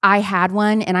Glocks, I had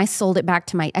one and I sold it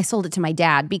to my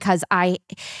dad because I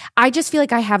just feel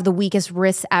like I have the weakest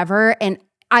wrists ever. And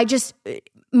I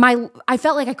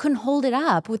felt like I couldn't hold it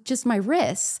up with just my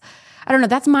wrists. I don't know.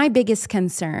 That's my biggest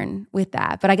concern with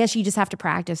that. But I guess you just have to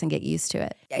practice and get used to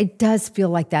it. It does feel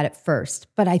like that at first.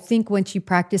 But I think once you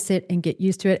practice it and get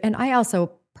used to it, and I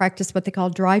also practice what they call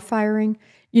dry firing.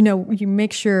 You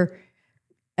make sure,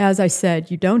 as I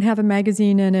said, you don't have a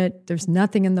magazine in it. There's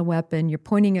nothing in the weapon. You're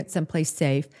pointing it someplace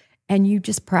safe. And you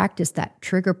just practice that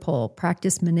trigger pull,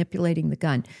 practice manipulating the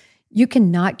gun. You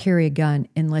cannot carry a gun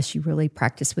unless you really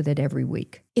practice with it every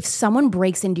week. If someone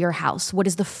breaks into your house, what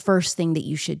is the first thing that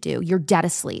you should do? You're dead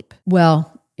asleep.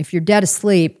 Well, if you're dead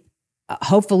asleep,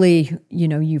 hopefully,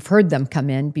 you've heard them come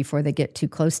in before they get too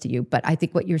close to you. But I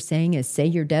think what you're saying is, say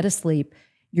you're dead asleep,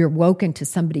 you're woken to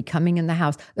somebody coming in the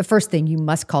house, the first thing, you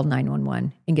must call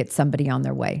 911 and get somebody on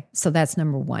their way. So that's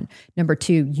number one. Number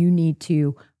two, you need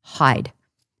to hide.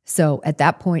 So at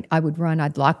that point, I would run,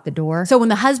 I'd lock the door. So when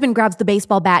the husband grabs the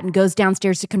baseball bat and goes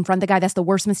downstairs to confront the guy, that's the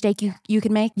worst mistake you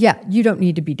can make? Yeah, you don't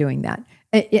need to be doing that.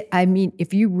 I mean,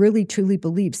 if you really truly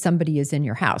believe somebody is in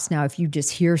your house. Now, if you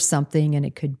just hear something and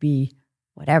it could be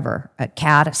whatever, a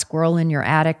cat, a squirrel in your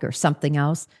attic or something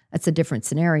else, that's a different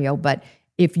scenario. But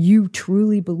if you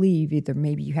truly believe either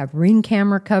maybe you have Ring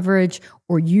camera coverage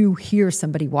or you hear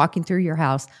somebody walking through your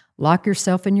house, lock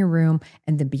yourself in your room,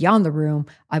 and then beyond the room,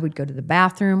 I would go to the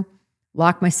bathroom,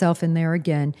 lock myself in there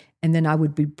again, and then I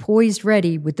would be poised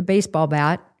ready with the baseball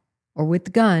bat or with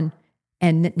the gun,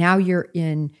 and now you are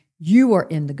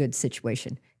in the good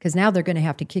situation because now they're going to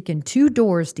have to kick in 2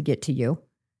 doors to get to you,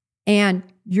 and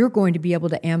you're going to be able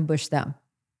to ambush them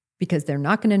because they're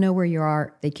not going to know where you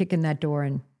are. They kick in that door,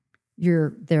 and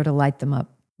you're there to light them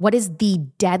up. What is the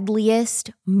deadliest,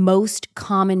 most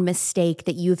common mistake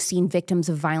that you have seen victims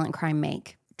of violent crime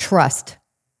make? Trust.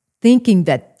 Thinking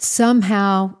that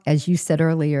somehow, as you said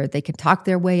earlier, they can talk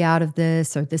their way out of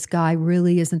this, or this guy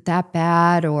really isn't that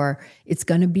bad, or it's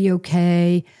going to be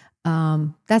okay.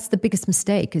 That's the biggest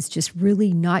mistake, is just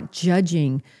really not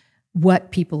judging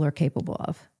what people are capable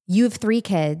of. You have 3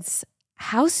 kids.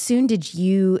 How soon did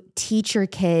you teach your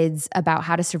kids about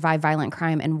how to survive violent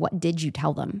crime, and what did you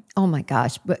tell them? Oh my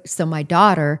gosh. So my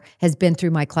daughter has been through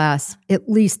my class at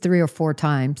least 3 or 4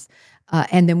 times.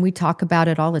 And then we talk about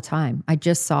it all the time. I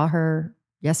just saw her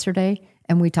yesterday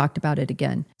and we talked about it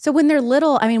again. So when they're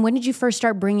little, I mean, when did you first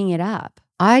start bringing it up?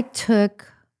 I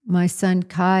took my son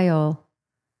Kyle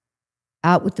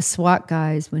out with the SWAT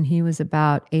guys when he was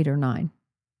about 8 or 9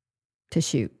 to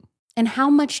shoot. And how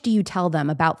much do you tell them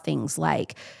about things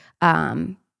like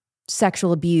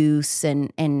sexual abuse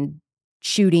and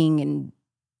shooting and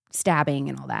stabbing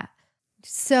and all that?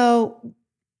 So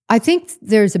I think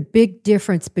there's a big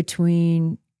difference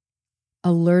between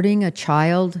alerting a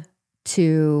child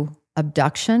to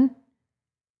abduction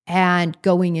and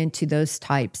going into those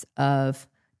types of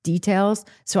details.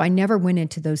 So I never went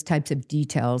into those types of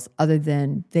details other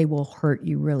than they will hurt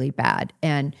you really bad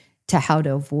and to how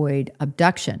to avoid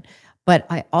abduction. But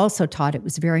I also taught it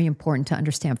was very important to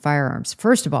understand firearms.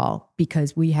 First of all,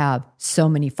 because we have so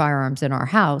many firearms in our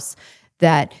house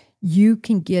that you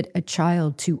can get a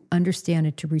child to understand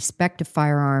and to respect a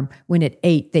firearm when at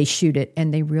 8 they shoot it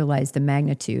and they realize the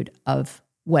magnitude of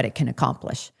what it can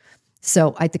accomplish.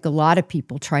 So I think a lot of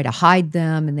people try to hide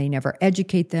them and they never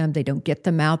educate them. They don't get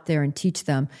them out there and teach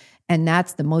them. And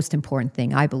that's the most important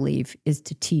thing, I believe, is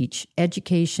to teach.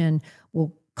 Education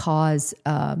will cause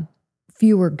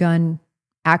fewer gun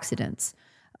accidents.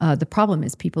 The problem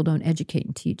is people don't educate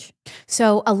and teach.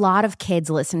 So a lot of kids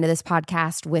listen to this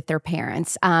podcast with their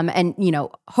parents. And,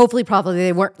 hopefully, probably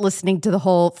they weren't listening to the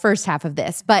whole first half of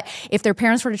this. But if their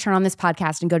parents were to turn on this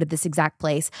podcast and go to this exact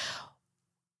place,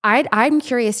 I'm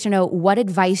curious to know what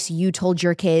advice you told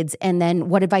your kids and then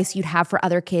what advice you'd have for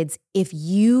other kids. If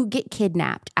you get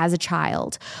kidnapped as a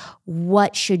child,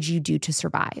 what should you do to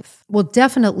survive? Well,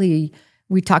 definitely,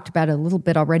 we talked about it a little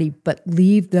bit already, but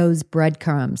leave those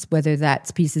breadcrumbs, whether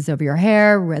that's pieces of your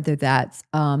hair, whether that's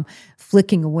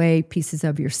flicking away pieces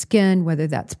of your skin, whether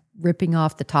that's ripping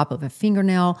off the top of a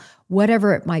fingernail,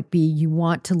 whatever it might be, you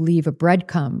want to leave a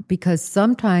breadcrumb because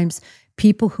sometimes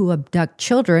people who abduct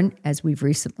children, as we've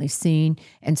recently seen,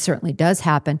 and certainly does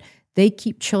happen, they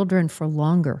keep children for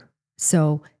longer.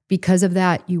 So because of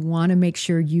that, you want to make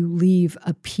sure you leave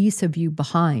a piece of you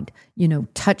behind,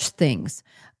 touch things.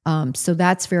 So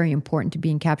that's very important to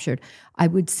being captured. I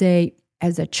would say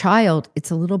as a child, it's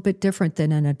a little bit different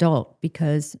than an adult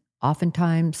because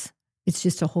oftentimes it's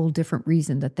just a whole different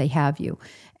reason that they have you.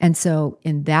 And so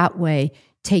in that way,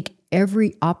 take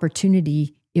every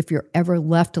opportunity if you're ever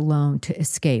left alone to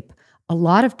escape. A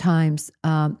lot of times,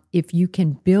 if you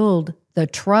can build the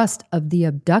trust of the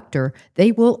abductor,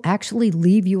 they will actually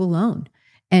leave you alone.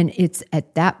 And it's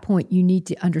at that point you need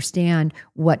to understand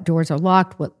what doors are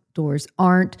locked, what doors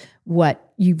aren't,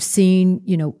 what you've seen,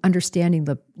 understanding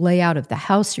the layout of the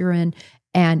house you're in,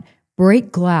 and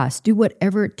break glass, do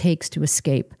whatever it takes to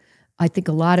escape. I think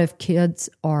a lot of kids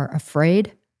are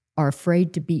afraid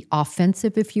to be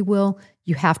offensive, if you will.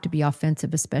 You have to be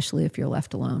offensive, especially if you're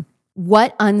left alone.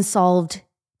 What unsolved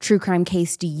true crime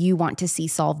case do you want to see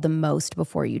solved the most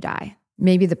before you die?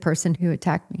 Maybe the person who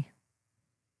attacked me.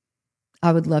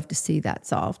 I would love to see that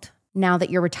solved. Now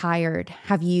that you're retired,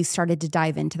 have you started to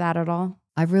dive into that at all?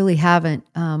 I really haven't.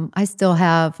 I still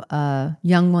have a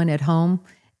young one at home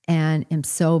and am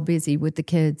so busy with the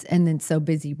kids and then so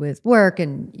busy with work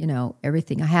and,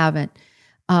 everything. I haven't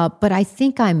But I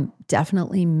think I'm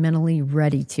definitely mentally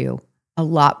ready to, a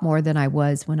lot more than I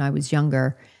was when I was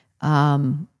younger.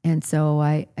 And so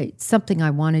it's something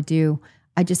I want to do.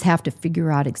 I just have to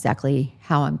figure out exactly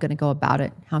how I'm going to go about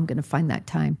it, how I'm going to find that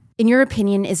time. In your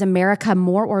opinion, is America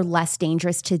more or less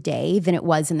dangerous today than it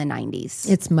was in the 90s?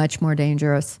 It's much more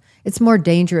dangerous. It's more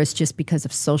dangerous just because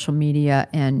of social media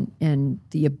and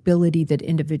the ability that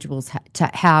individuals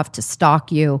have to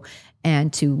stalk you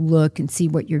and to look and see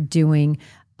what you're doing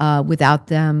without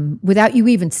you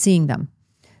even seeing them.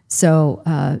 So,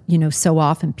 so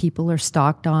often people are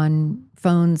stalked on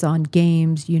phones, on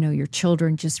games. Your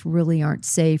children just really aren't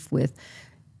safe with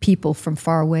people from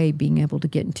far away being able to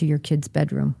get into your kid's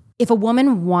bedroom. If a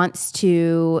woman wants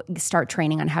to start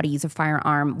training on how to use a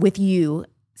firearm with you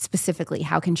specifically,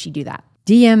 how can she do that?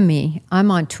 DM me.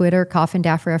 I'm on Twitter,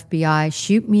 Coffindaffer FBI.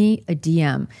 Shoot me a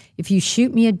DM. If you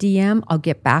shoot me a DM, I'll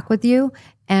get back with you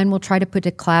and we'll try to put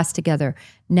a class together.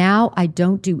 Now, I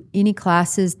don't do any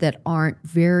classes that aren't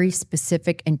very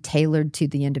specific and tailored to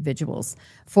the individuals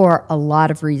for a lot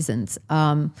of reasons.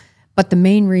 But the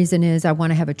main reason is I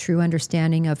want to have a true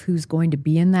understanding of who's going to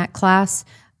be in that class.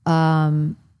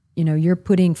 You're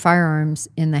putting firearms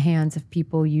in the hands of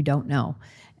people you don't know.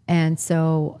 And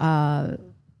so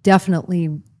definitely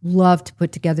love to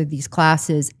put together these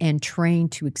classes and train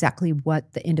to exactly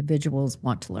what the individuals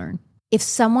want to learn. If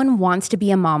someone wants to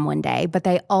be a mom one day, but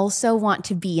they also want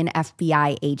to be an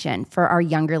FBI agent for our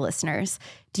younger listeners,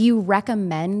 do you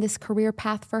recommend this career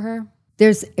path for her?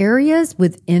 There's areas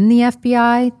within the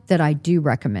FBI that I do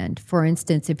recommend. For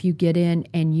instance, if you get in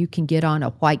and you can get on a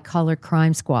white-collar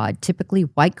crime squad, typically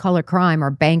white-collar crime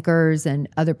are bankers and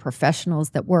other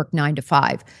professionals that work 9 to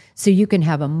 5. So you can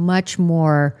have a much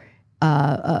more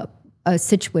a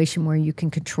situation where you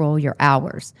can control your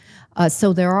hours.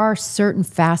 So there are certain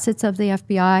facets of the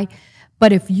FBI.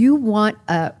 But if you want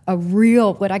a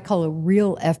real, what I call a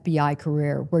real FBI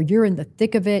career, where you're in the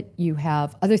thick of it, you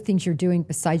have other things you're doing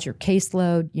besides your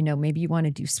caseload. Maybe you want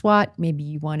to do SWAT, maybe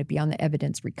you want to be on the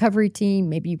evidence recovery team,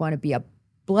 maybe you want to be a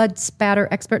blood spatter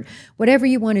expert, whatever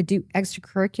you want to do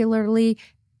extracurricularly,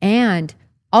 and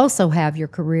also have your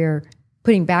career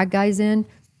putting bad guys in.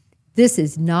 This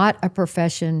is not a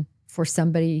profession for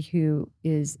somebody who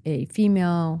is a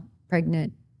female,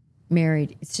 pregnant,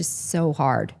 married. It's just so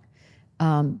hard.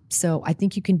 So I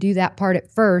think you can do that part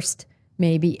at first,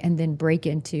 maybe, and then break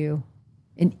into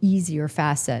an easier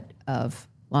facet of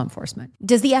law enforcement.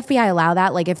 Does the FBI allow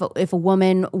that? Like if a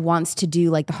woman wants to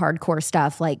do like the hardcore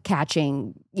stuff, like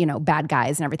catching, bad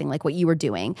guys and everything, like what you were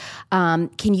doing,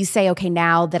 can you say, okay,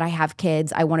 now that I have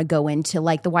kids, I want to go into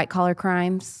like the white collar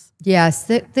crimes? Yes,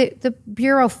 the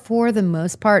Bureau, for the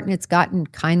most part, and it's gotten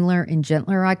kinder and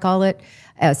gentler, I call it,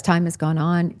 as time has gone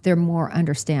on, they're more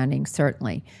understanding,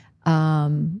 certainly.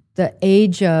 The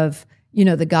age of,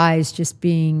 the guys just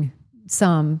being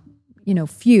some,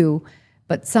 few,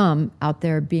 but some out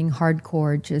there being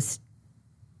hardcore, just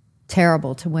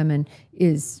terrible to women,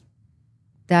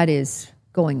 that is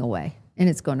going away, and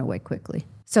it's going away quickly.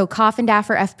 So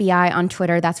Coffindaffer FBI on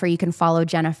Twitter, that's where you can follow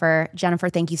Jennifer. Jennifer,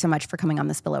 thank you so much for coming on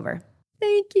The Spillover.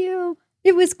 Thank you.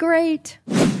 It was great.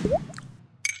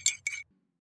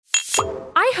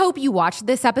 I hope you watched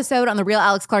this episode on the Real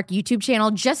Alex Clark YouTube channel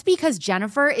just because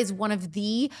Jennifer is one of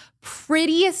the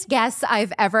prettiest guests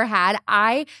I've ever had.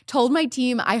 I told my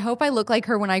team, I hope I look like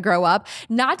her when I grow up,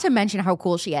 not to mention how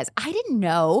cool she is. I didn't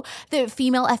know that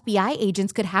female FBI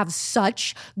agents could have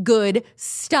such good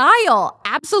style.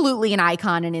 Absolutely an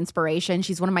icon and inspiration.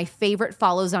 She's one of my favorite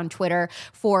follows on Twitter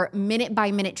for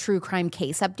minute-by-minute true crime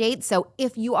case updates. So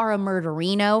if you are a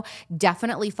murderino,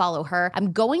 definitely follow her.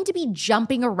 I'm going to be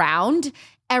jumping around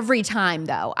every time,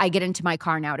 though, I get into my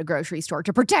car now at a grocery store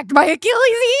to protect my Achilles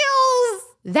heels.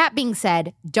 That being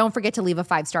said, don't forget to leave a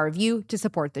 5-star review to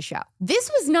support the show.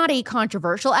 This was not a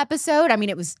controversial episode. I mean,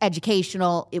 it was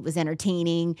educational, it was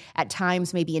entertaining, at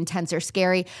times maybe intense or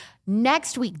scary.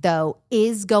 Next week, though,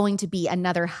 is going to be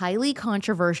another highly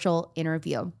controversial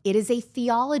interview. It is a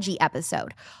theology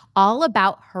episode, all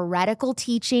about heretical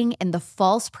teaching and the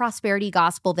false prosperity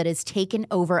gospel that has taken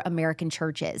over American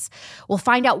churches. We'll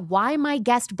find out why my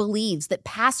guest believes that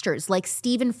pastors like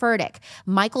Stephen Furtick,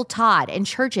 Michael Todd, and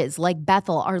churches like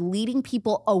Bethel are leading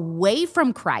people away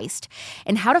from Christ,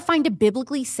 and how to find a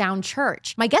biblically sound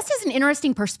church. My guest has an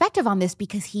interesting perspective on this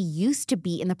because he used to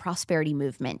be in the prosperity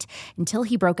movement until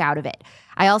he broke out of of it.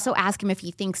 I also ask him if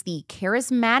he thinks the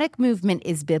charismatic movement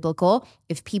is biblical,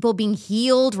 if people being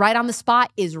healed right on the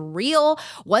spot is real,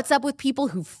 what's up with people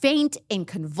who faint and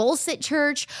convulse at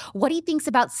church, what he thinks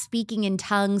about speaking in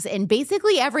tongues, and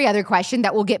basically every other question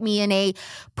that will get me in a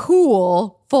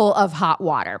pool full of hot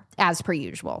water, as per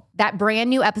usual. That brand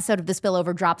new episode of The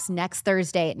Spillover drops next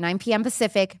Thursday at 9 p.m.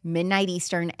 Pacific, midnight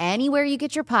Eastern, anywhere you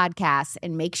get your podcasts,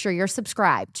 and make sure you're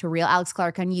subscribed to Real Alex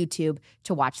Clark on YouTube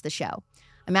to watch the show.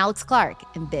 I'm Alex Clark,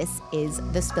 and this is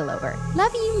The Spillover.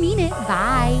 Love you, mean it.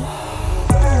 Bye.